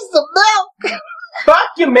Chiggy needs some milk. Fuck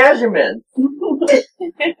your measurement.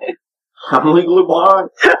 I'm legally blonde.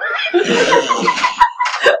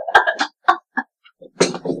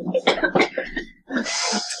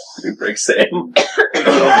 You break Sam.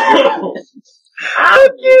 I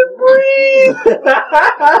can't breathe. I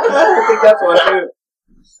think that's what I do.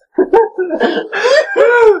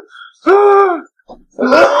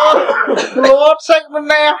 Lord, save me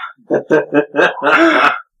now.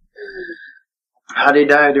 How'd he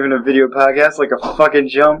die doing a video podcast like a fucking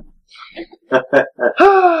jump?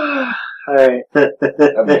 Alright.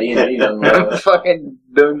 Fucking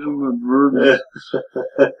Dungeons and Dragons.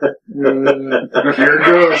 Here it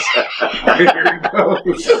goes. Here it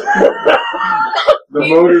goes. The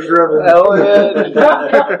motor's revving. Elliot.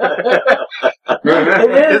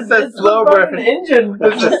 It is. It's that slow burn. Engine.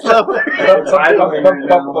 It's a slow burn.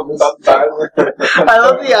 I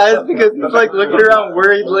love the eyes because he's like looking around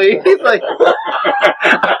worriedly. He's like,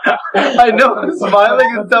 I know I'm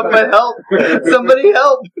smiling and stuff, but help. Somebody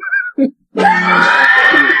help.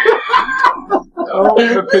 Oh,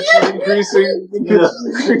 the pitch is increasing. The pitch is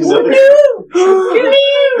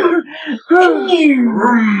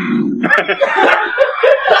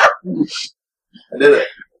I did it.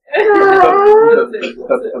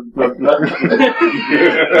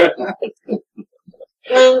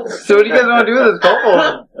 So what do you guys want to do with this couple?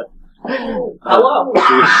 Hello.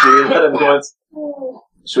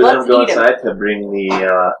 Should we let him go inside to bring the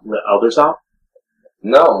elders out?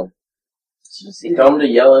 No. Tell him to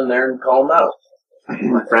yell in there and call him out.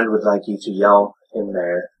 My friend would like you to yell in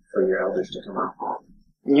there for your elders to come out.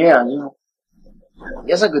 Yeah, I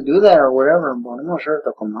guess I could do that or whatever, but I'm not sure if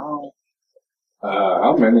they'll come out.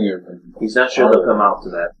 How many of them? He's not sure they'll come out to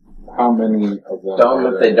that. How many of them? Tell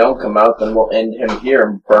him if they don't come out, then we'll end him here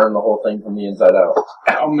and burn the whole thing from the inside out.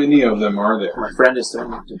 How many of them are there? My friend is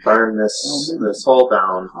going to burn this hole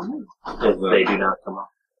down if they do not come out.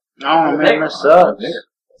 Oh man, that sucks.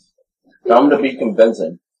 Tell him to be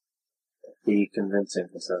convincing. Be convincing,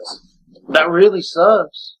 he says. That really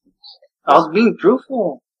sucks. I was being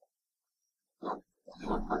truthful.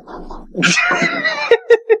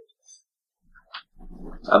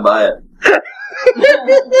 I buy it.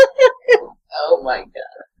 Oh my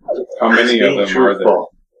god. How many of them are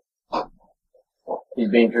there? He's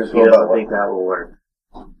being He truthful doesn't about what? think that will work.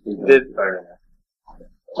 He's Did- burning it.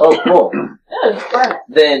 Oh, cool. Yeah, it's burn.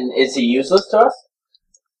 Then is he useless to us?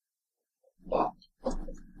 Are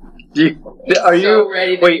you So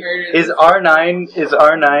ready to wait? murder Is this-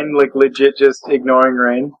 R9 like legit just ignoring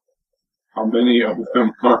Rain? How many of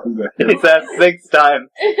them are there? It's that 6th time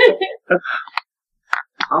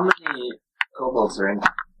How many kobolds are in?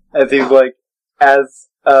 as he's like as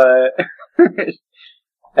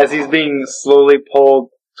as he's being slowly pulled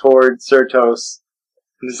towards Certos.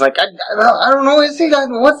 He's like, I don't know.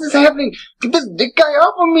 What's this happening? Get this dick guy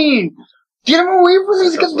off of me! Get him away from me!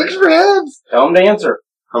 He's got dicks for heads. Tell him to answer.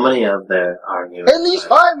 How many of there are you? At least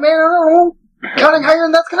 5, man. I don't know. Counting higher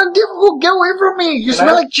than that's kind of difficult. Get away from me! You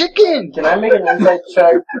smell like chicken. Can I make an insight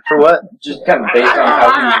check? For what? Just kind of based on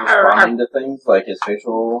how he's responding to things, like his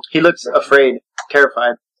facial... He looks afraid,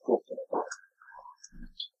 terrified.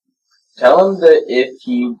 Tell him that if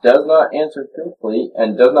he does not answer truthfully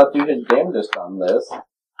and does not do his damnedest on this,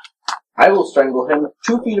 I will strangle him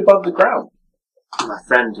 2 feet above the ground. My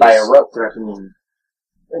friend By is a rope. threatening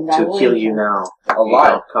to kill you now.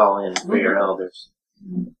 Alive. Don't call in for your elders.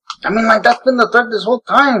 I mean, like, that's been the threat this whole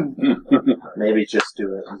time. Maybe just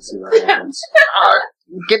do it and see what happens.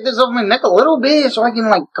 Get this off my neck a little bit so I can,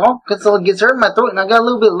 like, cough, because it gets hurt in my throat and I got a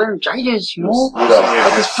little bit of laryngitis, you know?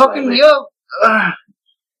 Like, it's fucking me up.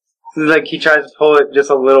 Like, he tries to pull it just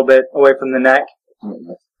a little bit away from the neck.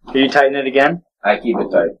 Do you tighten it again? I keep it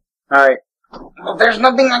tight. Alright. Well, there's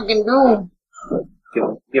nothing I can do.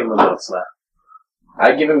 Give him a little slap.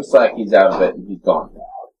 I give him slack, he's out of it, and he's gone.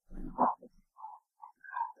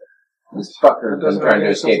 This fucker's been trying to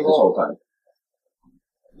escape this whole time.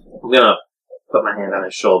 I'm gonna put my hand on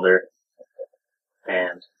his shoulder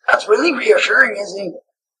and... That's really reassuring, isn't it?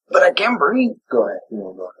 But I can't breathe. Go ahead. You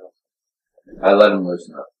won't go ahead. I let him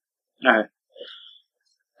loosen up. Alright.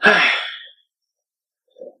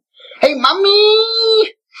 Hey,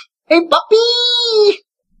 mommy! Hey, puppy!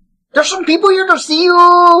 There's some people here to see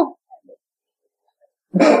you!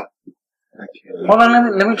 Hold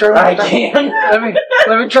on, let me try one more time.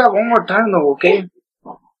 Let me try one more time though, okay?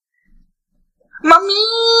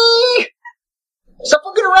 Mommy! Stop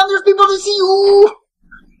fucking around, there's people to see you!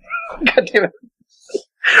 God damn it.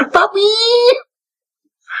 Puppy!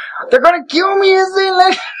 They're gonna kill me, is they?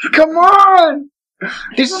 Like, come on!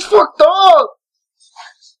 This is fucked up!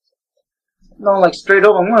 No, like, straight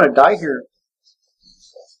up, I'm gonna die here.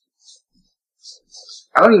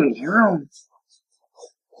 I don't even hear them.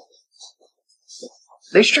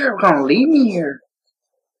 They straight up gonna leave me here.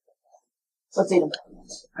 Let's eat them.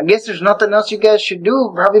 I guess there's nothing else you guys should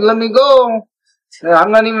do. Probably let me go.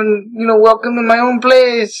 I'm not even, welcome in my own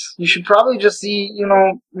place. You should probably just see,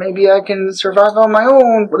 maybe I can survive on my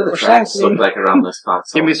own. What do the tracks look like around this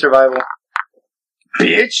console? Give me survival.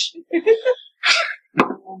 Bitch!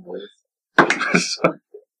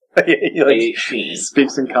 He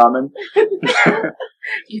speaks in common.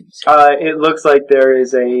 It looks like there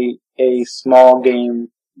is a small game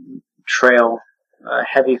trail,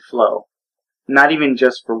 heavy flow. Not even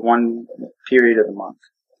just for one period of the month.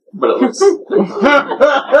 But it looks... does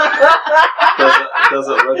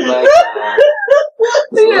it look like...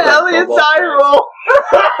 Elliot's eye roll!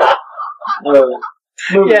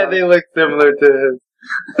 Yeah, they look similar to his.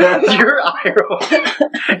 Your eye roll.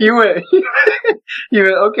 You went,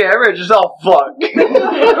 okay, I read just all fuck.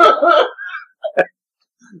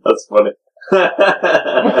 That's funny.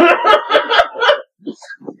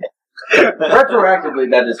 Retroactively,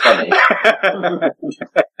 that is funny.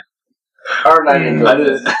 I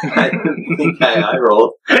didn't think I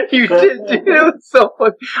rolled. You did, dude. It was so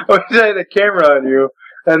funny. I wish I had a camera on you,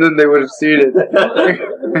 and then they would have seen it.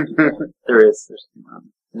 There's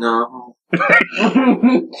No.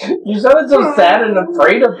 You sounded so sad and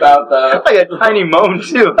afraid about that. Like a tiny moan,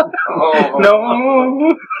 too. No.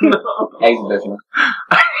 Exhibition.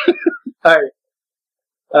 Alright.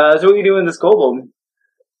 So what you do in this kobold?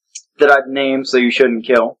 that I've named, so you shouldn't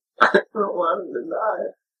kill. I don't want him to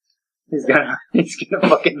die. He's gonna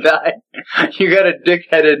fucking die. You got a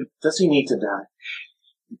dick-headed... Does he need to die?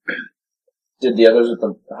 Did the others at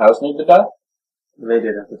the house need to die? They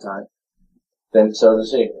did at the time. Then so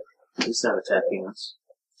does he. He's not attacking us.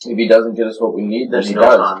 If he doesn't get us what we need, then There's he no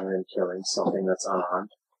does. honor in killing something that's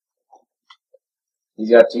unarmed. He's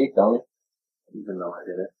got teeth, don't he? Even though I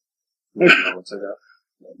did it. Moments ago.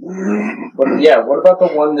 What about the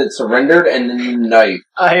one that surrendered and then you knifed?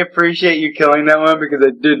 I appreciate you killing that one because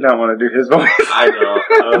I did not want to do his voice. I know.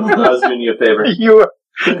 I was doing you a favor. You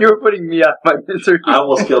were putting me out of my misery. I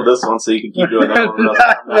almost killed this one so you could keep doing that one.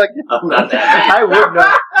 I'm not that bad.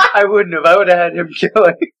 I wouldn't have. I would have had him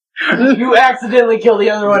killing. You accidentally killed the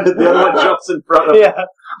other one. The other one jumps in front of him. Yeah.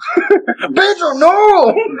 Pedro,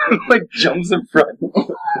 no! Like, jumps in front.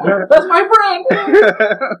 That's my friend!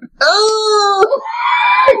 Oh!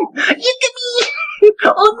 Look at me!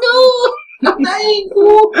 Oh no! I'm dying!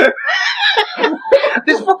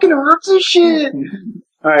 This fucking hurts as shit!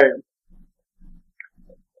 Alright.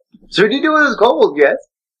 So what do you do with this gold, guys?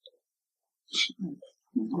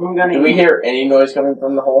 Do we hear any noise coming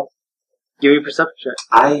from the hole? Give me a perception check.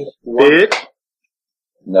 Bitch?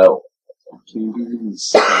 No.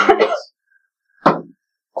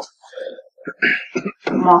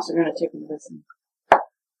 I'm also gonna take a listen.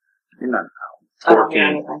 You're not. I don't hear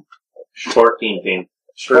anything. 14 team.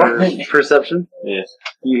 Perception? Yes.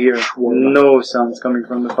 You hear no sounds coming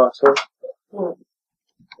from the foxhole.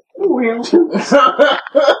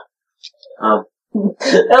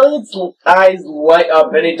 Elliot's eyes light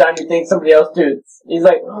up anytime he thinks somebody else toots. He's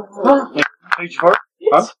like, Page 4?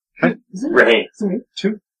 Huh? Rain.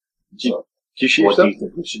 Two. Did you shoot what do yourself? you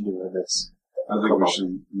think we should do with this? I think we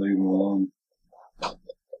should leave them alone.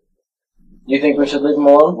 You think we should leave them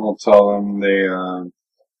alone? We'll tell them they,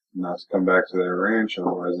 not to come back to their ranch,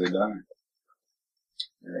 otherwise they die.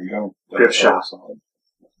 There you go. Gripshaw.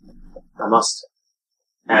 I must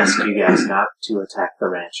ask you guys not to attack the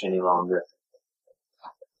ranch any longer.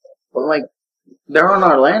 But like, they're on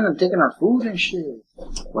our land and taking our food and shit.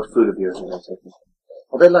 What food of yours are they taking?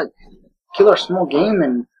 Well, they like kill our small game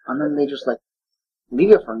and then they just like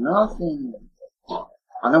leave it for nothing.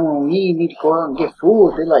 And then when we need to go out and get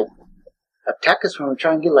food, they like attack us when we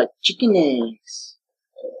try and get like chicken eggs.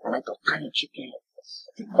 I like those tiny chickens.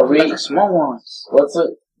 Are we like the small ones? What's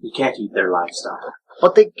it? You can't eat their livestock.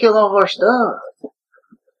 But they kill all of our stuff.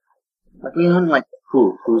 Like we hunt like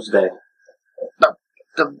Who's they?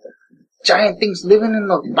 the giant things living in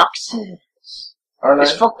those boxes. Aren't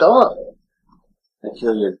It's fucked up. They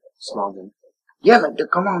kill your small game. Yeah, like they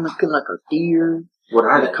come out and they kill like a deer. What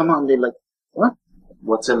are They they? come out and they like what?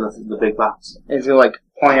 What's in the big box? Is it like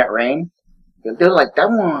point at Rain? They're like that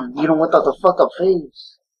one, you know, without the fucked up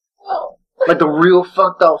face. Like the real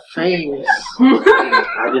fucked up face.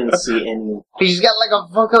 I didn't see any. He's got like a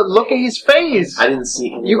fucked up look at his face. I didn't see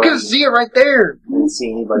anybody. You can see it right there. I didn't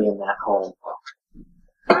see anybody in that home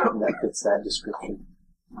that fits that description.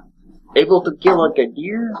 Able to kill like a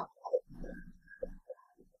deer?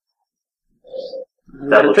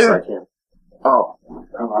 That looks like him. Oh.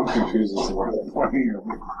 I'm confused as to why they're pointing at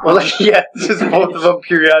me. Well, like, yeah, it's just both of them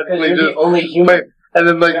periodically You're the just only human. and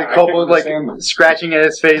then like Yeah, the I couple couldn't like understand them. scratching at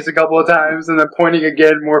his face a couple of times and then pointing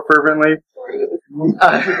again more fervently.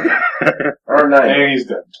 R9. And he's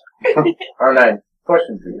dead. R9.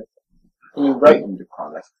 Question for you. Can you write into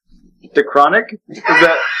Chronic? The Chronic? Is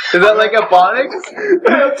that like a Bonics?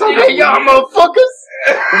 Hey y'all motherfuckers!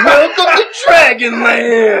 Welcome to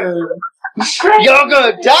Dragonland! Y'all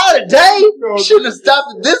gonna die today? Shouldn't have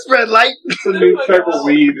stopped at this red light. It's a new type of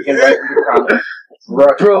weed. You can write into Chronic.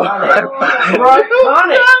 Draconic.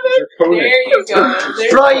 There you go.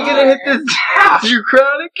 There's Bro, you gonna hit this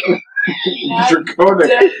Draconic? Draconic.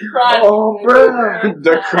 Draconic. Oh, bro.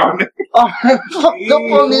 Draconic. Oh, I'm fucked up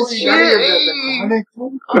on this shit.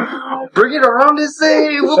 Bring it around this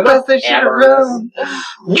thing. We'll pass that shit around.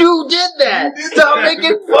 You did that. Stop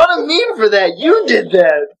making fun of me for that. You did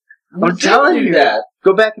that. I'm telling you that.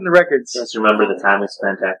 Go back in the records. Just remember the time we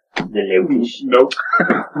spent at the Lotus. Nope.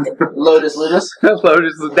 Lotus Ludus?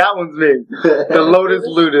 Lotus, that one's me. The Lotus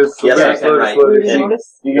Ludus. Yes, I can Lotus write.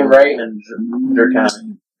 Ludus. You can write. And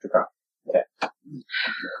Draconic. Okay.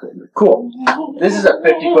 Cool. This is a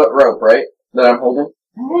 50-foot rope, right? That I'm holding?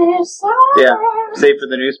 Yeah, save for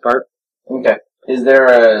the news part. Okay. Is there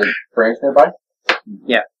a branch nearby?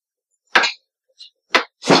 Yeah.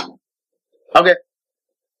 Okay.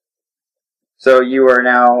 So you are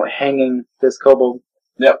now hanging this kobold.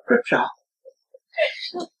 Yep. Gripshaw.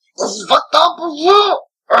 This is fucked up as shit.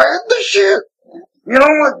 I hate this shit. You know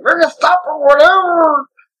what? Bring a stop or whatever.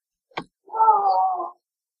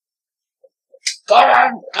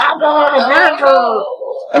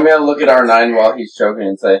 I'm gonna look at R9 while he's choking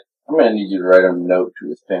and say, I'm gonna need you to write a note to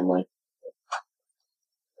his family.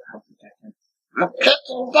 The kids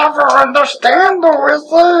will never understand the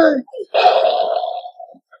wizard.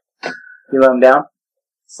 You let him down?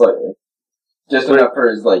 Slightly. Just enough for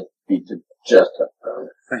his, feet to just touch down.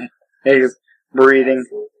 Hey, you're breathing.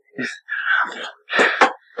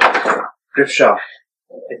 Gripshaw,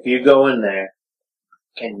 if you go in there,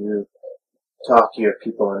 can you talk your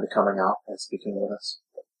people into coming out and speaking with us?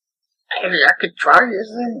 Hey, I could try this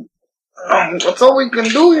thing. That's all we can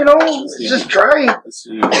do, you know? Just try. Let's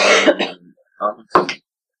see.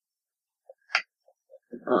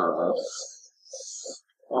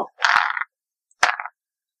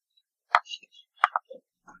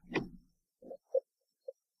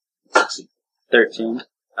 13.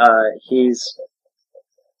 He's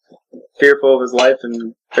fearful of his life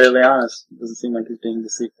and fairly honest. Doesn't seem like he's being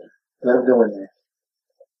deceitful. Let him go in there.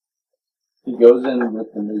 He goes in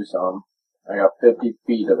with the noose on. I got 50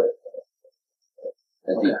 feet of it.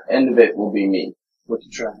 At the end of it will be me. We can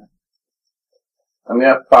try. I'm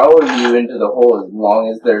gonna follow you into the hole as long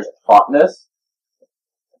as there's tautness.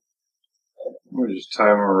 We'll just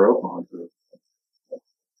tie him a rope onto it.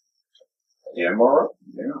 Yeah, more rope?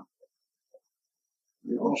 Yeah.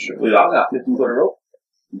 We all got 50 foot of rope.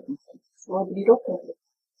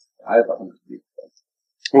 I have 100 feet.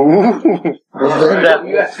 Ooh.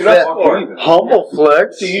 that humble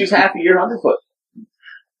flex. So you use half of your 100 foot.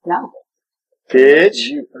 No. Bitch.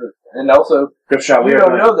 And also, Gripshaw, you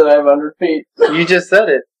don't know that I have 100 feet. You just said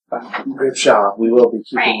it. Gripshaw, we will be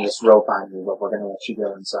keeping this rope on you, but we're going to let you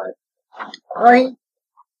go inside. Alright.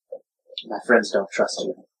 My friends don't trust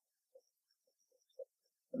you.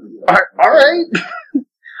 Alright.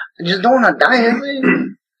 I just don't want to die, I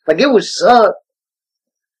mean. Like, it would suck.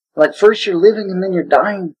 Like, first you're living and then you're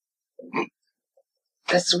dying.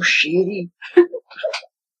 That's so shitty.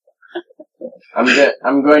 I'm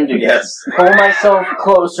going to pull myself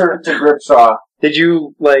closer to Gripshaw. Did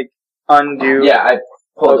you, undo? Yeah, I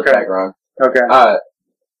pulled it back wrong. Okay.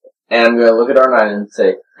 And I'm going to look at R9 and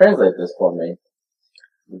say, translate this for me.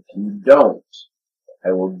 If you don't,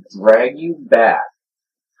 I will drag you back,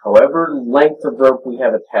 however length of rope we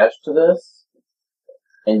have attached to this,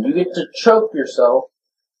 and you get to choke yourself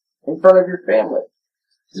in front of your family.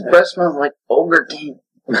 His breath smells like ogre king.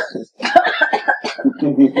 But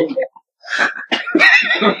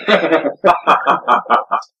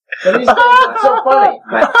he's not so funny.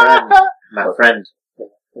 My friend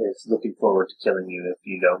is looking forward to killing you if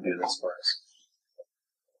you don't do this for us.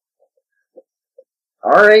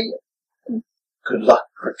 Alright. Good luck,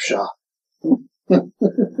 Gripshaw.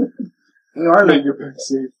 You are Make your back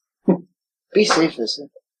safe. Be safe, listen.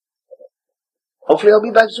 Hopefully I'll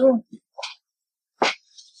be back soon.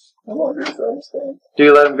 Do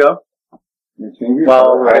you let him go?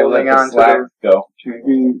 While holding on to the... Go.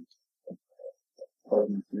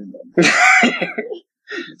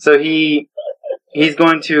 So he's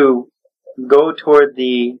going to go toward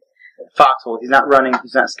the foxhole. He's not running,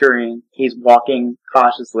 he's not scurrying, he's walking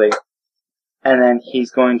cautiously. And then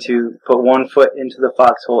he's going to put one foot into the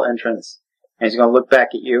foxhole entrance. And he's going to look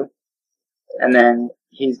back at you. And then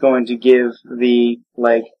he's going to give the,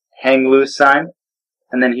 hang loose sign.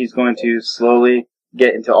 And then he's going to slowly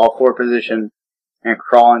get into all four position and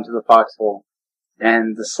crawl into the foxhole.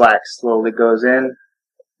 And the slack slowly goes in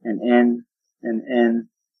and in and in.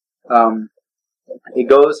 It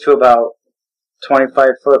goes to about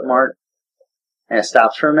 25-foot mark and it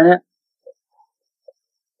stops for a minute.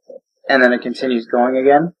 And then it continues going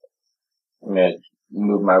again. I'm going to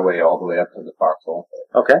move my way all the way up to the foxhole.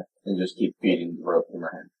 Okay. And just keep feeding the rope in my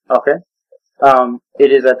hand. Okay.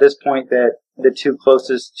 It is at this point that the two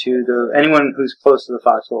closest to anyone who's close to the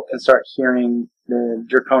foxhole can start hearing the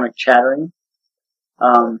draconic chattering,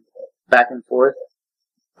 back and forth.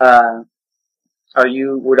 Would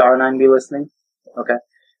R9 be listening? Okay.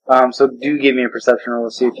 So do give me a perception roll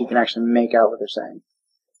to see if you can actually make out what they're saying.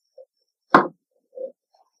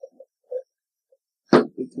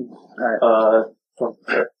 Alright.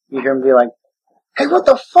 You hear him be like, Hey, what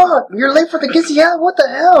the fuck? You're late for the Kissy Hat? What the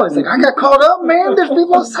hell? It's like, I got caught up, man. There's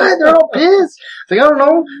people outside. They're all pissed. It's like, I don't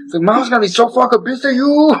know. It's like, Mom's gonna be so fucking pissed at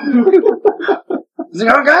you. It's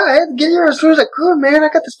like, oh god, I had to get here as soon as I could, man. I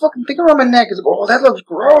got this fucking thing around my neck. It's like, oh, that looks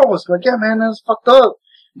gross. I'm like, yeah, man, that's fucked up.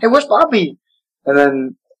 Hey, where's Bobby? and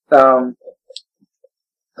then,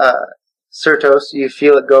 Certos, you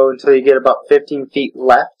feel it go until you get about 15 feet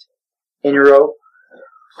left in your rope.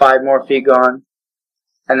 5 more feet gone.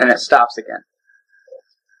 And then it stops again.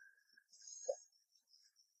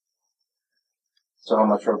 So how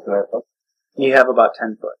much rope do I have? You have about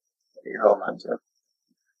 10 foot that you're holding on to.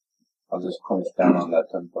 I'll just clinch down on that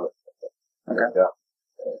 10 foot. Okay. Yeah.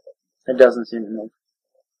 It doesn't seem to move.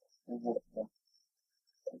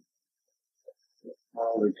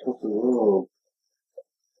 Oh, we took the rule.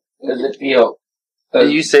 Does it feel...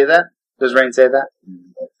 Did you say that? Does Rain say that?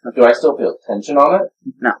 Do I still feel tension on it?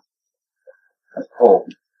 No. That's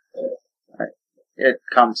cold. Right. It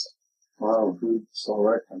comes. Wow, dude, so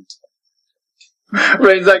right.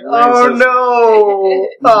 Rain's like, oh no!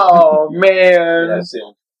 Oh man! Yeah, I see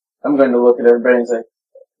him. I'm going to look at everybody and say,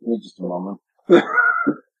 give me just a moment. And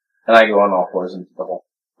I go on all fours into the hole.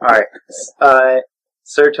 Alright.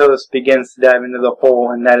 Certos begins to dive into the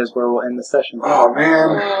hole, and that is where we'll end the session. Oh man!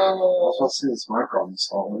 I was supposed to see this micro on this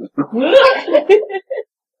hole.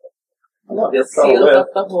 Just seals up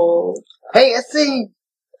the hole. Hey, I see.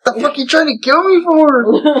 The fuck you trying to kill me for?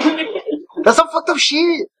 That's some fucked up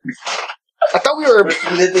shit. I thought we were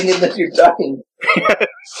living in that you're dying.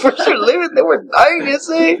 First we're living, then we're dying, I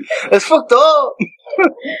say. That's fucked up.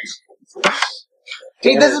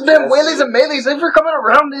 Hey, this has been Whaley's and Melee's. Thanks for coming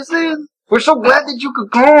around, this is. We're so glad that you could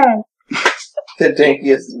come. The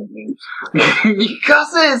dankiest. You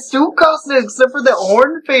cuss it, Stu cuss it, except for the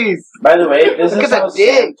horn face. By the way, this is how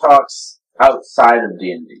Sam talks outside of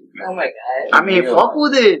D&D. Oh my god. I mean, fuck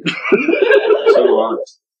with it. So do I.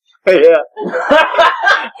 Yeah.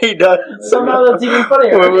 He does. Somehow that's even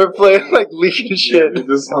funnier. When we're playing like League and shit.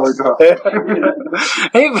 This is how we talk.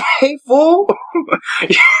 Hey, fool.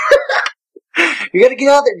 You gotta get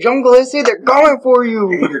out of the jungle, I say. They're going for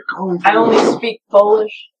you. I only speak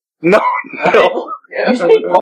Polish. No. You speak